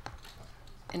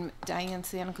 And Diane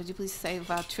Santa, could you please say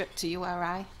of our trip to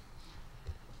URI?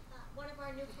 One of our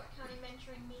Newport County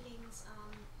mentoring meetings,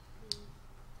 the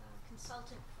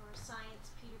consultant for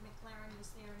science, Peter McLaren, was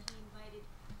there, and he invited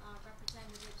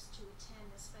representatives to attend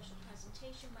a special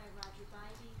presentation by Roger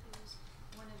Bybee, who's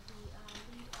one of the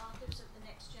lead authors of the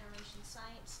Next Generation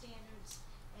Science Standards.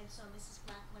 And so Mrs.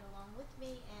 Black went along with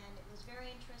me, and it was very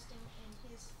interesting. And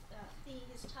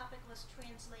his topic was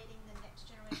translating the Next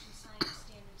Generation Science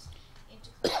Standards into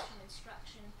classroom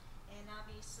instruction. And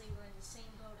obviously we're in the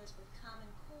same boat as with Common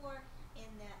Core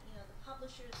in that, the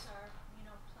publishers are,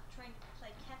 trying to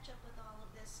play catch up with all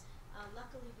of this.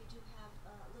 Luckily we do have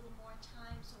a little more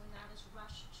time, so we're not as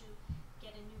rushed to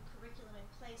get a new curriculum in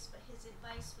place, but his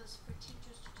advice was for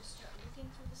teachers to just start looking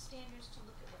through the standards, to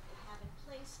look at what they have in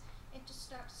place, and to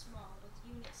start small with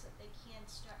units that they can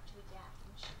start to adapt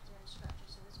and shift their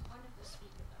instructors. It was a wonderful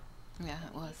speaker though. Yeah,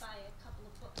 it was. He buy a couple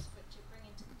of books to bring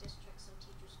into the district so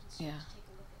teachers can start to take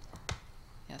a look at that.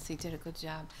 Yes, he did a good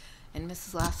job. And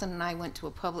Mrs. Larson and I went to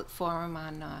a public forum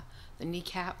on the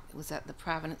kneecap. It was at the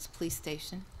Providence Police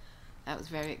Station. That was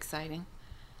very exciting.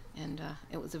 And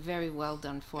it was a very well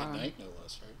done forum. At night, no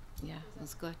less, right? Yeah, it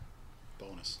was good.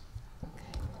 Bonus.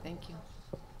 Okay. Thank you.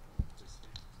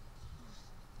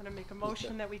 I'm going to make a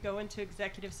motion that we go into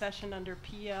executive session under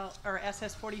PL or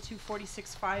SS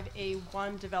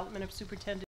 42465A1, development of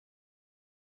superintendent